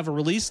need to have a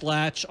release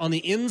latch on the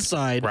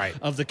inside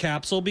of the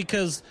capsule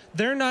because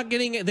they're not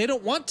getting it. They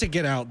don't want to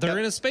get out. They're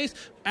in a space.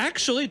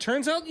 Actually,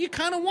 turns out you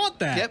kind of want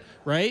that,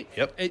 right?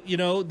 Yep.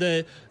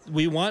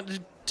 We want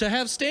to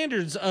have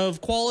standards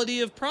of quality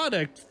of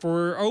product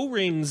for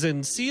O-rings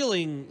and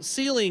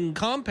sealing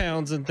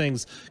compounds and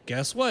things.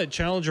 Guess what?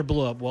 Challenger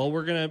blew up. Well,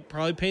 we're going to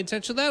probably pay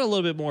attention to that a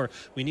little bit more.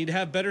 We need to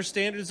have better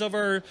standards of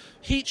our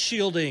heat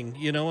shielding.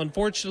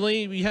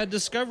 Unfortunately, we had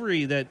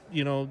Discovery that,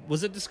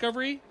 was it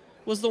Discovery?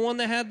 Was the one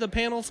that had the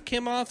panel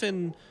came off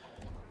and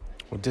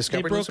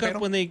Discovery they broke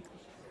up when they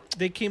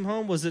came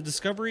home? Was it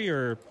Discovery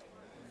or?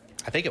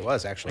 I think it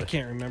was, actually. I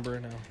can't remember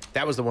now.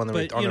 That was the one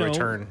that on the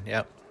return.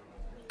 Yep.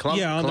 On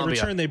Columbia. the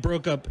return, they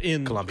broke up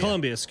in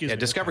Columbia, excuse me. Yeah,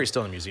 Discovery's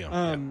still in the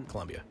museum.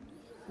 Columbia.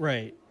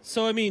 Right.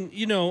 So, I mean,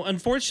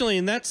 unfortunately,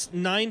 and that's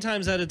 9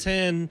 times out of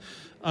 10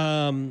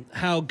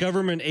 how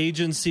government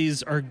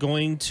agencies are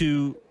going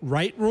to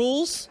write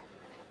rules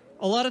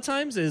a lot of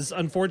times is,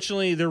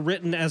 unfortunately, they're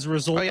written as a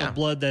result of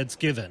blood that's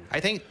given.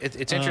 I think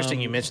it's interesting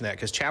you mentioned that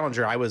because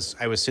Challenger, I was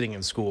sitting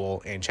in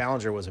school, and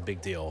Challenger was a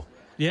big deal.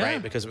 Yeah.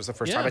 Right, because it was the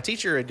first time a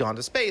teacher had gone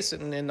to space,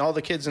 and all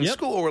the kids in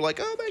school were like,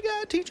 "Oh my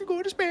God, teacher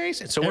going to space!"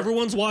 And so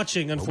everyone's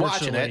watching,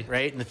 unfortunately, watching it,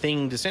 right? And the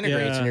thing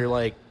disintegrates, and you're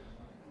like,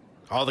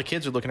 all the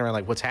kids are looking around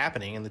like, "What's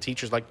happening?" And the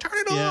teacher's like, "Turn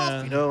it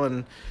off," and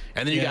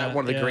then you got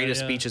one of the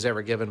greatest speeches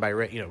ever given by,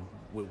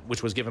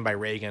 which was given by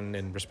Reagan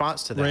in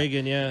response to that.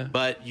 Reagan,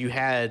 But you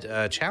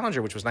had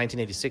Challenger, which was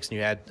 1986, and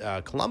you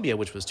had Columbia,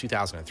 which was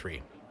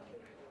 2003,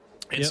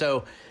 and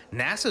so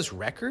NASA's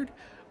record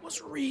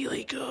was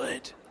really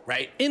good.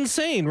 Right?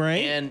 Insane,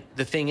 right? And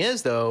the thing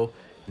is, though,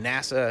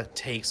 NASA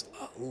takes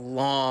a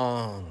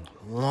long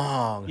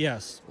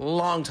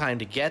time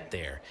to get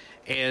there.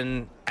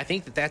 And I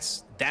think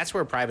that's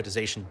where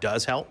privatization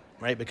does help,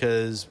 right?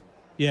 Because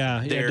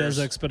it does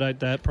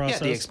expedite that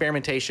process. Yeah, the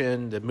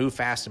experimentation, the move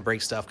fast and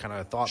break stuff kind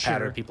of thought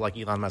pattern people like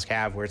Elon Musk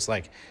have, where it's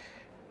like,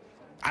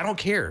 I don't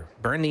care.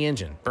 Burn the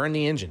engine.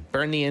 Is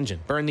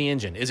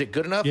it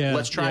good enough?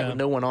 Let's try it with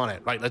no one on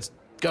it. Right? Let's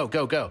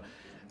go.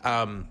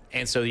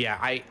 And so,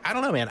 I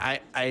don't know, man.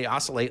 I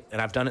oscillate,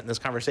 and I've done it in this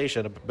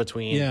conversation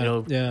between,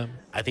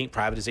 I think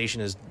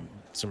privatization is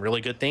some really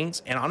good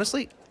things. And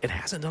honestly, it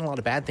hasn't done a lot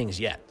of bad things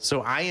yet.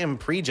 So I am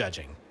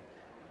prejudging,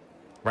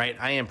 right?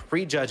 I am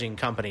prejudging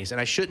companies,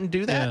 and I shouldn't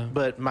do that.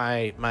 But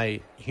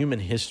my human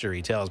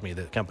history tells me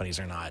that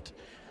companies are not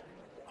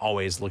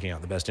always looking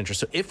out the best interest.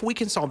 So if we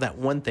can solve that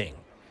one thing,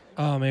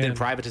 then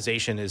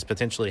privatization is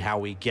potentially how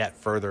we get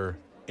further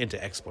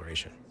into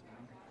exploration.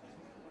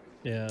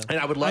 Yeah. And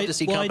I would love to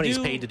see companies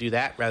paid to do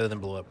that rather than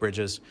blow up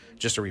bridges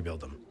just to rebuild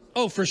them.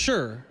 Oh, for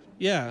sure.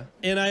 Yeah.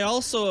 And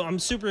I'm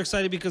super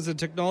excited because the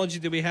technology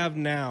that we have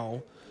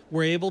now,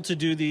 we're able to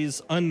do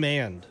these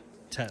unmanned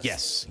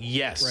tests.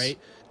 Yes. Right?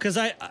 Because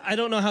I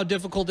don't know how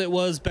difficult it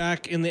was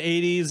back in the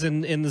 80s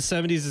and in the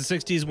 70s and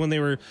 60s when they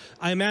were,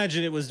 I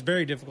imagine it was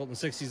very difficult in the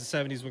 60s and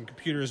 70s when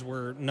computers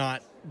were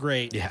not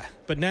great. Yeah.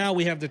 But now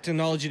we have the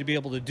technology to be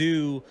able to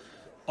do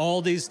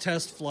all these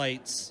test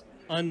flights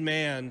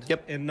unmanned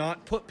and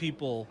not put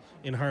people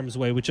in harm's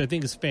way, which I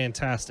think is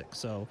fantastic.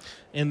 So,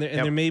 and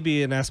there may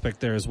be an aspect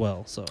there as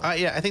well. So,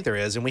 I think there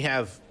is, and we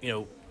have,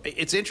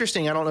 it's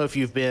interesting. I don't know if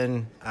you've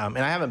been, and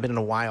I haven't been in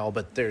a while,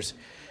 but there's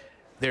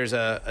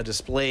a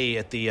display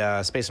at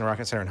the Space and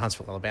Rocket Center in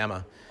Huntsville,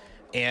 Alabama,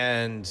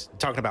 and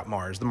talking about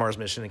Mars, the Mars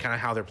mission, and kind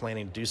of how they're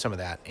planning to do some of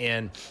that.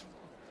 And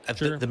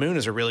the moon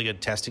is a really good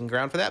testing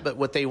ground for that. But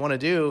what they want to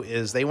do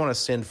is they want to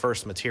send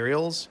first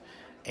materials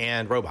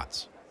and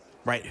robots,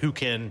 right?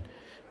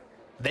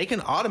 They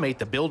can automate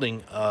the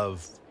building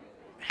of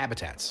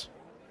habitats.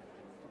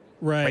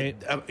 Right.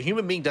 A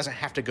human being doesn't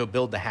have to go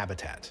build the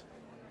habitat.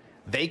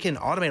 they can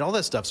automate all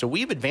that stuff. So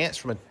we've advanced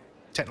from a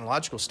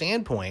technological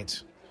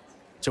standpoint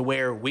to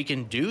where we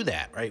can do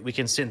that, right? We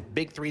can send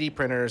big 3D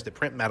printers that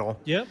print metal.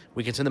 Yep.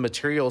 We can send the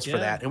materials for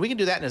that. And we can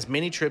do that in as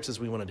many trips as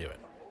we want to do it.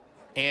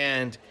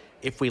 And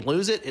if we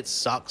lose it, it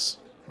sucks,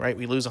 right?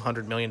 We lose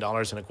 $100 million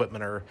in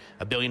equipment or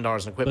 $1 billion in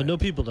equipment. But no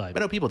people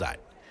died.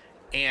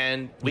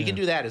 And we can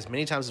do that as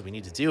many times as we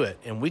need to do it.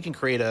 And we can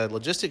create a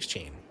logistics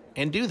chain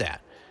and do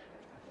that.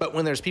 But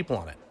when there's people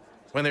on it,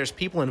 when there's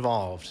people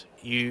involved,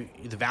 the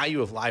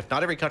value of life,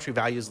 not every country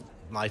values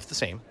life the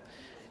same.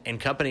 And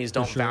companies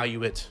don't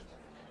value it.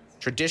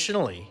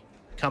 Traditionally,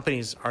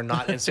 companies are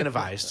not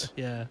incentivized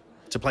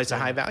to place a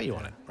high value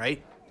on it,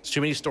 right? There's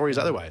too many stories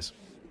otherwise.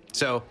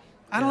 So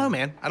I don't know,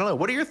 man. I don't know.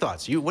 What are your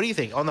thoughts? What do you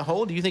think? On the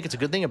whole, do you think it's a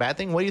good thing, a bad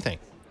thing? What do you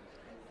think?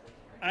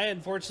 I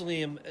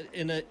unfortunately am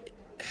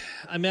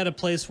I'm at a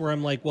place where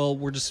I'm like, well,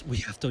 we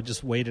have to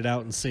just wait it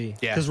out and see.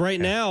 Yeah. Because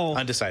now,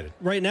 undecided.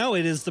 Right now,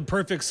 it is the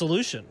perfect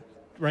solution.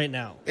 Right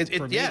now,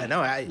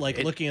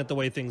 looking at the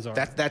way things are.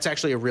 That's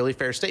actually a really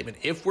fair statement.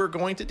 If we're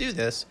going to do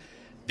this,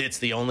 it's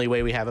the only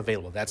way we have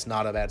available. That's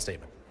not a bad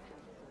statement.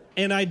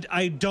 And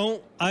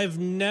I've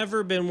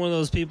never been one of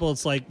those people.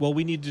 It's like, well,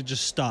 we need to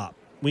just stop.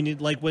 We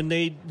need, like, when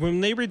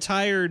they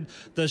retired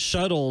the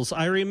shuttles,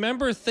 I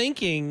remember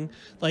thinking,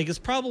 like, it's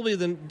definitely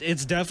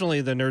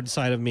the nerd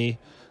side of me.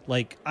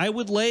 Like, I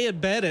would lay in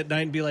bed at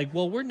night and be like,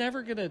 well, we're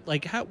never going to,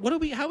 like, how are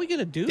we going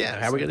to do this?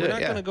 How are we going to do it? We're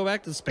not going to go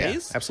back to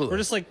space? Yeah, absolutely. We're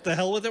just like, the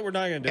hell with it. We're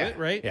not going to do it,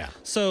 right? Yeah.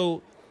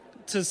 So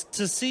to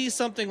see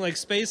something like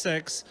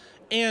SpaceX,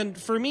 and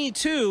for me,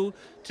 too,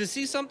 to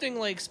see something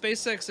like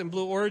SpaceX and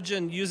Blue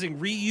Origin using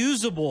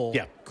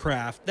reusable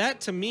craft,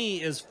 that, to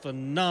me, is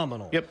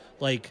phenomenal. Yep.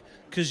 Like,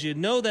 because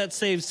that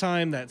saves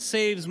time, that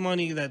saves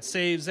money, that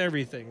saves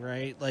everything,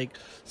 right? Like,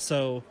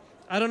 so,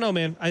 I don't know,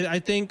 man. I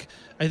think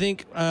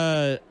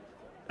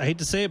I hate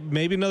to say it,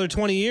 maybe another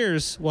 20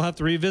 years we'll have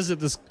to revisit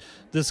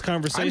this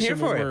conversation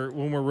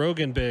when we're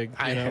Rogan big.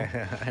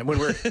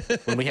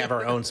 When we have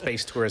our own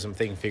space tourism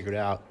thing figured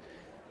out.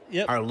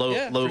 Yep. Our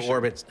low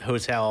orbit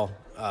hotel,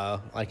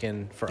 like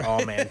in For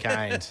All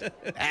Mankind.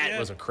 That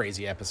was a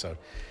crazy episode.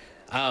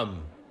 So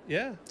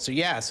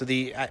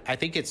I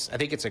think it's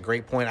a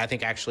great point. I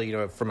think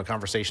actually, from a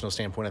conversational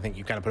standpoint, I think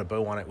you kind of put a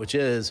bow on it, which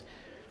is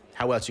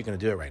how else are you going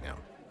to do it right now?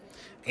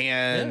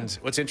 And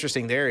what's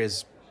interesting there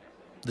is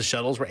the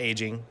shuttles were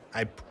aging.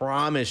 I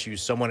promise you,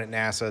 someone at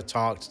NASA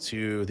talked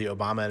to the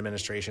Obama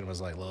administration, was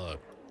like, look,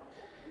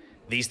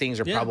 these things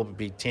are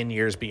probably 10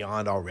 years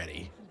beyond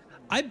already.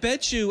 I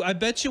bet you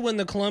when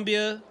the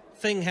Columbia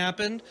thing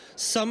happened,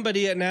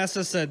 somebody at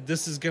NASA said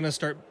this is going to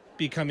start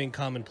becoming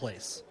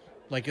commonplace.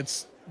 Like,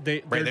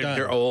 they're done.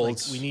 They're old. Like,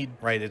 we need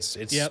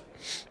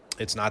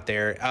it's not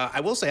there.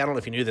 I will say, I don't know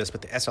if you knew this,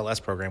 but the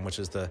SLS program, which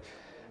is the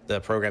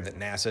program that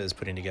NASA is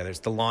putting together, it's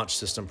the Launch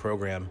System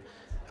Program.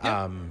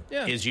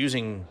 Is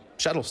using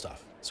shuttle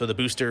stuff. So the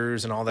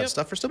boosters and all that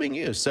stuff are still being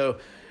used. So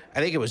I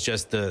think it was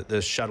just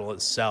the shuttle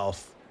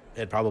itself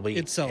had probably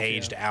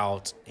aged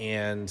out,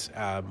 and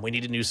we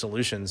needed new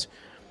solutions.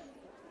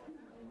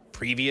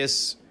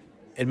 Previous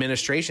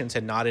administrations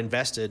had not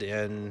invested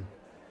in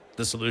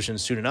the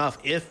solutions soon enough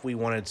if we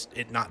wanted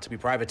it not to be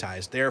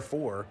privatized.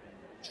 Therefore,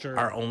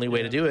 our only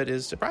way to do it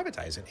is to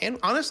privatize it. And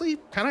honestly,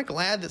 kind of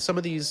glad that some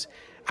of these,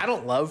 I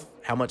don't love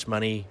how much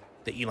money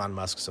the Elon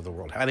Musks of the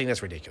world. I think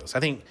that's ridiculous. I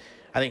think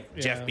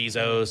Jeff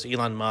Bezos,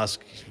 Elon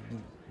Musk,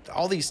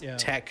 all these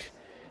tech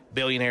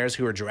billionaires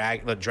who are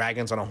the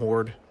dragons on a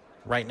horde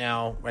right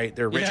now, right?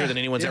 They're richer than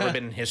anyone's ever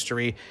been in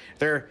history.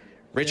 They're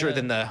richer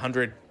than the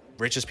 100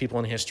 richest people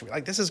in history.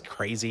 Like, this is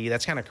crazy.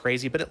 That's kind of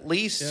crazy. But at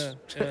least,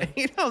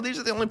 these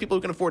are the only people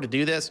who can afford to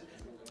do this.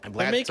 I'm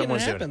glad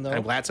someone's doing it.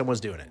 I'm glad someone's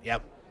doing it.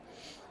 Yep.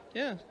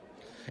 Yeah.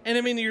 And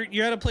I mean,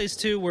 you're at a place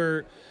too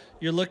where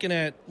you're looking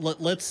at,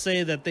 let's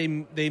say that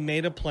they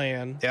made a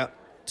plan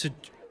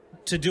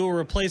to do a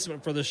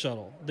replacement for the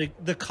shuttle.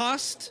 The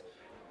cost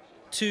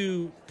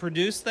to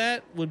produce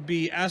that would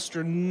be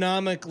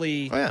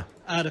astronomically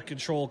out of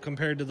control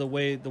compared to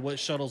what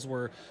shuttles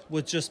were,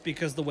 just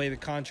because the way the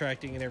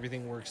contracting and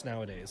everything works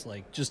nowadays,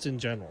 like just in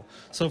general.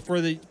 So for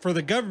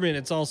the government,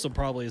 it's also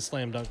probably a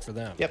slam dunk for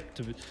them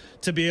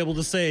to be able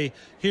to say,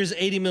 here's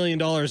 $80 million,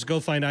 go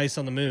find ice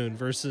on the moon,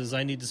 versus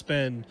I need to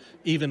spend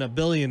even $1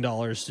 billion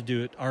to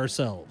do it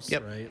ourselves.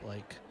 Right?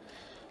 Like,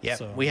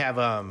 so. We have,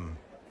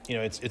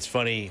 it's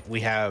funny.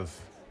 We have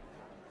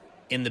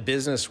in the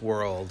business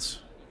world,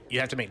 you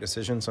have to make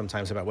decisions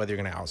sometimes about whether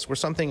you're going to outsource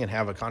something and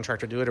have a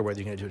contractor do it, or whether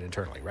you're going to do it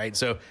internally, right?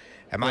 So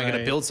am I going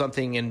to build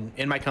something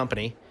in my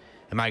company?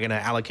 Am I going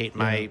to allocate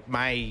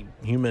my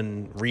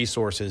human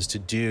resources to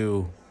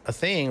do a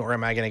thing, or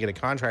am I going to get a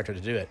contractor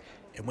to do it?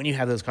 And when you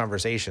have those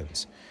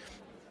conversations,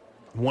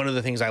 one of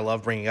the things I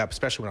love bringing up,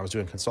 especially when I was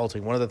doing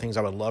consulting, one of the things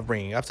I would love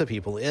bringing up to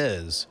people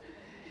is,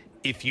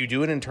 if you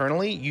do it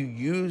internally,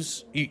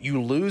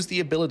 you lose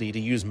the ability to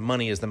use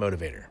money as the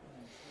motivator.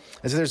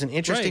 And so there's an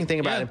interesting thing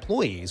about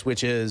employees,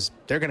 which is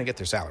they're going to get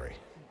their salary.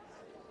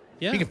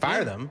 Yeah, you can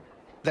fire them.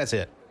 That's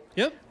it.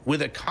 Yep.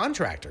 With a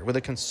contractor, with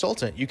a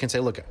consultant, you can say,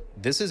 look,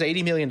 this is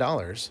 $80 million.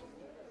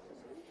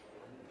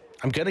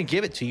 I'm going to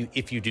give it to you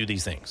if you do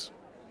these things.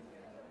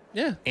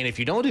 Yeah. And if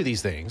you don't do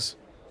these things,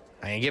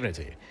 I ain't giving it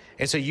to you.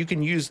 And so you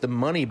can use the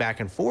money back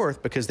and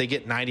forth because they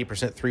get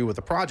 90% through with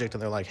the project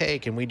and they're like, hey,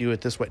 can we do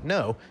it this way?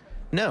 No,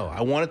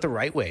 I want it the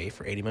right way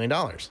for $80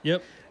 million.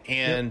 Yep.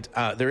 And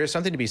there is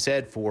something to be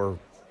said for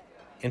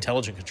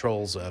intelligent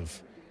controls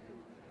of,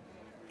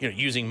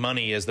 using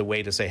money as the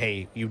way to say,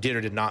 hey, you did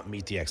or did not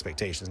meet the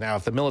expectations. Now,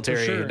 if the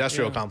military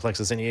industrial complex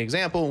is any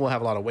example, we'll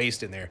have a lot of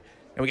waste in there.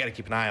 And we got to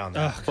keep an eye on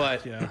that.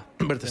 But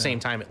at the same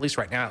time, at least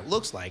right now, it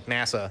looks like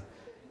NASA,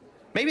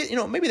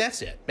 maybe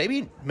that's it.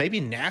 Maybe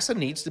NASA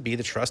needs to be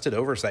the trusted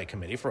oversight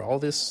committee for all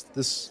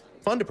this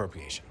fund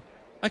appropriation.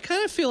 I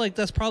kind of feel like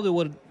that's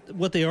probably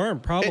what they are,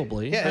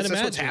 probably. That's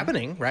what's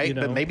happening, right?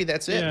 But maybe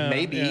that's it.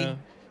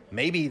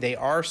 Maybe they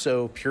are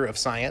so pure of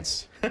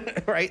science,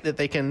 right, that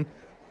they can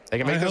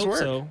make this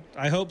work.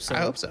 I hope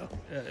so.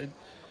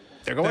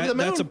 They're going to the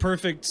moon. That's a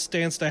perfect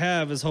stance to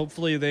have. Is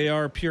hopefully they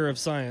are pure of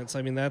science.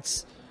 I mean,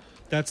 that's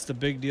the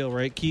big deal,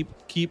 right?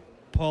 Keep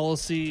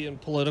policy and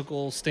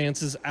political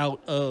stances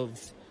out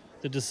of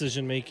the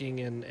decision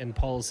making and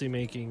policy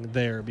making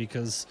there,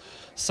 because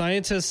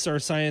scientists are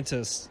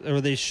scientists,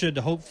 or they should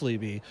hopefully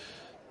be,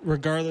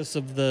 regardless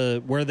of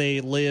where they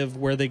live,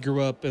 where they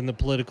grew up, and the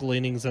political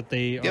leanings that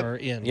they are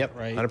in. Yep,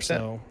 right. 100%.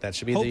 So that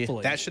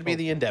should be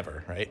the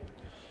endeavor, right?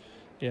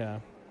 Yeah.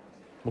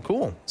 Well,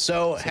 cool.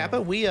 So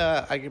Hapa,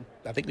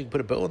 I think we can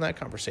put a bow on that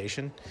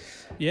conversation.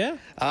 Yeah.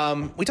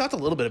 We talked a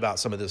little bit about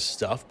some of this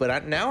stuff,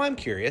 but now I'm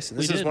curious, and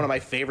this is one of my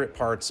favorite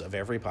parts of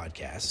every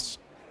podcast.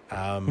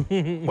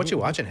 What you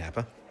watching,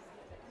 Hapa?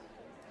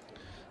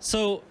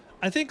 So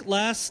I think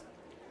last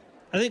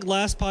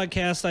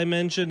podcast I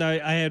mentioned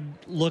I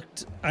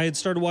had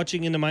started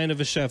watching In the Mind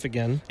of a Chef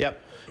again.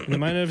 Yep. In the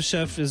Mind of a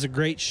Chef is a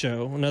great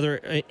show.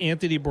 Another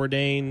Anthony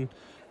Bourdain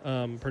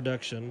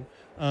production.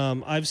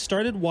 I've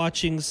started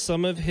watching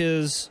some of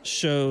his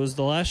shows.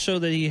 The last show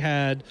that he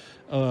had,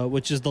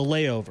 which is The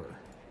Layover.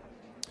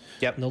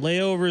 Yep. And The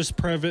Layover's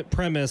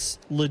premise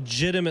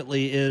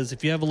legitimately is,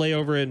 if you have a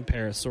layover in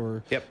Paris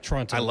or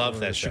Toronto, I love or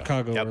that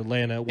Chicago show. or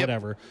Atlanta,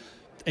 whatever,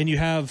 and you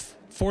have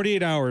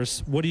 48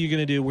 hours, what are you going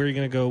to do? Where are you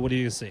going to go? What are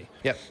you going to see?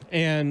 Yep.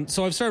 And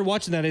so I've started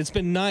watching that. It's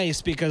been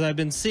nice because I've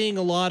been seeing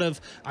a lot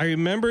of, I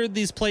remember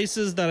these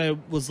places that I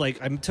was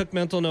like, I took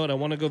mental note, I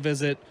want to go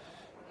visit.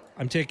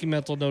 I'm taking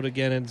mental note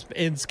again, and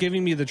it's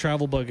giving me the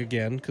travel bug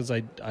again because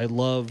I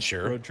love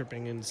road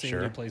tripping and seeing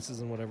new places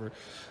and whatever.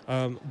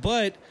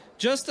 But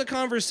just a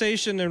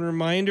conversation and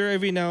reminder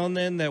every now and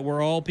then that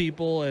we're all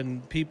people,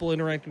 and people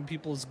interacting with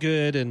people is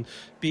good, and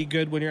be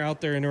good when you're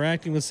out there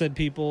interacting with said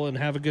people and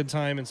have a good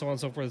time and so on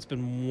and so forth. It's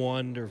been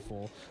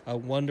wonderful. A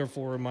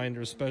wonderful reminder,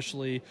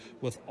 especially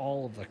with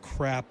all of the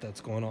crap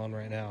that's going on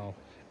right now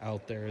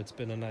out there. It's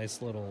been a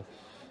nice little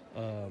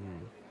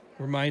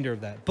reminder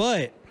of that.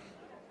 But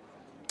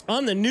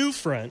on the new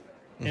front,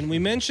 and we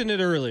mentioned it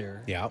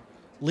earlier,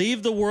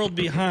 Leave the World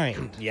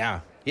Behind.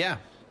 Yeah.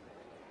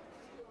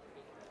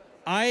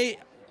 I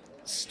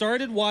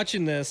started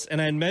watching this, and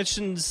I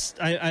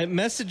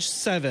messaged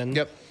Seven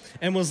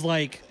and was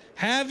like,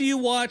 have you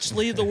watched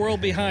Leave the World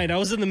Behind? I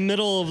was in the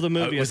middle of the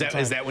movie. Is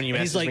that when you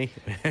messaged me?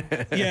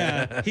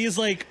 Yeah. He's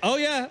like, oh,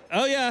 yeah.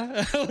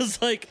 I was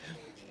like,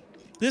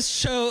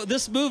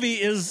 this movie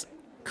is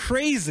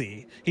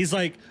crazy. He's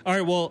like, all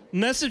right, well,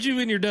 message you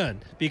when you're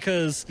done,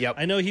 because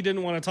I know he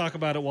didn't want to talk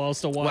about it while I was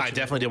still watching. Well, I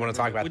definitely didn't want to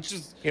talk about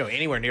it,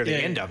 anywhere near the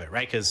end of it,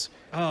 right? Because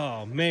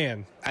oh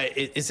man,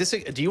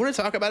 do you want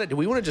to talk about it? Do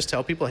we want to just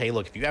tell people, hey,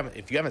 look, if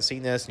you haven't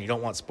seen this and you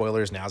don't want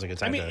spoilers, now's a good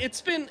time. I mean, it's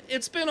been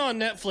on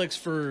Netflix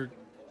for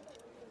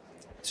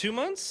 2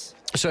 months.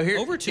 So here,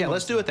 over 2 months.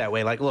 Let's do it that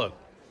way. Like, look,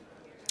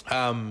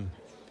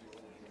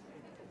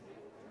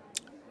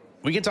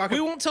 we can talk. We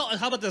won't tell.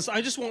 How about this?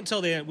 I just won't tell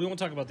the end. We won't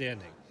talk about the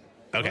ending.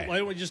 Okay. Why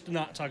don't we just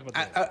not talk about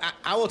that?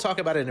 I will talk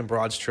about it in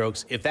broad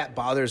strokes. If that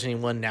bothers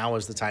anyone, now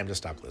is the time to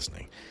stop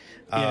listening.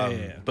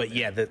 But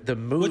the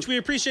movie, which we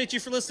appreciate you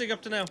for listening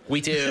up to now.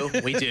 We do,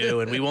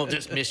 and we won't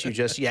dismiss you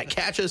just yet.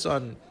 Catch us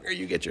on where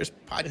you get your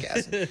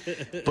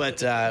podcast.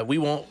 But we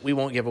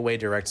won't give away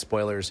direct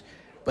spoilers.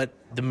 But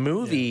the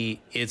movie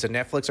is a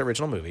Netflix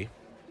original movie.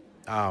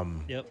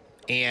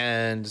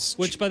 And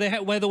which, by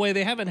the way,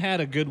 they haven't had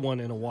a good one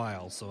in a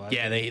while. So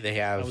they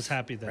have. I was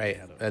happy that they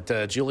had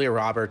it. Julia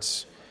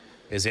Roberts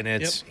is in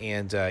it,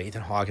 and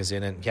Ethan Hawke is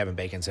in it, and Kevin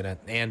Bacon's in it,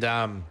 and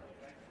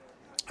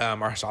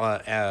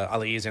Mahershala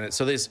Ali is in it.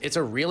 So it's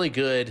a really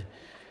good,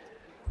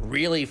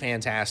 really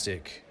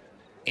fantastic,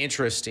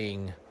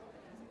 interesting,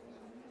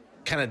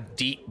 kind of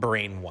deep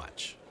brain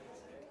watch.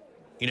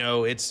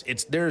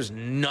 It's there's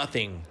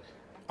nothing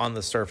on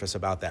the surface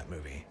about that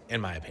movie,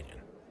 in my opinion.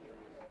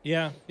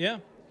 Yeah.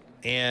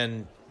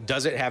 And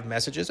does it have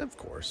messages? Of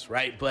course,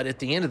 right? But at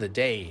the end of the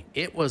day,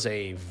 it was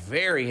a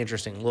very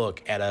interesting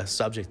look at a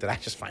subject that I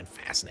just find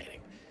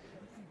fascinating.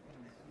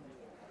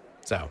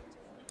 So,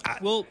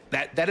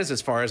 that is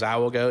as far as I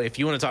will go. If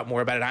you want to talk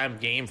more about it, I'm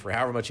game for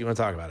however much you want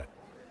to talk about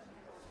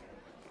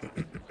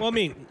it. Well, I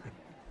mean,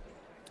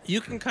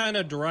 you can kind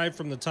of derive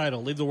from the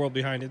title, Leave the World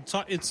Behind.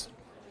 It's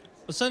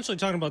essentially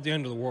talking about the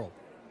end of the world,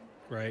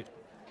 right?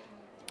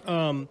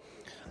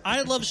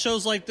 I love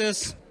shows like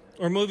this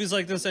or movies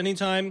like this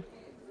anytime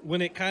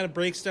when it kind of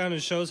breaks down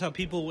and shows how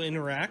people will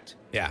interact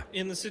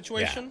in the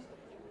situation. Yeah.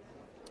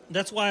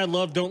 That's why I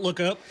love Don't Look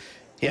Up,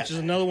 which is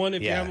another one.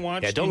 If you haven't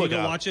watched, Don't Look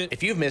Up. Watch it.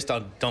 If you've missed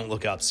on Don't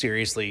Look Up,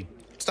 seriously,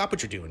 stop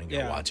what you're doing and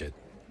go watch it.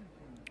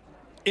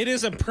 It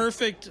is a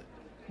perfect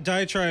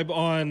diatribe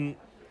on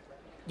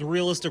the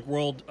realistic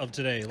world of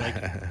today. Like,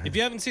 if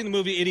you haven't seen the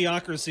movie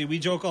Idiocracy, we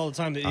joke all the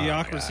time that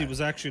Idiocracy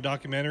was actually a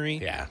documentary.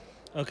 Yeah.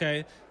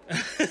 Okay.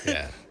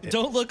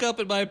 Don't Look Up,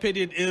 in my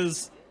opinion,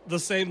 is the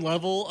same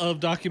level of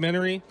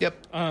documentary.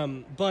 Yep.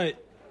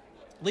 But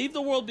Leave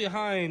the World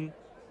Behind,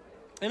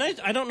 and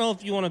I don't know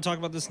if you want to talk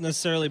about this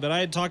necessarily, but I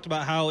had talked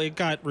about how it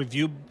got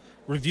review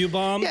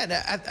bombed.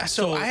 Yeah,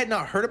 so I had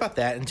not heard about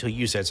that until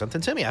you said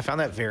something to me. I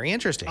found that very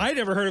interesting. I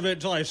never heard of it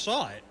until I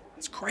saw it.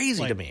 It's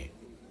crazy to me.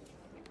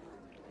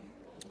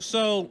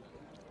 So,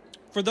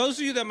 for those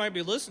of you that might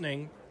be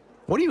listening,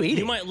 what are you eating?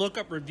 You might look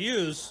up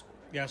reviews.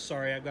 Yeah,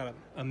 sorry, I've got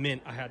a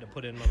mint I had to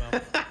put in my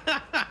mouth.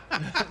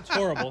 It's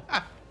horrible.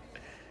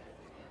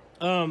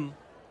 I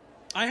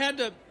had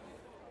to.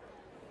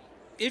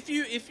 If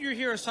you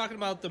hear us talking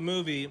about the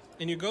movie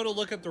and you go to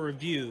look at the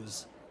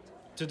reviews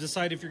to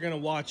decide if you're going to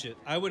watch it,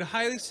 I would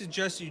highly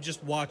suggest you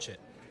just watch it,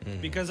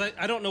 because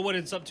I don't know what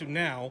it's up to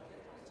now,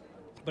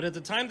 but at the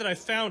time that I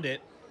found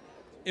it,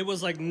 it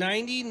was like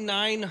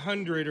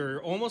 9,900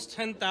 or almost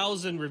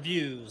 10,000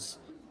 reviews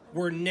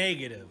were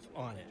negative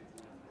on it.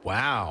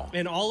 Wow.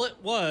 And all it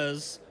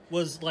was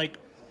like,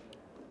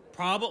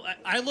 probably,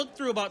 I looked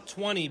through about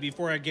 20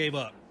 before I gave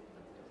up.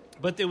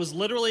 But there was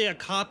literally a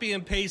copy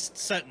and paste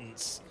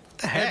sentence. What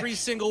the heck? Every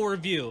single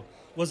review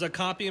was a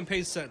copy and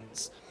paste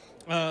sentence.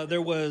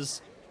 There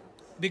was,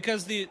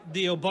 because the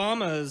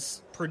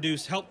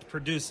Obamas helped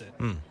produce it.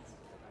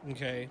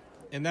 Okay.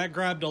 And that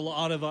grabbed a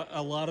lot of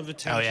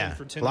attention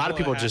for a lot of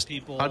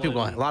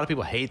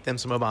people hate them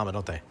some Obama,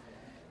 don't they?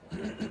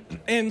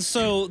 And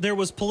so there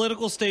was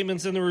political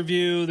statements in the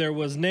review. There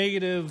was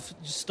negative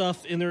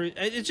stuff in there.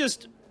 It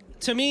just,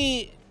 to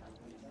me,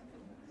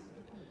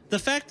 the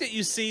fact that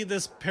you see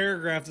this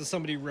paragraph that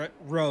somebody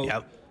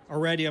wrote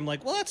already, I'm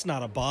like, well, that's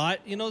not a bot.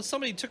 You know,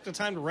 somebody took the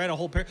time to write a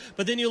whole paragraph.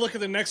 But then you look at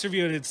the next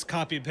review and it's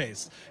copy and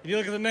paste. If you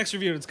look at the next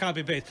review and it's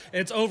copy and paste.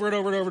 And it's over and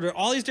over and over.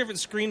 All these different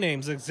screen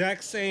names,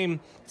 exact same.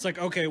 It's like,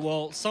 okay,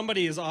 well,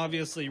 somebody is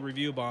obviously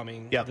review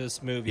bombing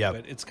this movie.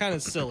 But it's kind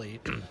of silly.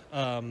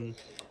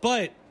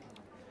 But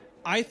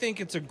I think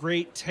it's a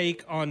great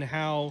take on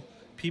how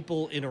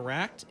people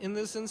interact in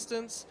this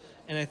instance.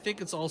 And I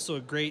think it's also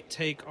a great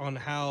take on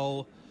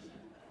how...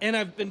 And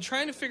I've been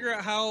trying to figure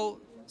out how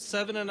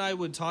Seven and I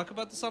would talk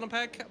about this on a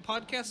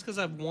podcast, because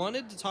I've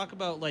wanted to talk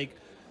about, like,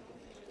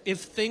 if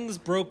things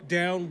broke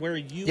down where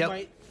you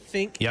might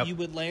think you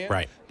would land.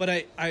 Right.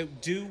 But I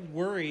do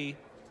worry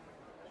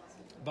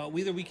about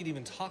whether we could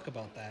even talk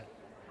about that,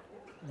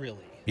 really.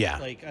 Yeah.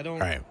 Like, I don't...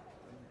 Right.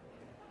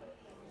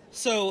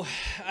 So,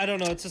 I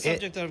don't know. It's a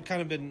subject that I've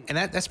kind of been... And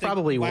that's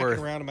probably worth...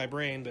 around in my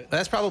brain, but...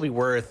 That's probably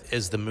worth,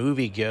 as the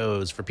movie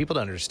goes, for people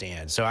to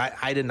understand. So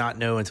I did not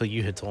know until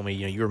you had told me,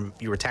 you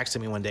were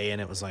texting me one day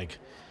and it was like,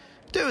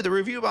 dude, the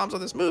review bombs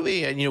on this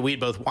movie. And, we'd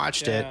both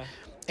watched it.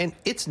 And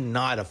it's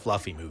not a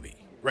fluffy movie,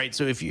 right?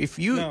 So if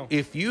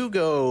you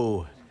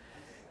go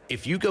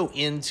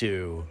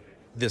into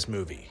this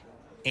movie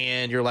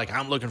and you're like,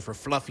 I'm looking for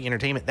fluffy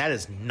entertainment, that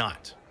is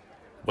not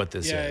what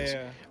this is.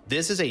 Yeah.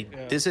 This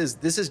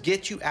is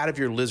get you out of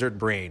your lizard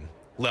brain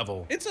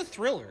level. It's a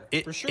thriller,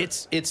 for sure.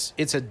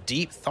 It's a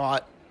deep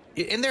thought.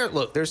 And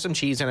there's some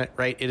cheese in it,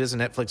 right? It is a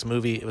Netflix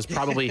movie. It was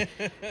probably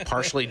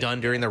partially done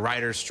during the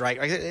writer's strike.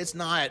 Like, it's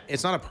not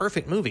a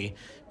perfect movie,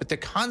 but the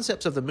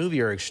concepts of the movie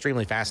are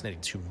extremely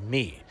fascinating to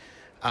me.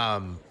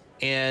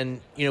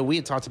 And we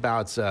had talked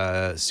about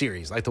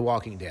series like The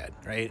Walking Dead,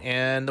 right?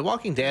 And The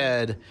Walking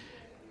Dead,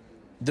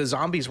 the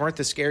zombies weren't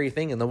the scary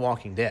thing in The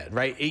Walking Dead,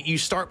 right? You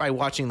start by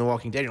watching The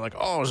Walking Dead, you're like,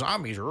 oh,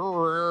 zombies,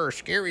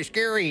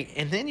 scary.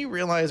 And then you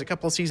realize a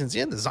couple of seasons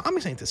in, the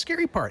zombies ain't the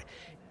scary part.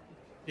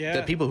 Yeah.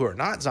 The people who are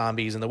not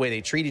zombies and the way they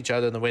treat each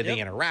other and the way they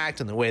interact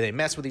and the way they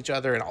mess with each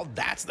other and all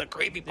that's the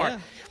creepy part. Yeah.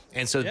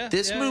 And so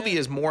this movie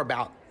is more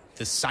about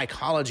the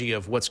psychology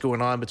of what's going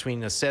on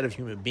between a set of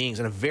human beings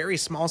and a very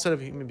small set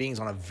of human beings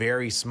on a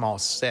very small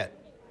set,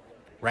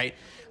 right?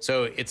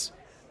 So it's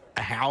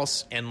a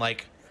house and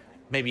like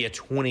maybe a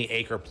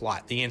 20-acre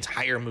plot the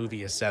entire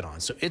movie is set on.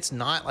 So it's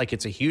not like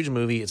it's a huge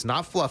movie. It's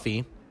not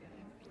fluffy.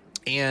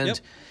 And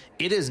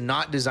it is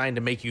not designed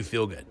to make you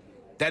feel good.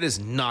 That is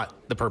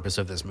not the purpose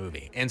of this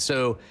movie. And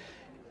so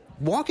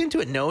walk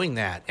into it knowing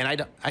that.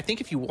 And I think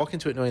if you walk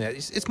into it knowing that,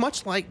 it's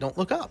much like Don't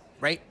Look Up,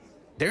 right?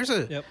 There's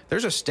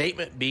a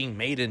statement being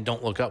made in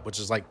Don't Look Up, which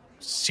is like,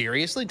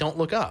 seriously, don't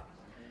look up,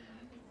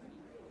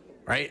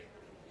 right?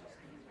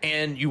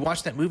 And you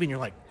watch that movie and you're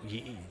like,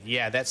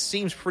 yeah, that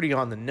seems pretty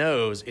on the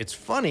nose. It's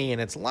funny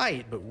and it's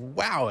light, but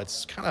wow,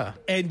 it's kind of...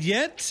 And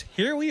yet,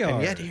 here we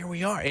are.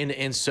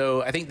 And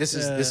so I think this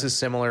is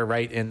similar,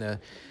 right? In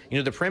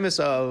the premise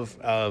of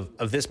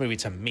this movie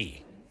to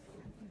me,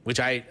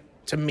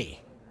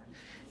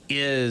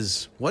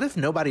 is what if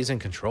nobody's in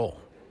control?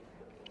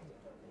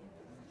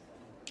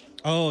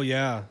 Oh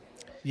yeah,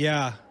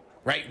 yeah.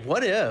 Right?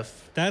 What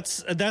if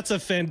That's a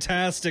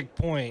fantastic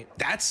point.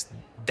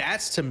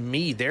 that's to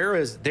me, there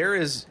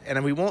is,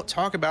 and we won't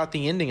talk about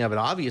the ending of it,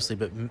 obviously,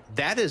 but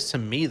that is to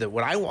me that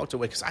what I walked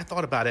away, because I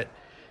thought about it.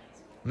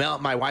 Mel,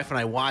 my wife and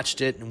I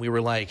watched it, and we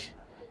were like,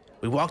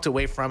 we walked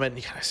away from it, and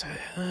you kind of said,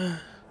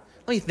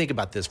 let me think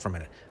about this for a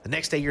minute. The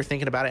next day you're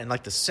thinking about it, and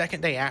like the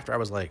second day after, I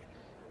was like,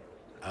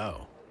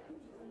 oh,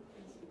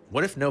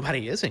 what if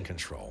nobody is in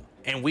control?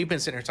 And we've been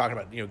sitting here talking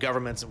about,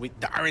 governments, and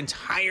our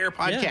entire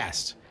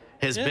podcast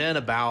has been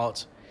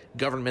about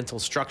governmental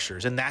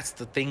structures, and that's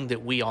the thing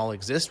that we all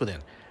exist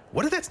within.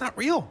 What if that's not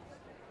real?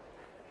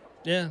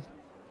 Yeah.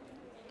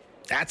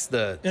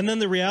 And then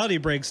the reality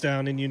breaks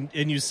down and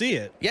you see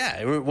it.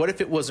 Yeah. What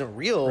if it wasn't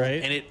real?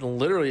 Right. And it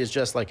literally is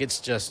just like, it's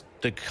just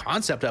the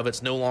concept of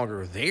it's no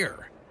longer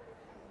there.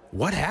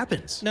 What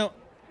happens? Now,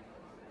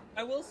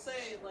 I will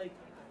say, like,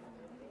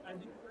 I do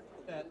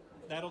think that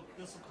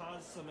this will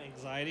cause some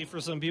anxiety for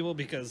some people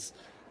because,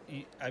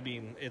 I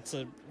mean, it's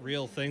a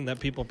real thing that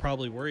people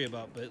probably worry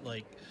about. But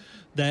like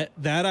that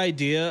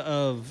idea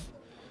of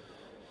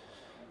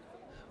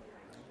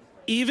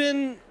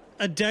even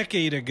a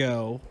decade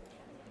ago,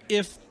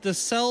 if the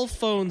cell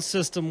phone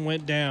system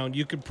went down,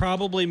 you could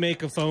probably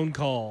make a phone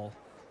call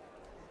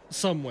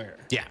somewhere.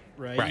 Yeah.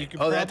 Right? You could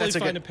probably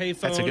find a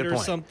payphone or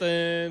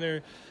something,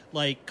 or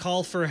like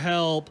call for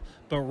help.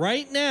 But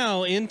right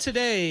now, in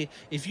today,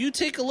 if you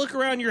take a look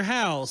around your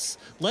house,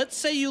 let's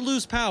say you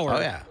lose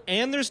power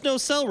and there's no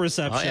cell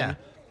reception,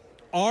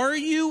 are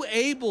you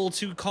able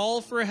to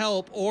call for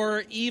help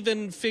or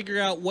even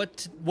figure out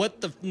what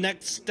the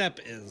next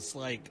step is?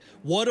 Like,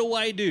 what do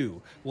I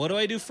do? What do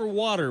I do for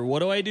water? What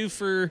do I do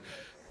for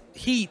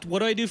heat? What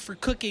do I do for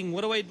cooking?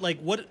 What do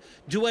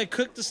I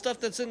cook the stuff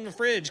that's in the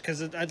fridge?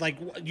 Because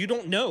you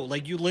don't know.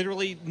 Like, you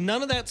literally,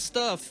 none of that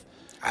stuff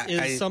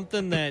is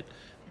something that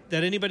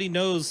anybody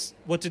knows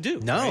what to do.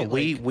 No,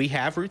 right? we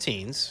have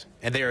routines,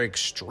 and they are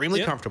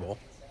extremely comfortable.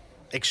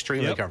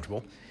 Extremely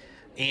comfortable.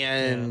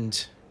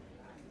 And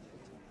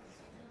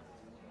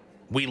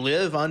we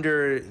live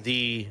under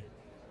the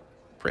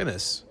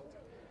premise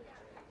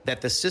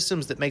that the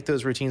systems that make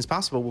those routines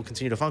possible will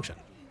continue to function.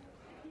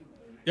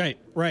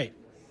 Right.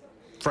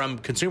 From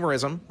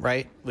consumerism,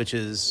 right, which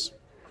is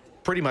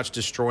pretty much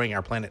destroying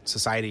our planet,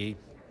 society,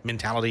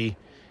 mentality,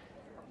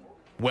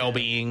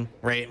 well-being,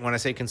 right? When I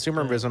say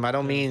consumerism, I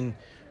don't mean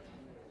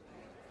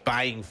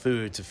buying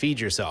food to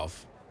feed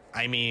yourself.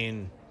 I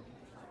mean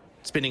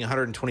spending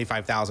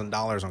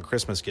 $125,000 on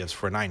Christmas gifts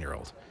for a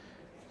 9-year-old.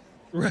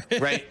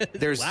 Right?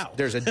 There's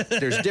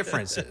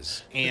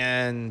differences.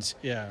 And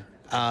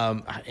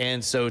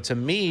and so to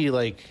me,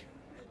 like,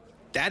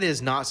 that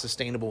is not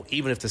sustainable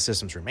even if the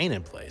systems remain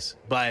in place.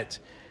 But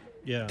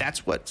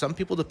that's what some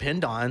people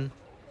depend on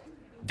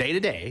day to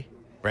day,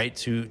 right?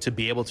 To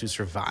be able to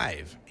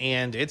survive.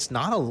 And it's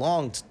not a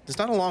long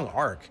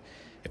arc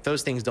if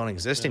those things don't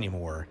exist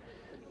anymore.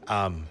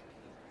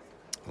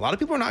 A lot of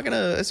people are not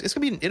gonna.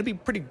 It'll be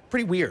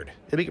pretty weird.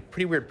 It'll be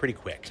pretty weird pretty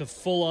quick. It's a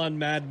full on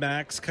Mad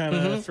Max kind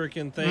of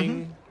freaking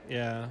thing.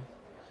 Yeah,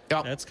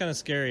 that's kind of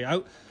scary.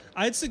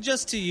 I'd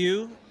suggest to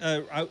you,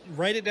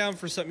 write it down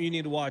for something you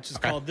need to watch. It's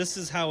called "This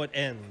Is How It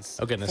Ends."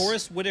 Oh goodness,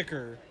 Forrest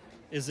Whitaker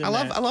is in. I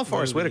love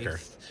Forrest Whitaker.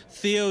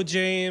 Theo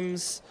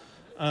James.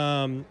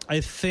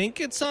 I think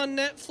it's on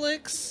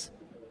Netflix.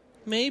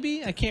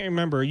 Maybe, I can't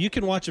remember. You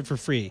can watch it for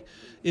free.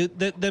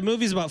 The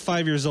movie's about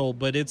 5 years old,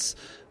 but it's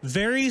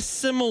very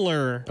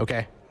similar.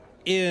 Okay.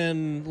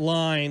 In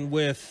line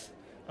with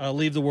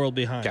Leave the World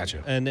Behind.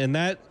 Gotcha. And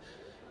that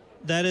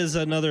is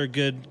another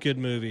good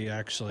movie.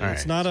 Actually,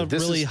 it's not a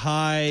really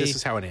high. This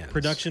is how it ends.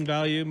 Production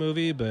value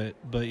movie, but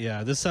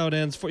yeah, this is how it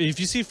ends. If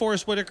you see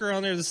Forrest Whitaker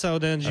on there, this is how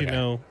it ends. Okay. You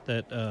know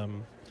that.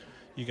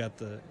 You got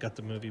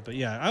the movie, but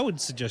yeah, I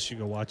would suggest you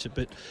go watch it.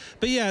 But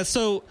yeah,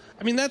 so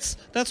I mean that's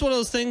one of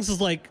those things.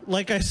 Is like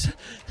I said,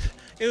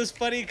 it was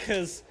funny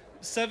because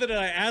Seven and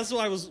I, as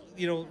I was,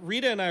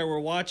 Rita and I were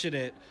watching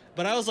it,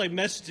 but I was like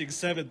messaging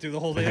Seven through the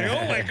whole thing.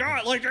 Like, oh my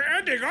god, like the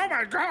ending. Oh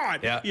my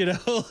god, yeah.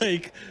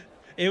 Like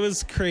it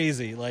was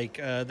crazy. Like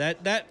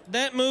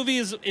that movie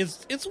is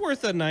it's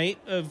worth a night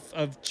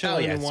of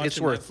chilling and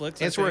watching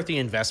Netflix. It's worth the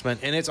investment,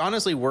 and it's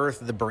honestly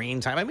worth the brain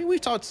time. I mean, we've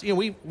talked,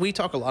 we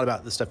talk a lot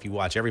about the stuff you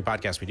watch. Every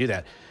podcast we do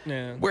that.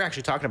 Yeah. We're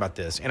actually talking about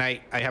this, and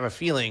I have a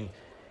feeling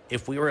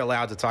if we were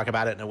allowed to talk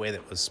about it in a way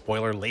that was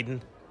spoiler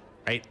laden,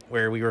 right,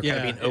 where we were kind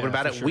of being open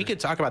about it, we could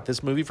talk about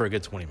this movie for a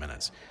good 20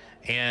 minutes.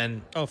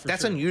 And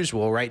that's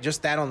unusual, right?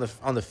 Just that on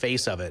the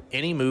face of it.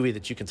 Any movie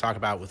that you can talk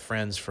about with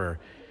friends for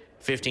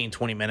 15,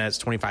 20 minutes,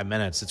 25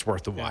 minutes, it's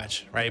worth the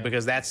watch, right? Yeah.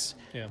 Because that's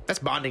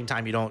bonding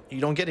time you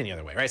don't get any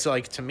other way, right? So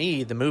like to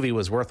me, the movie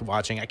was worth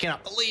watching. I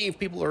cannot believe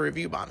people are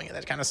review bombing it.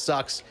 That kind of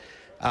sucks.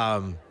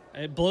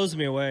 It blows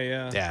me away,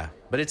 yeah. Yeah.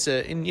 But it's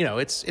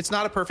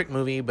not a perfect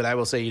movie, but I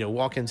will say,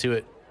 walk into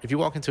it. If you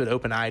walk into it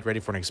open-eyed, ready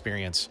for an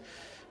experience,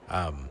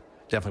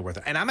 definitely worth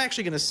it. And I'm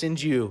actually going to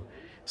send you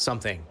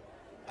something.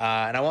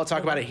 And I won't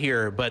talk about it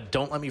here, but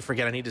don't let me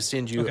forget. I need to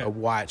send you a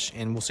watch,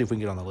 and we'll see if we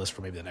can get on the list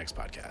for maybe the next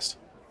podcast.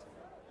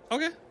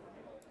 Okay,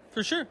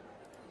 for sure.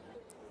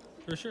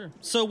 For sure.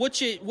 So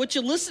what you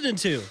listening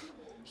to?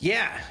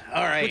 Yeah.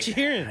 All right. What you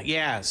hearing?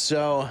 Yeah.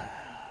 So,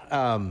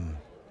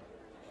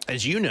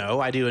 as you know,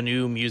 I do a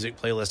new music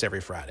playlist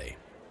every Friday.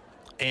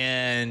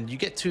 And you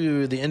get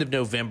to the end of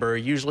November,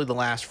 usually the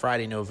last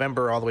Friday,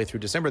 November, all the way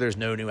through December, there's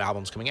no new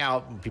albums coming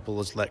out. People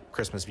just let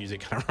Christmas music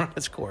kind of run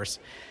its course.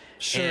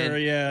 Sure,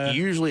 and yeah.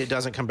 usually it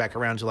doesn't come back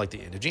around to like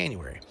the end of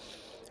January.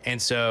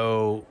 And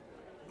so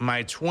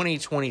my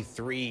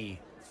 2023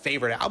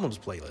 favorite albums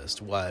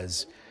playlist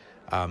was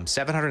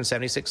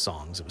 776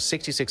 songs. It was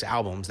 66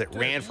 albums that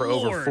ran for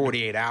over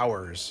 48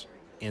 hours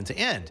end to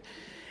end.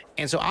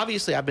 And so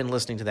obviously I've been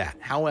listening to that.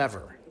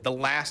 However, the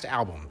last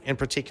album in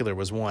particular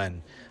was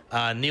one,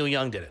 Neil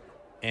Young did it.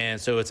 And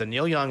so it's a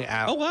Neil Young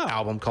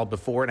album called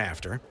Before and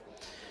After.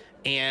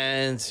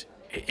 And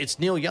it's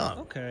Neil Young.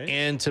 Okay.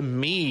 And to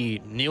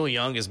me, Neil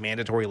Young is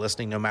mandatory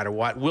listening no matter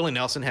what. Willie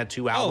Nelson had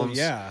 2 albums.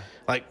 Oh, yeah.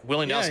 Like,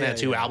 Willie Nelson had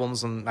 2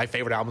 albums, and my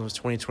favorite album was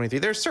 2023.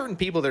 There's certain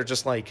people that are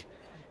just like,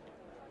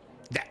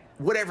 that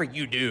whatever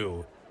you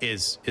do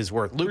is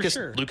worth.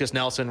 Lucas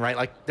Nelson, right?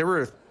 Like, there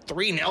were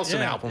 3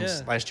 Nelson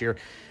albums last year.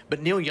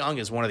 But Neil Young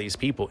is one of these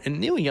people. And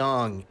Neil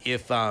Young,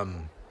 if I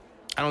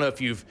don't know if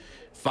you've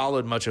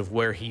followed much of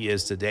where he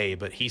is today,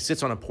 but he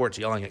sits on a porch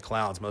yelling at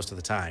clouds most of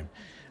the time.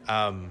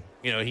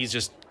 He's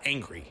just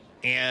angry.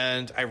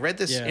 And I read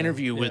this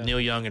interview with Neil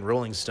Young in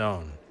Rolling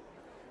Stone,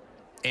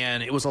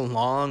 and it was a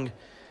long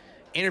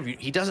interview.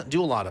 He doesn't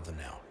do a lot of them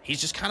now.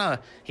 He's just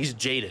he's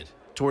jaded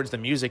towards the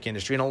music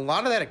industry, and a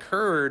lot of that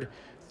occurred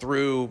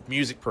through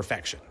music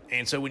perfection.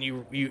 And so when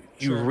you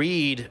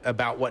read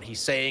about what he's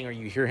saying or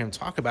you hear him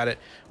talk about it,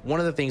 one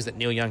of the things that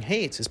Neil Young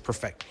hates is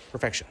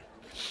perfection.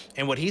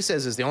 And what he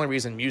says is the only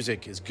reason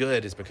music is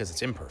good is because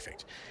it's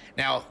imperfect.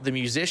 Now,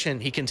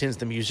 he contends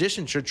the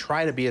musician should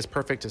try to be as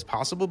perfect as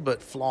possible,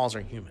 but flaws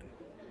are human.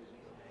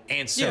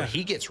 And so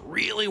he gets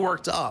really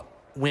worked up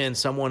when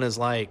someone is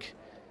like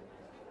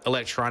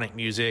electronic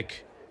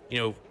music,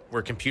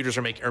 where computers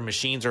or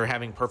machines are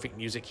having perfect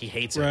music. He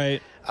hates it.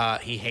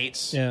 Right. He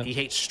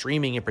hates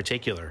streaming in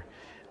particular,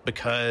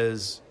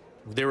 because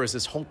there was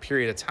this whole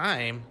period of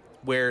time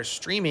where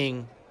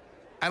streaming,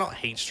 I don't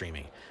hate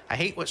streaming. I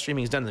hate what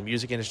streaming has done in the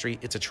music industry.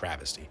 It's a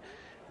travesty.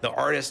 The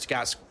artist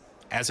got,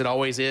 as it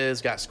always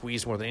is, got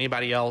squeezed more than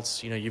anybody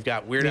else. You've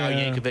got Weird Al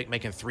Yankovic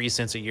making 3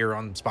 cents a year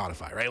on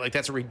Spotify, right? Like,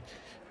 that's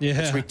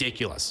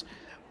ridiculous.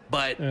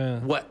 But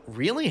what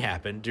really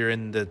happened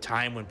during the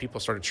time when people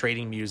started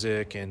trading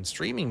music and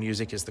streaming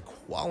music is the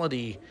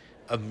quality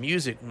of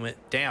music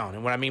went down.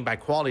 And what I mean by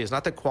quality is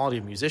not the quality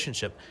of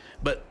musicianship,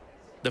 but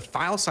the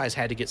file size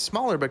had to get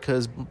smaller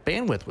because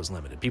bandwidth was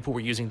limited. People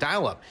were using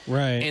dial-up.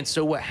 Right. And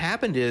so what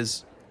happened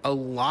is a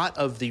lot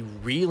of the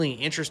really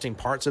interesting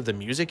parts of the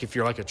music, if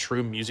you're like a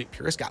true music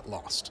purist, got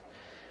lost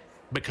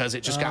because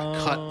it just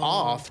got cut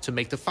off to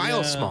make the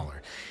files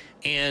smaller.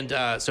 And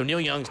so Neil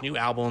Young's new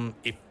album,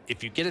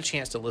 if you get a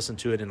chance to listen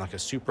to it in like a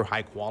super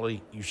high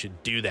quality, you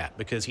should do that,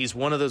 because he's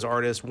one of those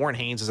artists. Warren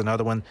Haynes is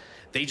another one.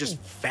 They just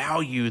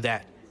value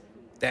that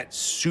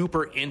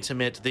super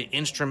intimate, the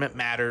instrument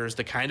matters,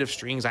 the kind of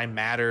strings I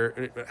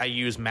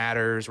use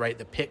matters, right?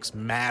 The picks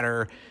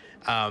matter.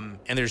 And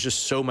there's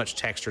just so much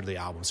texture to the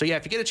album. So yeah,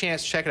 if you get a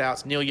chance, check it out.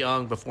 It's Neil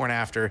Young, Before and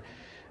After.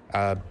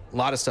 A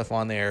lot of stuff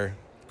on there.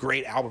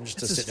 Great album just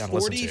to sit down and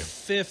listen to.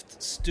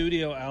 45th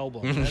studio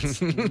album.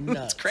 That's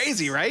nuts. It's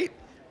crazy, right?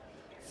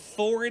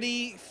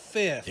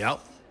 45th. Yep.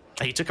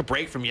 He took a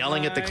break from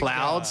yelling at the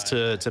clouds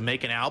to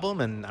make an album,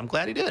 and I'm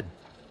glad he did.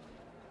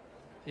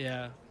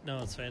 Yeah.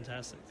 No, it's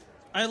fantastic.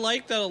 I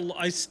like that.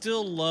 I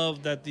still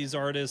love that these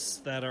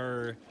artists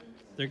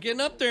they're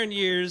getting up there in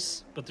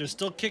years, but they're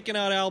still kicking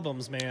out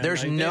albums, man.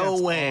 There's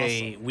no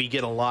way we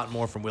get a lot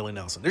lot from Willie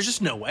Nelson. There's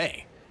just no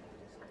way.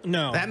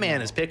 No. That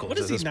man is pickled. What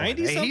is he,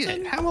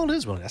 90-something? How old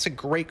is Willie? That's a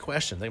great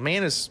question. The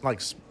man is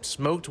like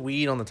smoked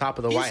weed on the top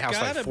of the White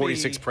House like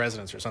 46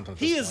 presidents or something.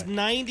 He is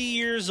 90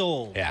 years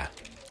old. Yeah.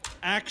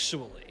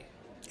 Actually.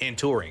 And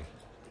touring.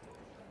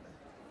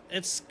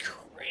 It's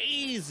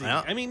crazy.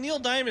 Well, I mean, Neil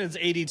Diamond is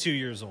 82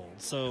 years old.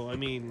 So, I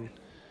mean,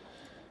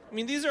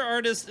 these are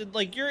artists,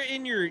 like, you're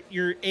in your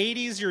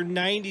 80s, your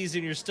 90s,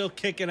 and you're still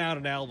kicking out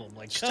an album.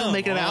 Like, still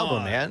making an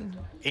album, man.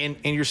 And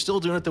you're still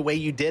doing it the way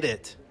you did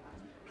it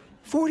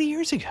 40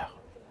 years ago.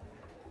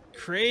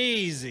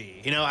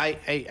 Crazy.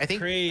 I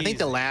think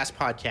the last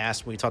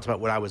podcast we talked about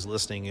what I was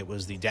listening, it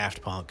was the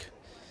Daft Punk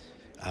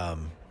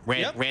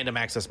Random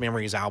Access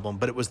Memories album,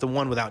 but it was the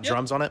one without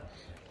drums on it.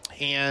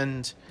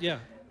 And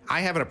I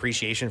have an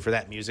appreciation for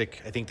that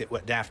music. I think that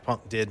what Daft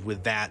Punk did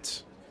with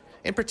that,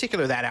 in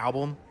particular that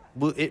album,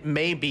 it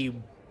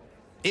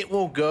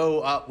will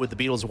go up with the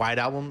Beatles' White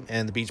Album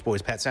and the Beach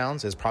Boys' Pet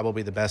Sounds as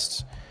probably the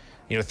best.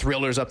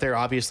 Thriller's up there,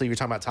 obviously. You're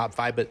talking about top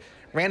 5, but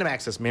Random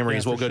Access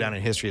Memories will go down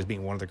in history as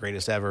being one of the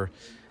greatest ever.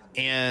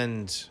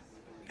 And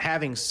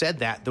having said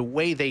that, the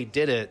way they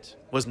did it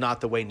was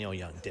not the way Neil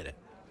Young did it.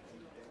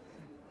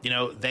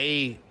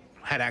 They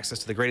had access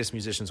to the greatest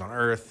musicians on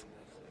earth,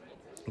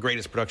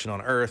 greatest production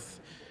on earth.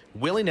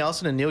 Willie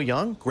Nelson and Neil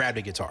Young grabbed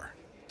a guitar.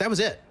 That was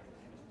it.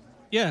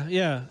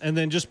 Yeah, and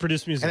then just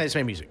produced music. And they just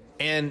made music.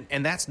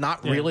 And that's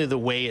not really the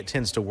way it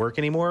tends to work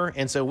anymore.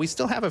 And so we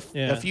still have a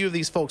few of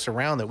these folks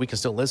around that we can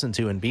still listen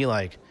to and be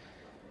like,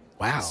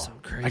 wow, so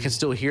I can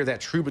still hear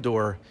that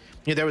troubadour.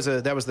 You know,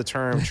 that was the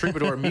term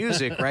troubadour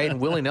music, right? And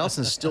Willie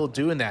Nelson's still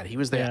doing that. He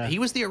was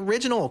the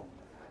original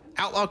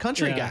outlaw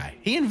country guy.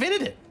 He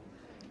invented it.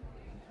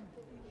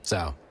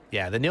 So,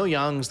 yeah, the Neil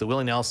Youngs, the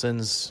Willie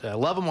Nelsons,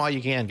 love them while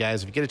you can,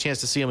 guys. If you get a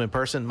chance to see them in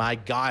person, my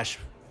gosh,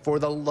 for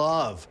the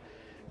love,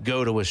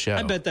 go to a show.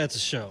 I bet that's a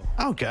show.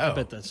 Oh, go. I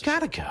bet that's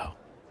gotta go.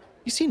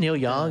 You see Neil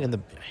Young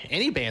and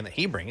any band that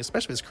he brings,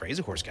 especially his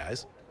Crazy Horse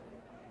guys.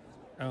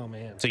 Oh,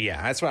 man. So,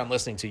 yeah, that's what I'm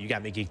listening to. You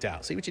got me geeked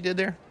out. See what you did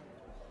there?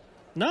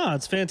 No,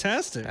 it's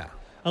fantastic. Yeah.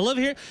 I love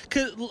hearing,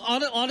 because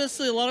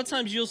honestly, a lot of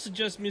times you'll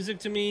suggest music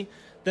to me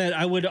that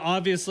I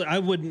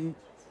wouldn't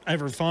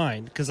ever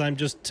find, because I'm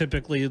just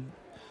typically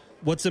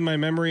what's in my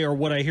memory or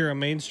what I hear on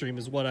mainstream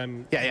is what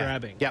I'm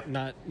grabbing. Yep.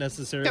 Not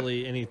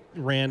necessarily any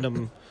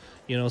random,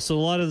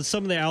 so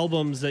some of the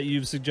albums that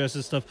you've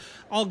suggested stuff,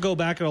 I'll go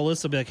back and I'll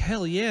listen and be like,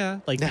 hell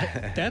yeah, like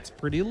that's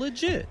pretty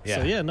legit. Yeah.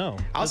 So yeah, no.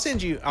 I'll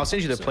send you the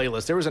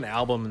playlist. There was an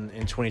album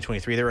in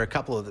 2023. There were a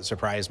couple of that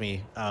surprised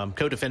me.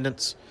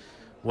 Co-Defendants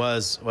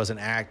was an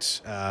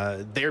act.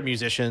 They're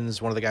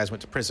musicians. One of the guys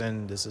went to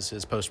prison. This is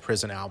his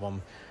post-prison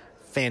album.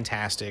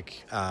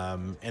 Fantastic.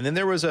 And then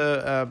there was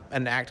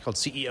an act called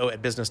CEO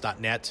at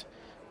Business.net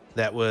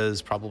that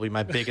was probably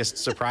my biggest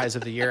surprise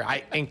of the year.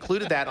 I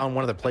included that on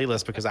one of the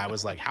playlists because I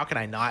was like, how can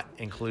I not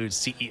include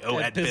CEO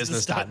at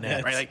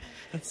Business.net? Right? Like,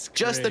 that's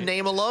just the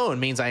name alone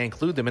means I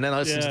include them. And then I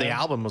listened to the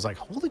album and was like,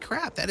 holy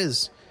crap, that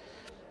is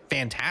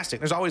fantastic.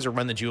 There's always a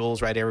Run the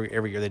Jewels, right?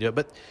 Every year they do it.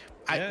 But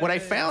what I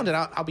found, and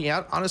I'll be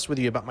honest with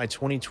you about my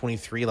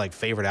 2023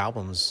 favorite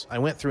albums, I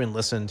went through and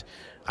listened.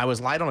 I was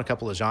light on a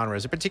couple of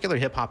genres, in particular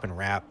hip hop and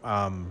rap.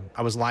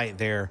 I was light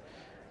there,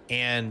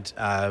 and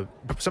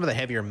some of the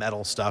heavier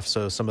metal stuff.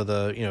 So some of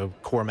the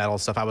core metal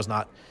stuff. I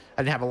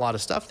didn't have a lot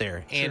of stuff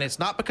there, and it's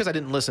not because I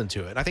didn't listen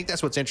to it. I think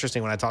that's what's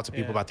interesting when I talk to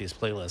people about these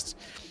playlists.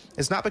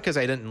 It's not because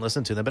I didn't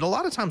listen to them, but a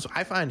lot of times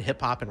I find hip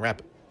hop and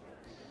rap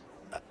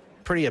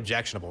pretty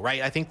objectionable,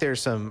 right? I think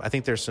there's some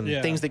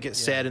things that get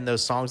said in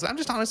those songs that I'm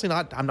just honestly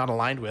not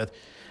aligned with.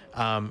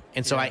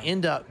 And so I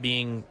end up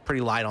being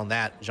pretty light on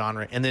that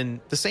genre. And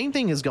then the same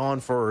thing has gone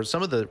for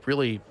some of the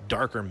really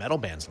darker metal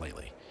bands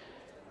lately.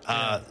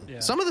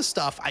 Some of the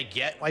stuff I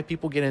get why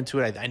people get into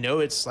it. I know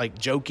it's like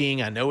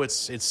joking. I know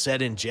it's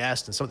said in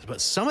jest and something,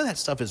 but some of that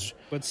stuff is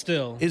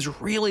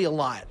really a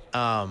lot.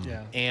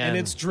 And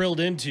it's drilled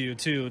into you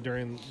too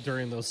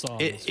during those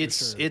songs.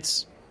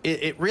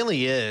 It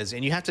really is.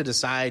 And you have to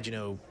decide,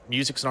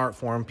 music's an art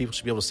form. People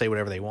should be able to say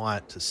whatever they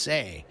want to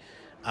say.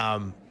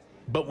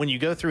 But when you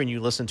go through and you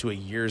listen to a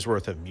year's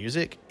worth of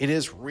music, it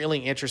is really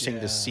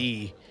interesting to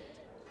see.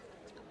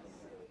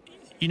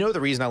 The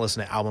reason I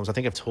listen to albums, I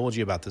think I've told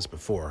you about this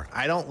before.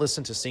 I don't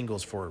listen to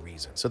singles for a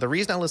reason. So the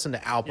reason I listen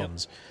to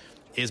albums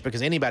is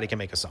because anybody can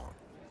make a song.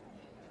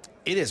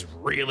 It is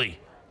really,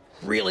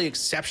 really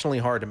exceptionally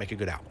hard to make a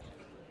good album.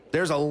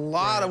 There's a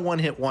lot of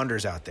one-hit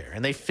wonders out there,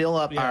 and they fill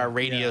up our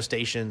radio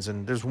stations,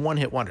 and there's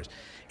one-hit wonders.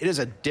 It is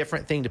a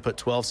different thing to put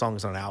 12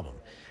 songs on an album.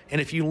 And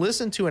if you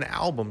listen to an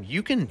album,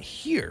 you can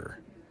hear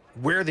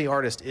where the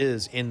artist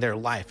is in their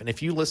life. And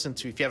if you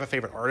have a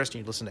favorite artist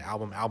and you listen to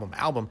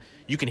album,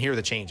 you can hear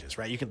the changes,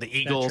 right? The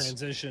Eagles. That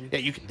transition.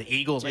 Yeah, the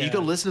Eagles. Yeah. You go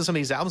listen to some of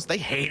these albums, they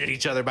hated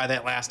each other by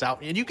that last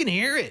album, and you can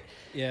hear it.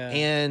 Yeah.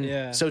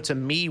 And so to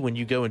me, when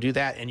you go and do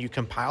that and you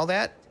compile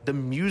that, the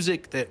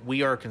music that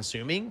we are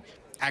consuming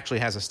actually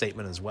has a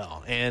statement as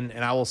well. And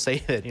I will say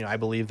that, I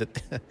believe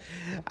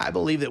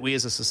that we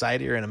as a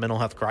society are in a mental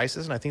health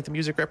crisis, and I think the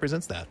music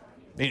represents that.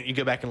 You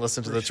go back and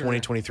listen to the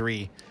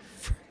 2023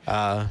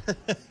 my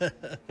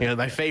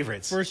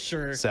favorites for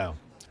sure. So,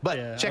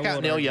 but check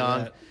out Neil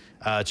Young,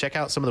 check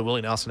out some of the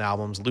Willie Nelson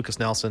albums, Lucas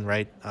Nelson,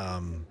 right?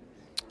 Some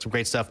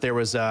great stuff. There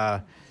was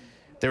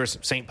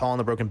St. Paul and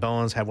the Broken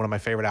Bones had one of my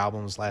favorite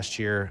albums last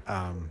year.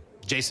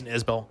 Jason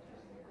Isbell.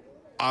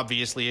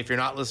 Obviously, if you're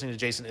not listening to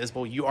Jason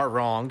Isbell, you are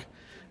wrong.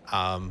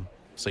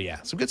 So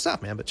yeah, some good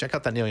stuff, man. But check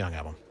out that Neil Young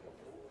album.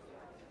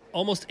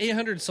 Almost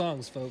 800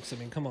 songs, folks. I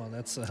mean, come on,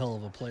 that's a hell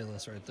of a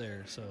playlist right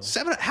there. So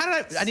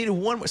I needed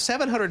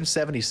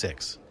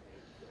 776.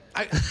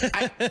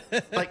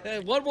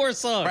 one more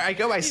song. I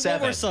go by 7.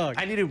 One more song.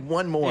 I needed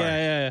one more.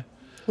 Yeah.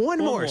 One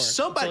more. That's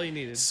all you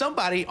needed.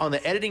 Somebody on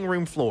the editing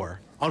room floor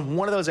on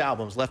one of those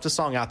albums left a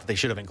song out that they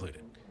should have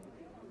included.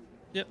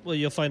 Yep. Well,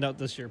 you'll find out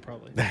this year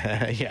probably.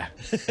 Yeah. Yep.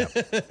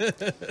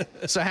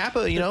 So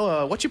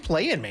Hapa, what you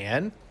playing,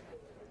 man?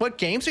 What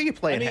games are you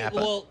playing, Hapa?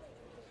 Well,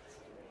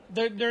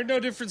 they're no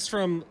difference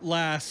from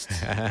last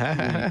week,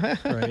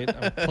 right?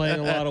 I'm playing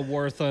a lot of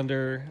War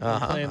Thunder.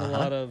 I'm playing a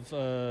lot of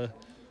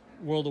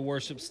World of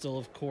Warship still,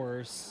 of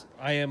course.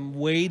 I'm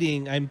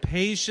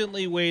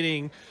patiently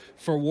waiting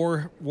for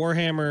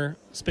Warhammer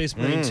Space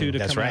Marine 2 to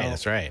come out.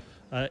 That's right.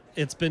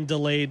 It's been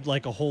delayed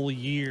like a whole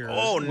year.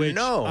 Oh,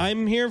 no.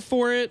 I'm here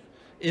for it.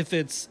 If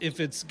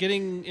it's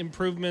getting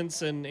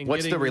improvements and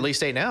what's the release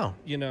date now?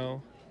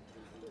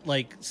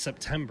 like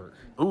September.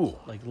 Ooh.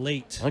 Like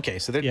late. Okay,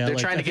 so they're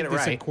trying to get it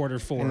right.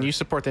 Q4. And you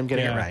support them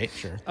getting it right.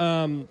 Sure.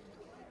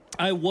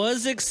 I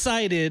was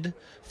excited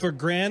for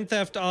Grand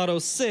Theft Auto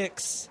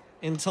 6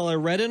 until I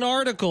read an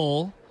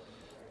article.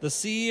 The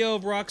CEO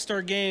of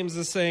Rockstar Games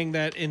is saying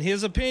that, in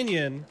his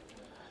opinion,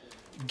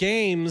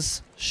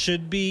 games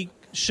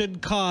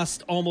should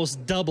cost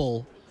almost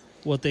double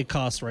what they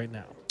cost right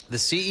now. The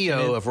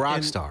CEO of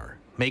Rockstar,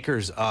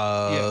 makers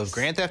of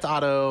Grand Theft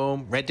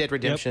Auto, Red Dead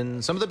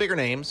Redemption, some of the bigger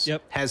names,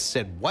 has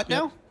said what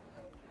now?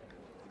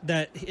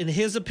 That, in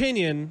his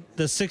opinion,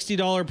 the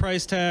 $60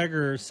 price tag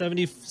or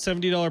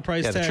 $70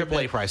 price tag, the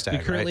AAA price tag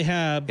we currently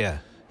have,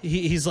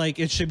 he's like,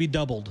 it should be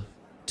doubled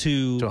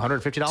to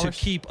 $150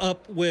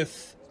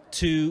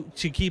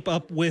 to keep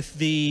up with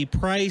the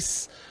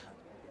price.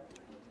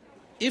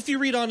 If you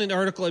read on an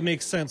article, it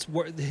makes sense.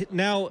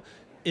 Now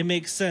it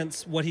makes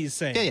sense what he's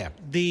saying. Yeah.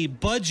 The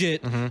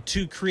budget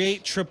to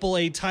create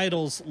AAA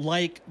titles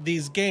like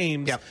these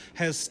games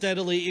has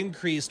steadily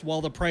increased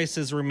while the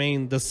prices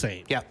remain the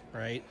same.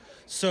 Right.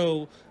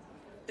 So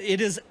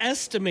it is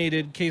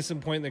estimated, case in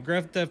point, that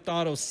Grand Theft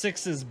Auto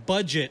 6's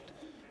budget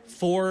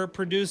for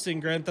producing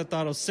Grand Theft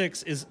Auto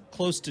 6 is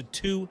close to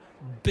 $2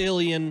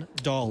 billion.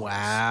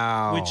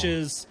 Wow. Which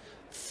is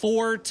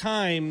 4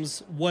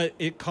 times what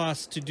it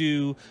costs to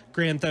do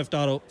Grand Theft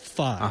Auto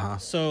 5.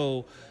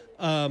 So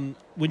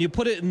when you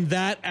put it in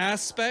that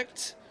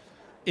aspect,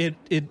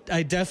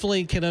 I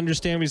definitely can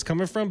understand where he's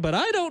coming from, but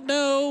I don't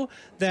know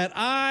that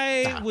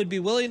I would be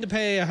willing to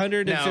pay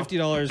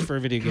 $150 for a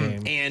video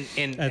game.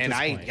 And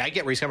I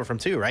get where he's coming from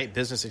too, right?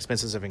 Business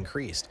expenses have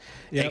increased,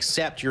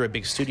 except you're a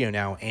big studio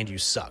now and you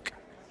suck.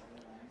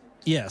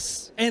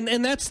 Yes, and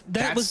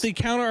that was the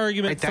counter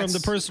argument from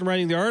the person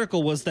writing the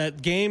article, was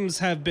that games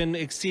have been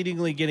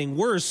exceedingly getting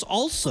worse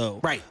also.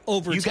 Right.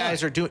 Over you time.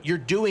 Guys are you're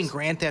doing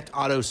Grand Theft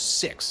Auto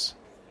 6.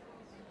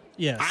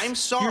 Yes. I'm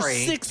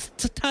sorry. Your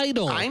 6th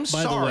title. I'm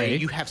sorry.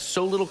 You have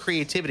so little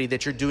creativity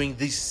that you're doing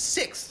the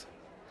 6th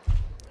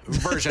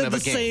version of a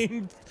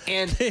game.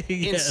 In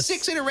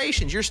 6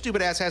 iterations, your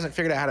stupid ass hasn't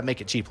figured out how to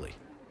make it cheaply.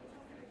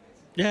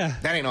 Yeah.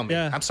 That ain't on me.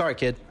 I'm sorry,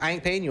 kid. I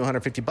ain't paying you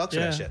 $150 for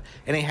that shit.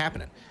 It ain't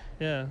happening.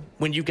 Yeah.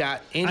 When you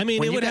got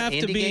it would have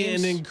to be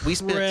an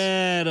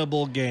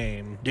incredible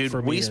game. Dude,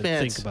 we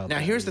spent. Now,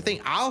 here's the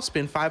thing. I'll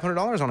spend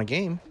 $500 on a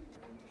game.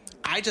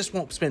 I just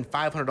won't spend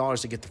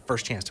 $500 to get the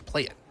first chance to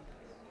play it.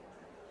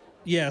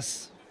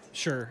 Yes,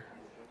 sure.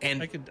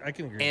 And I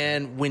can agree.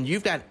 And when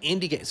you've got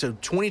indie games, so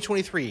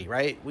 2023,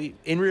 right? We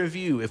in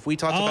review, if we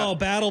talked about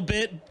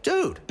BattleBit,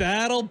 dude,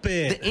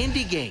 BattleBit, the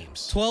indie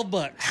games,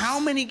 $12.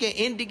 How many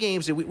indie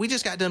games did we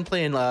just got done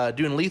playing?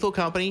 Doing Lethal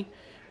Company,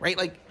 right?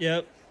 Like,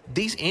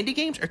 these indie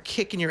games are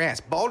kicking your ass.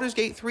 Baldur's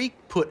Gate 3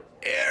 put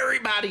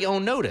everybody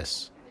on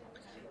notice.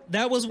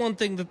 That was one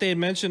thing that they had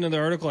mentioned in the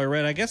article I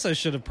read. I guess I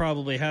should have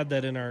probably had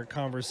that in our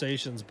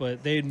conversations,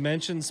 but they had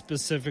mentioned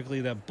specifically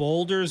that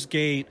Baldur's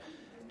Gate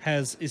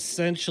has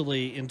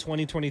essentially, in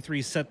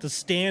 2023, set the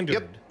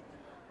standard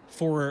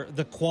for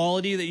the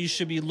quality that you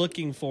should be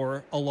looking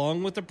for,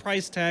 along with the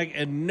price tag,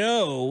 and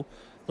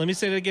let me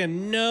say it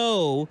again,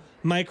 no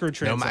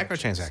microtransactions. No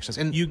microtransactions.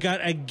 And you got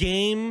a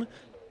game,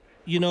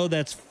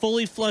 that's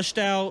fully fleshed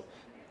out,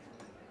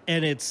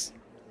 and it's,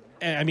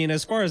 I mean,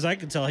 as far as I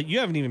can tell, you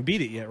haven't even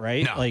beat it yet,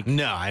 right?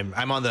 No,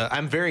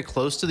 I'm very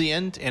close to the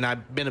end, and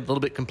I've been a little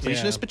bit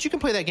completionist. But you can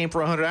play that game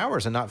for 100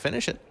 hours and not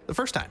finish it the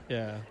first time.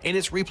 Yeah, and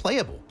it's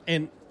replayable,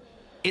 and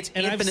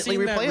infinitely I've seen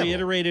replayable. That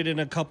reiterated in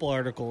a couple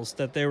articles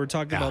that they were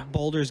talking about.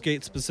 Baldur's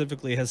Gate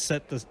specifically has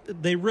set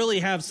they really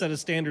have set a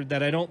standard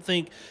that I don't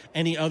think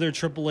any other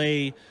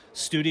AAA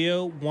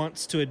studio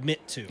wants to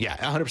admit to. Yeah,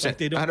 100%. Like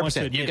they don't 100%. Want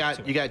to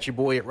admit you got your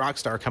boy at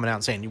Rockstar coming out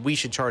and saying we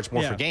should charge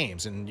more for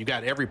games, and you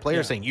got every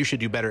player saying you should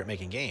do better at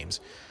making games.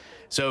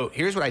 So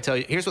here's what I tell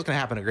you. Here's what's going to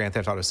happen at Grand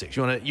Theft Auto 6.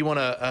 You want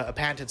a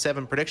patented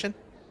 7 prediction?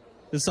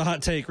 This is a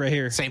hot take right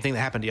here. Same thing that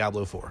happened to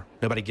Diablo 4.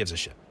 Nobody gives a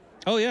shit.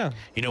 Oh yeah.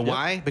 You know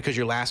why? Because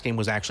your last game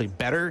was actually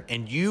better,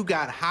 and you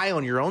got high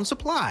on your own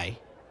supply.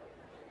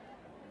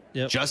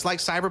 Yep. Just like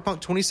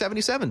Cyberpunk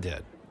 2077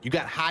 did. You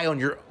got high on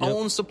your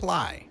own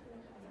supply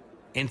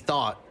and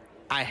thought,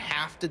 I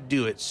have to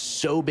do it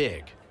so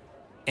big.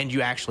 And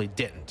you actually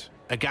didn't.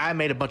 A guy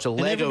made a bunch of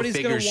Lego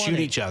figures shoot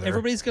each other.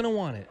 Everybody's going to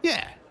want it.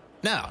 Yeah.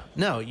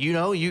 No. You're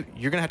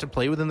going to have to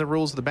play within the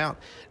rules of the bound.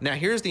 Now,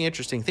 here's the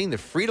interesting thing. The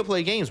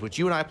free-to-play games, which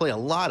you and I play a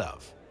lot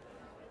of.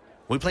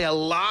 We play a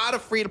lot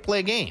of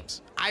free-to-play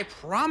games. I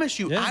promise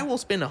you, I will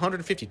spend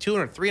 $150,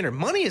 $200, $300.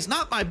 Money is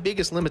not my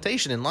biggest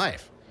limitation in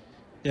life.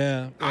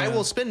 Yeah. I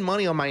will spend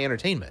money on my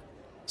entertainment.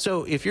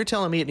 So if you're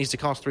telling me it needs to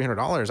cost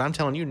 $300, I'm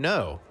telling you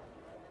no.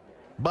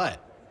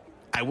 But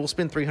I will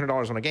spend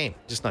 $300 on a game,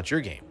 just not your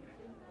game.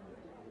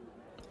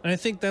 And I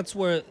think that's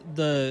where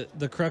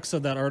the crux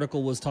of that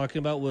article was talking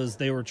about, was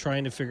they were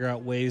trying to figure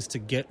out ways to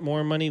get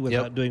more money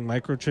without doing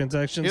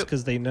microtransactions,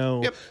 because they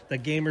know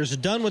that gamers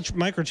are done with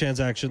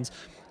microtransactions.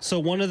 So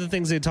one of the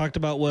things they talked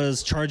about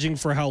was charging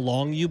for how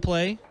long you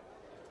play,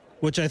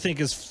 which I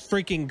think is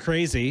freaking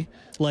crazy.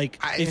 Like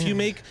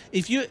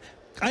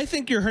I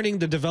think you're hurting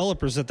the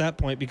developers at that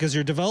point, because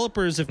your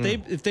developers, if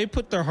they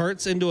put their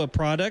hearts into a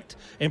product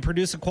and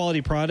produce a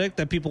quality product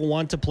that people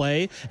want to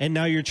play, and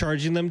now you're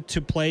charging them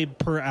to play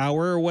per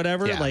hour or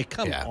whatever, like,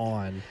 come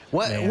on.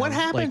 What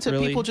happened like, to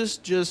really? people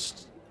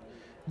just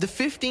the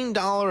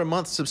 $15 a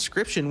month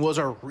subscription was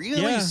a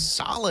really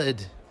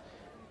solid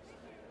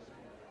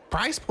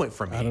price point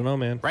for me. I don't know,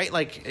 man. Right?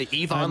 Like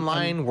EVE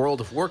Online,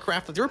 World of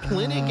Warcraft. There were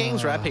plenty of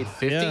games where I paid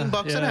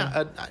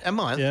 $15 a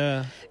month.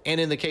 Yeah.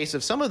 And in the case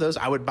of some of those,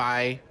 I would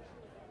buy,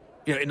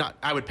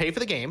 I would pay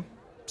for the game,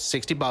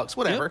 $60,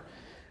 whatever.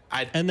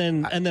 Yep. And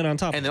then on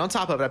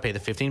top of it, I pay the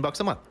 $15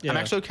 a month. I'm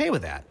actually okay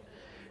with that.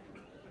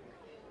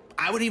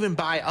 I would even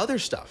buy other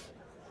stuff.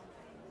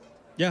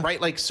 Yeah. Right?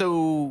 Like,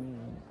 so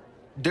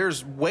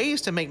there's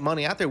ways to make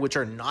money out there which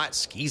are not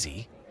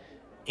skeezy.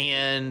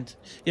 And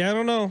I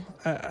don't know.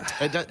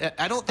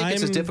 I don't think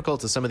it's as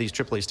difficult as some of these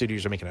AAA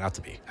studios are making it out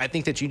to be. I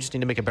think that you just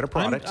need to make a better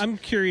product. I'm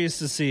curious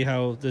to see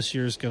how this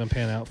year's going to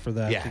pan out for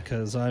that,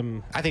 because I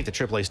think the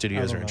AAA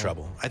studios are in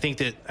trouble. I think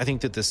that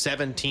the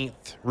 17th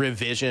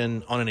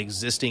revision on an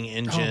existing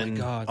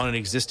engine, on an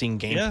existing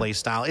gameplay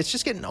style, it's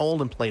just getting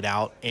old and played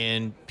out.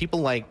 And people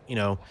like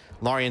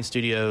Larian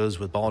Studios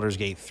with Baldur's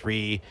Gate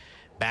 3,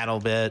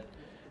 BattleBit,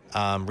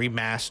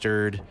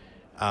 remastered.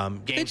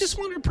 Games. They just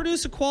want to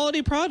produce a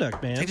quality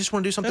product, man. They just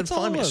want to do something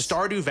fun.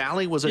 Stardew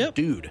Valley was a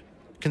dude.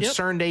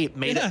 Concerned Ape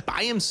made it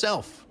by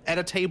himself at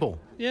a table.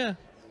 Yeah.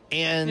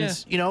 And,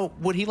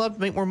 would he love to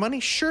make more money?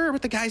 Sure,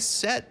 but the guy's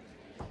set.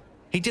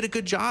 He did a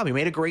good job. He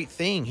made a great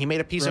thing. He made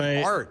a piece of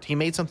art. He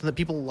made something that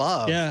people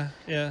love. Yeah.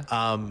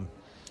 And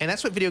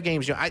that's what video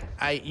games, you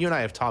and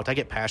I have talked. I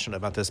get passionate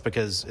about this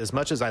because as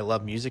much as I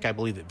love music, I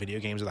believe that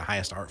video games are the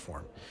highest art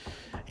form.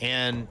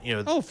 And,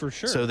 for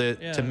sure. So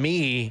to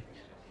me,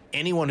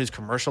 anyone who's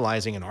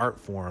commercializing an art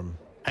form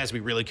has to be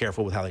really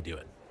careful with how they do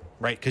it,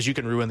 right? Because you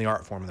can ruin the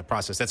art form in the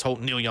process. That's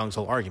Neil Young's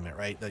whole argument,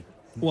 right? Like,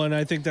 and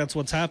I think that's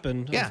what's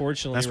happened,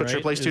 unfortunately. That's what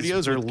AAA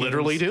studios are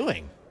literally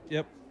doing.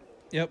 Yep.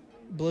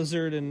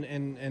 Blizzard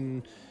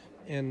and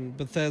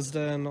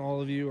Bethesda and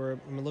all of you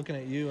I'm looking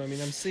at you. I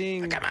mean, I'm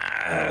seeing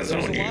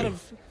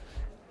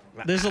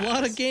there's a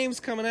lot of games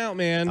coming out,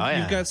 man. Oh,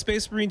 yeah. You've got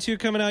Space Marine 2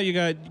 coming out. You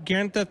got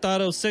Grand Theft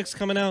Auto 6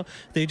 coming out.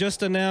 They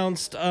just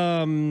announced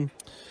a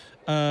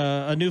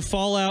new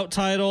Fallout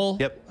title.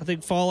 Yep. I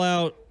think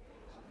Fallout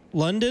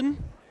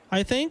London,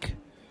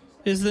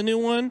 is the new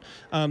one.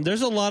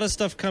 There's a lot of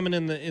stuff coming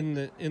in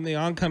the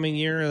oncoming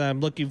year that I'm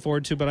looking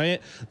forward to.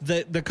 But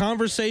the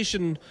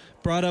conversation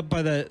brought up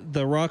by the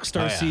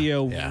Rockstar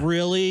CEO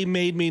really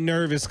made me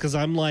nervous, because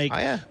I'm like,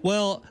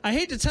 well, I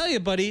hate to tell you,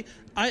 buddy,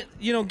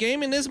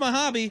 gaming is my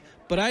hobby,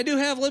 but I do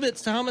have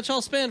limits to how much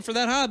I'll spend for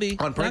that hobby.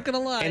 Not gonna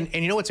lie. And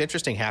you know what's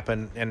interesting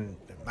happened, and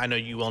I know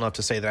you well enough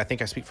to say that I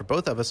think I speak for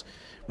both of us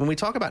when we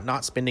talk about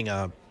not spending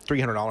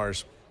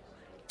 $300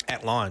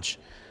 at launch.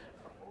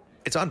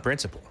 It's on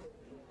principle.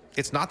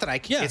 It's not that I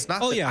can't. It's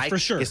not for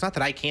sure. It's not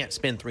that I can't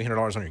spend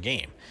 $300 on your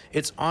game.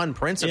 It's on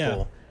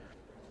principle.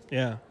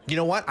 Yeah. You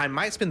know what? I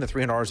might spend the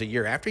 $300 a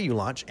year after you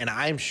launch, and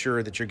I'm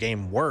sure that your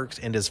game works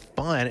and is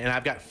fun. And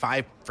I've got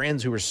 5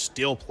 friends who are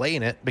still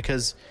playing it,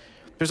 because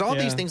there's all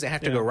these things that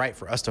have to go right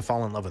for us to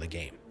fall in love with a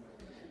game.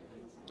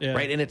 Yeah.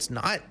 Right. And it's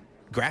not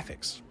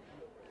graphics.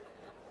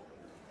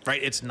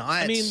 Right. It's not.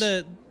 I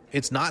mean,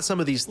 it's not some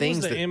of these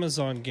things that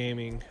Amazon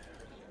gaming.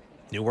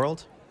 New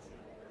World.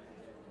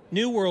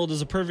 New World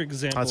is a perfect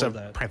example of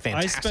that.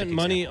 I spent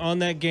money on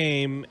that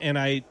game, and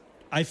I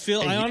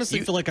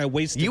honestly feel like I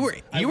wasted. You were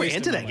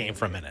into that game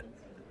for a minute.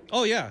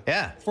 Oh yeah,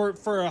 yeah.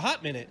 For a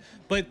hot minute,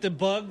 but the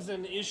bugs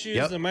and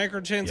issues and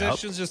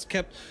microtransactions just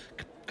kept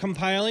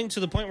compiling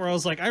to the point where I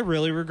was like, I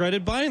really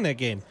regretted buying that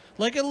game.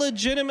 Like, I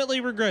legitimately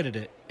regretted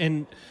it,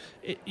 and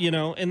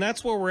and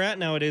that's where we're at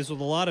nowadays with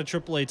a lot of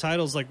AAA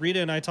titles. Like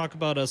Rita and I talk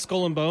about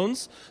Skull and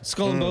Bones.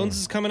 Skull and Bones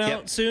is coming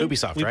out soon.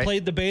 Ubisoft, we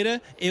played the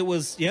beta. It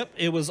was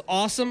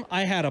awesome.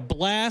 I had a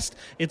blast.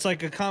 It's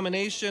like a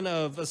combination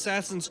of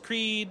Assassin's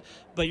Creed,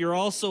 but you're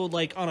also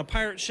like on a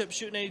pirate ship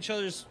shooting at each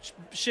other's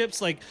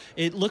ships. Like,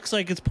 it looks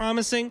like it's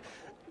promising.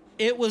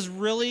 It was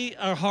really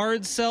a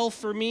hard sell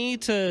for me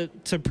to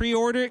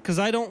pre-order it, because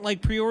I don't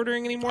like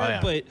pre-ordering anymore.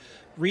 But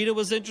Rita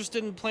was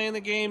interested in playing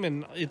the game,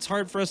 and it's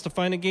hard for us to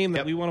find a game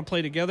that we want to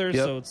play together.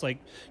 So it's like,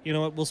 you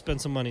know what, we'll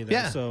spend some money there.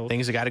 Yeah, so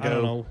things have got to go. I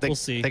don't know. We'll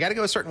see. They got to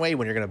go a certain way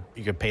when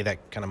you can pay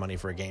that kind of money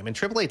for a game. And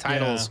AAA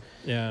titles,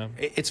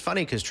 it's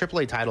funny because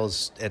AAA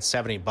titles at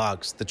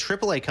 $70, the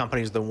AAA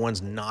companies are the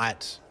ones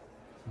not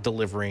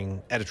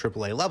delivering at a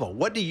AAA level.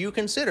 What do you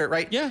consider?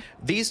 Right? Yeah.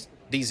 These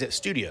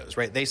studios,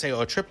 right? They say, a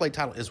AAA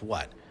title is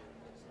what?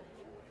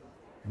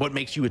 What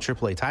makes you a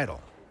AAA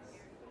title?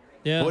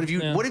 Yeah. What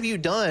have you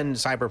done,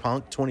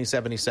 Cyberpunk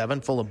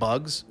 2077, full of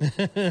bugs?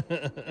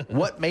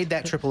 What made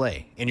that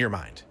AAA in your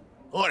mind?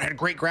 Oh, it had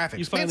great graphics.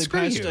 You finally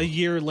patched a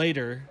year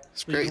later.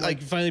 You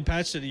finally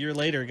patched it a year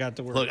later, got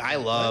to work. Look, I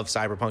love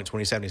Cyberpunk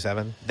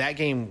 2077. That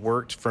game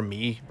worked for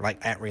me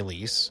like at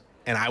release,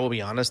 and I will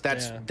be honest,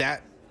 that's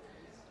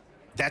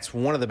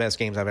one of the best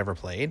games I've ever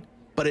played,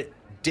 but it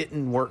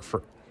didn't work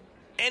for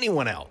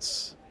anyone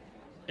else.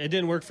 It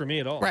didn't work for me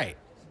at all. Right.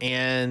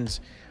 And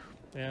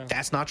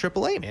that's not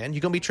AAA, man.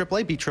 You're going to be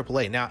AAA, be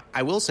AAA. Now,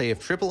 I will say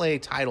if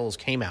AAA titles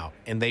came out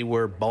and they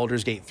were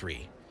Baldur's Gate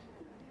 3,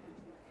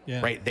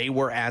 right? They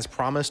were as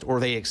promised or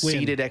they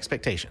exceeded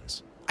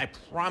expectations. I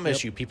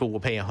promise you people will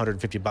pay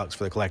 $150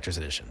 for the collector's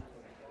edition.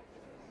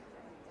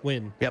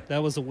 Win. Yep.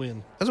 That was a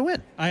win. That was a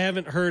win. I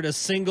haven't heard a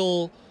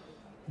single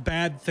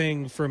bad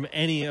thing from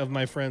any of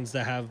my friends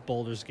that have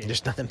Baldur's Gate.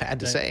 There's nothing bad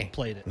to say.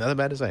 Played it. Nothing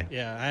bad to say.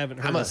 Yeah, I haven't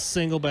heard a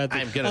single bad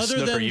thing. I'm gonna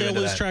other than they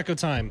lose track of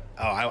time.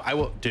 Oh, I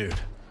will, dude.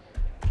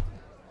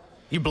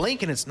 You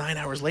blink and it's 9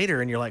 hours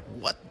later, and you're like,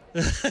 "What?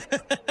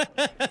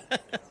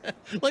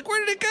 Like,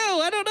 where did it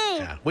go? I don't know."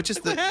 Yeah, which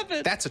is what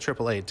happened? That's a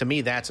AAA. To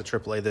me, that's a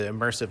AAA. The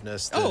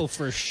immersiveness.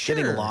 For sure.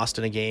 Getting lost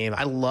in a game.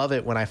 I love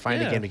it when I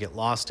find a game to get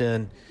lost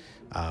in.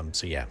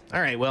 So yeah. All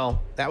right.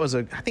 Well, I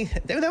think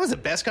that was the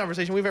best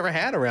conversation we've ever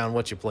had around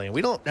what you're playing.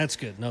 That's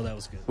good. No, that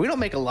was good. We don't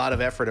make a lot of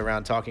effort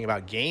around talking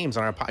about games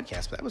on our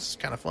podcast, but that was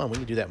kind of fun. We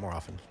need to do that more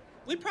often.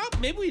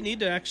 Maybe we need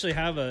to actually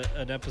have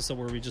an episode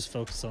where we just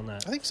focus on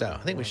that. I think so.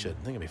 I think we should.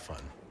 I think it'd be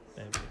fun.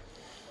 Maybe.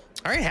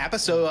 All right, Hapa.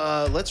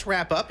 So let's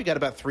wrap up. You got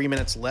about 3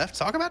 minutes left.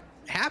 Talk about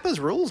Hapa's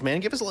rules, man.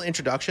 Give us a little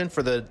introduction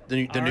for the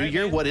new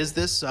year. Man. What is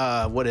this?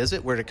 What is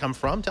it? Where did it come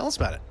from? Tell us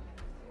about it.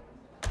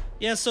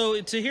 Yeah, so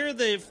to hear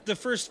the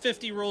first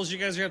 50 rules, you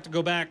guys have to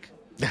go back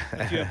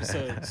a few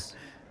episodes.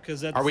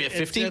 Are we at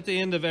 50? At the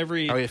end of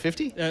every... Are we at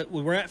 50?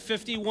 We're at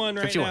 51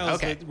 right now,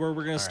 okay. Where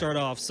we're going to start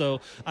off. So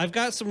I've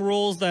got some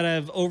rules that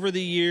I've, over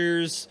the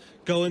years,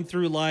 going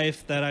through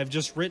life, that I've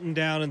just written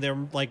down, and they're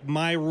like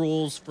my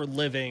rules for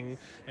living,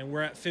 and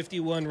we're at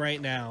 51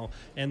 right now.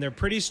 And they're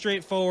pretty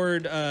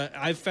straightforward.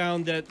 I've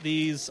found that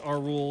these are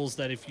rules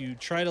that if you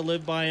try to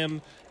live by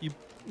them,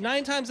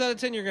 9 times out of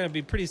 10, you're going to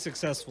be pretty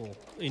successful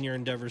in your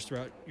endeavors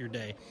throughout your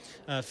day.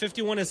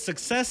 51 is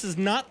success is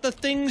not the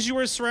things you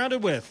are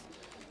surrounded with.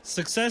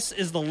 Success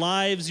is the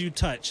lives you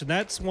touch. And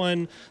that's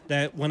one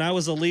that when I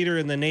was a leader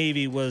in the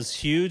Navy was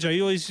huge. I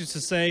always used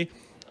to say,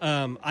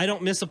 I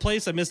don't miss a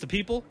place, I miss the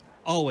people.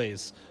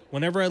 Always.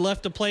 Whenever I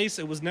left a place,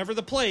 it was never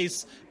the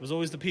place. It was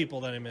always the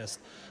people that I missed.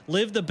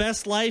 Live the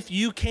best life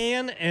you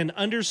can and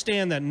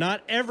understand that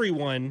not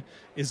everyone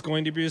is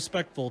going to be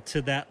respectful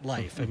to that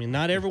life. I mean,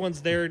 not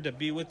everyone's there to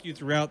be with you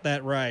throughout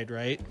that ride,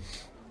 right?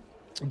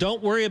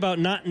 Don't worry about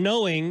not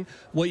knowing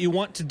what you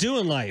want to do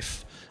in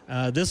life.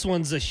 This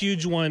one's a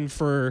huge one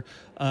for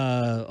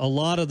a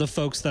lot of the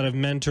folks that I've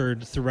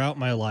mentored throughout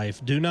my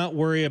life. Do not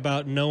worry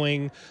about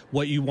knowing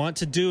what you want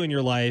to do in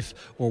your life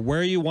or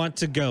where you want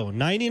to go.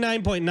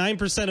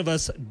 99.9% of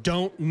us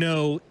don't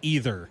know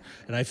either.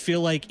 And I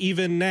feel like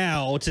even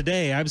now,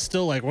 today, I'm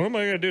still like, what am I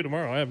going to do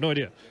tomorrow? I have no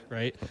idea,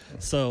 right?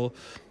 So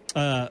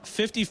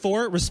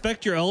 54,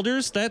 respect your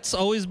elders. That's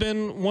always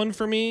been one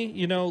for me.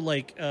 You know,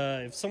 like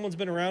if someone's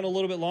been around a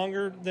little bit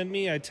longer than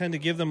me, I tend to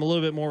give them a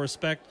little bit more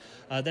respect.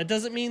 That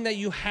doesn't mean that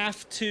you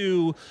have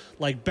to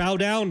like bow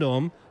down to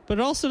them, but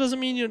it also doesn't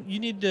mean you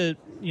need to,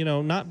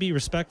 not be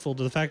respectful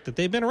to the fact that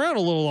they've been around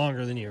a little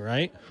longer than you,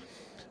 right?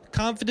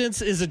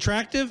 Confidence is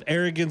attractive.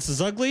 Arrogance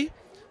is ugly.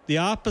 The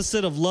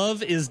opposite of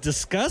love is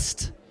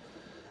disgust.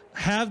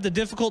 Have the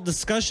difficult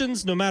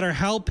discussions no matter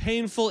how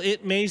painful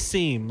it may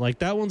seem. Like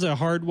that one's a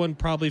hard one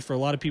probably for a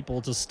lot of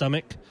people to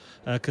stomach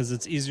because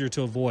it's easier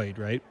to avoid,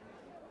 right?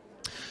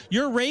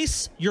 Your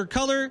race, your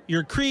color,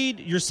 your creed,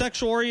 your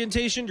sexual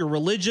orientation, your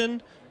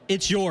religion,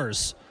 it's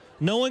yours.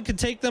 No one can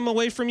take them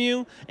away from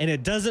you, and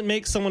it doesn't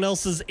make someone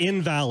else's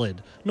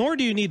invalid. Nor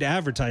do you need to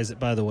advertise it,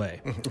 by the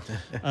way.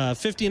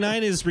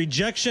 59 is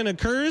rejection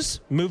occurs,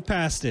 move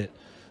past it.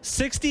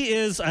 60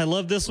 is, I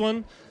love this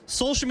one,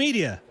 social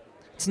media.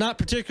 It's not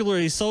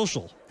particularly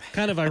social.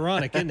 Kind of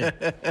ironic, isn't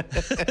it?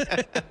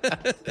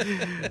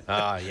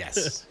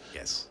 Yes.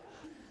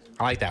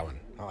 I like that one.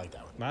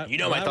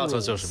 My thoughts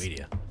on social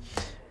media.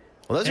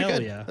 Well, those are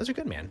good. Yeah. Those are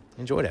good, man.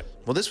 Enjoyed it.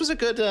 Well, this was a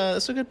good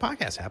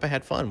podcast. Hapa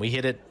had fun. We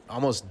hit it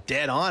almost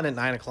dead on at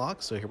 9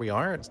 o'clock. So here we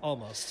are.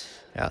 Almost.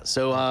 Yeah.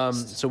 So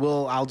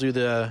I'll do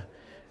the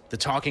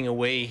talking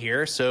away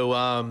here. So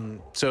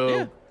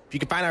you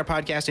can find our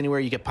podcast anywhere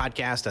you get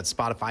podcasts. That's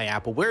Spotify,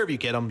 Apple, wherever you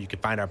get them. You can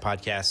find our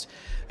podcast.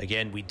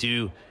 Again, we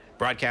do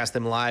broadcast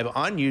them live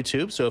on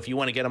YouTube. So if you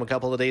want to get them a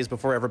couple of days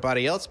before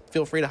everybody else,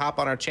 feel free to hop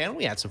on our channel.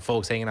 We had some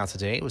folks hanging out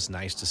today. It was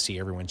nice to see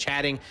everyone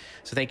chatting.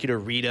 So thank you to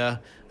Rita,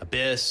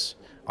 Abyss,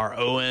 our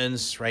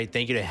Owens, right?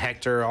 Thank you to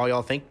Hector, all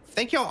y'all.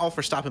 Thank y'all all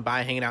for stopping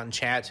by, hanging out and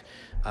chat.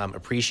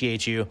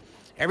 Appreciate you.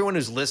 Everyone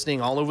who's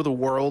listening all over the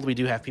world. We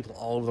do have people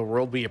all over the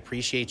world. We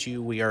appreciate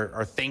you. We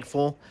are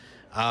thankful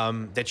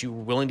that you're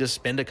willing to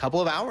spend a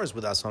couple of hours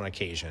with us on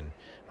occasion.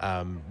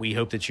 We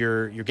hope that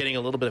you're getting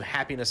a little bit of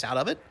happiness out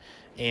of it,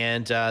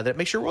 and that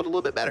makes your world a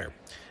little bit better.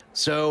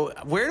 So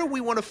where do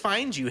we want to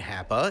find you,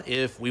 Hapa,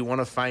 if we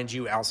want to find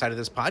you outside of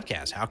this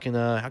podcast? How can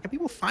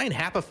people find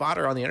Hapa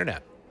Fodder on the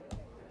internet?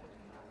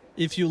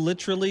 If you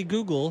literally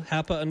Google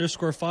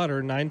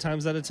Hapa_fodder 9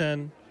 times out of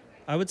 10,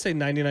 I would say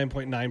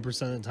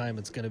 99.9% of the time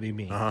it's going to be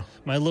me. Uh-huh.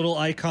 My little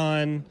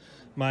icon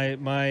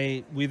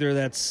my whether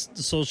that's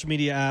the social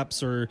media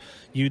apps or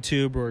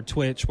YouTube or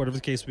Twitch, whatever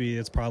the case may be,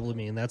 it's probably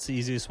me, and that's the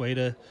easiest way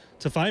to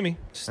find me.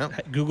 Just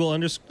Google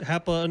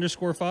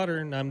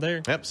Hapa_fodder, and I'm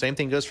there. Yep, same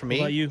thing goes for me.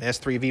 What about you?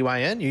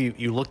 S3VYN.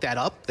 You look that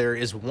up. There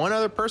is one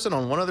other person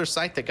on one other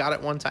site that got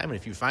it one time, and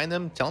if you find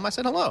them, tell them I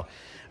said hello,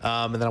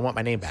 and then I want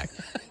my name back.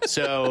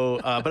 So,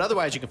 but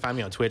otherwise, you can find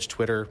me on Twitch,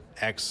 Twitter,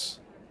 X,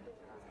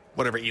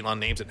 whatever Elon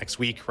names it next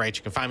week, right?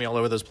 You can find me all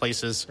over those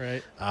places.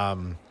 Right.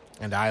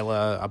 And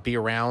I'll be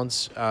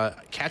around.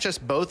 Catch us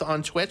both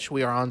on Twitch.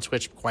 We are on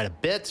Twitch quite a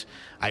bit.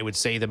 I would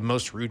say the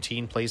most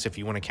routine place if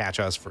you want to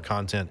catch us for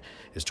content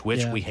is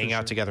Twitch. Yeah, we hang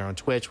out together on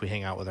Twitch. We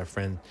hang out with our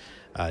friend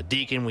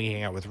Deacon. We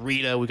hang out with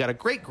Rita. We got a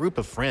great group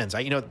of friends.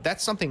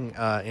 That's something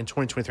in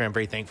 2023 I'm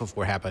very thankful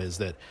for, Hapa, is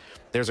that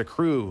there's a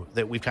crew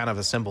that we've kind of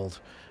assembled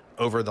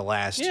over the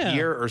last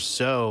year or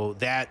so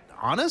that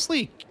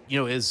honestly,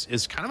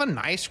 is kind of a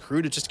nice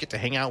crew to just get to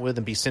hang out with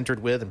and be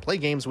centered with and play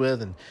games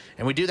with. And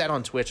we do that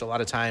on Twitch a lot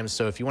of times.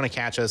 So if you want to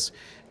catch us,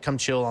 come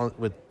chill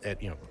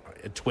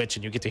at Twitch,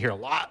 and you get to hear a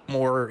lot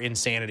more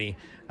insanity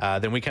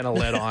than we kind of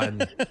let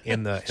on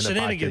in the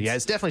podcast. Yeah,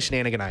 it's definitely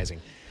shenaniganizing.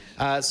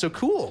 So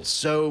cool.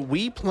 So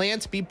we plan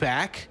to be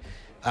back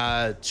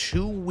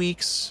 2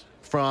 weeks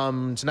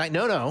from tonight.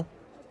 No,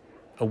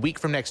 a week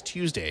from next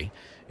Tuesday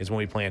is when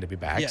we plan to be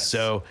back. Yes.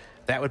 So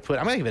that would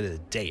I'm going to give it a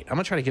date. I'm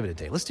going to try to give it a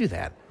date. Let's do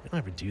that. We don't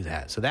ever do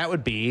that. So that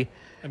would be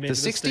the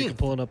 16th.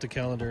 Pulling up the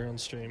calendar on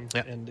stream,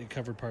 and it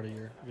covered part of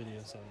your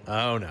video. So.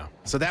 Oh no!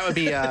 So that would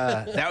be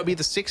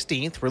the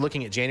 16th. We're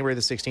looking at January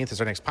the 16th as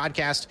our next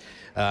podcast.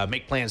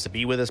 Make plans to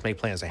be with us. Make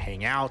plans to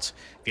hang out.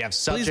 If you have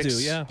subjects,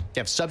 please do, if you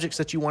have subjects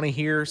that you want to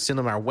hear, send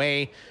them our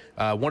way.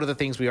 One of the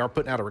things we are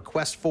putting out a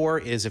request for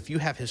is if you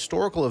have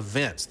historical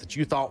events that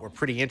you thought were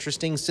pretty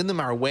interesting, send them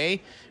our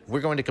way.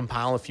 We're going to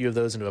compile a few of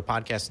those into a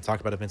podcast and talk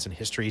about events in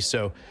history.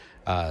 So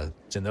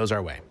send those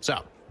our way.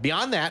 So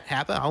beyond that,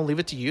 Hapa, I'll leave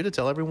it to you to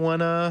tell everyone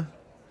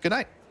good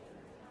night.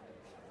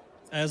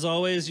 As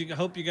always, I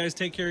hope you guys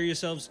take care of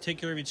yourselves, take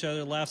care of each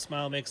other, laugh,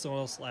 smile, make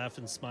someone else laugh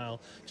and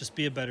smile. Just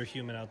be a better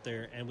human out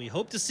there. And we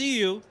hope to see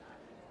you,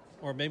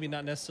 or maybe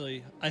not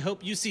necessarily. I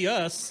hope you see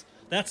us.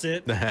 That's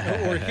it.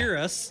 or hear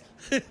us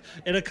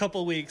in a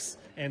couple weeks.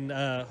 And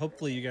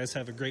hopefully you guys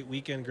have a great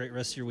weekend, great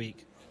rest of your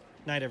week.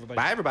 Night, everybody.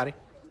 Bye, everybody.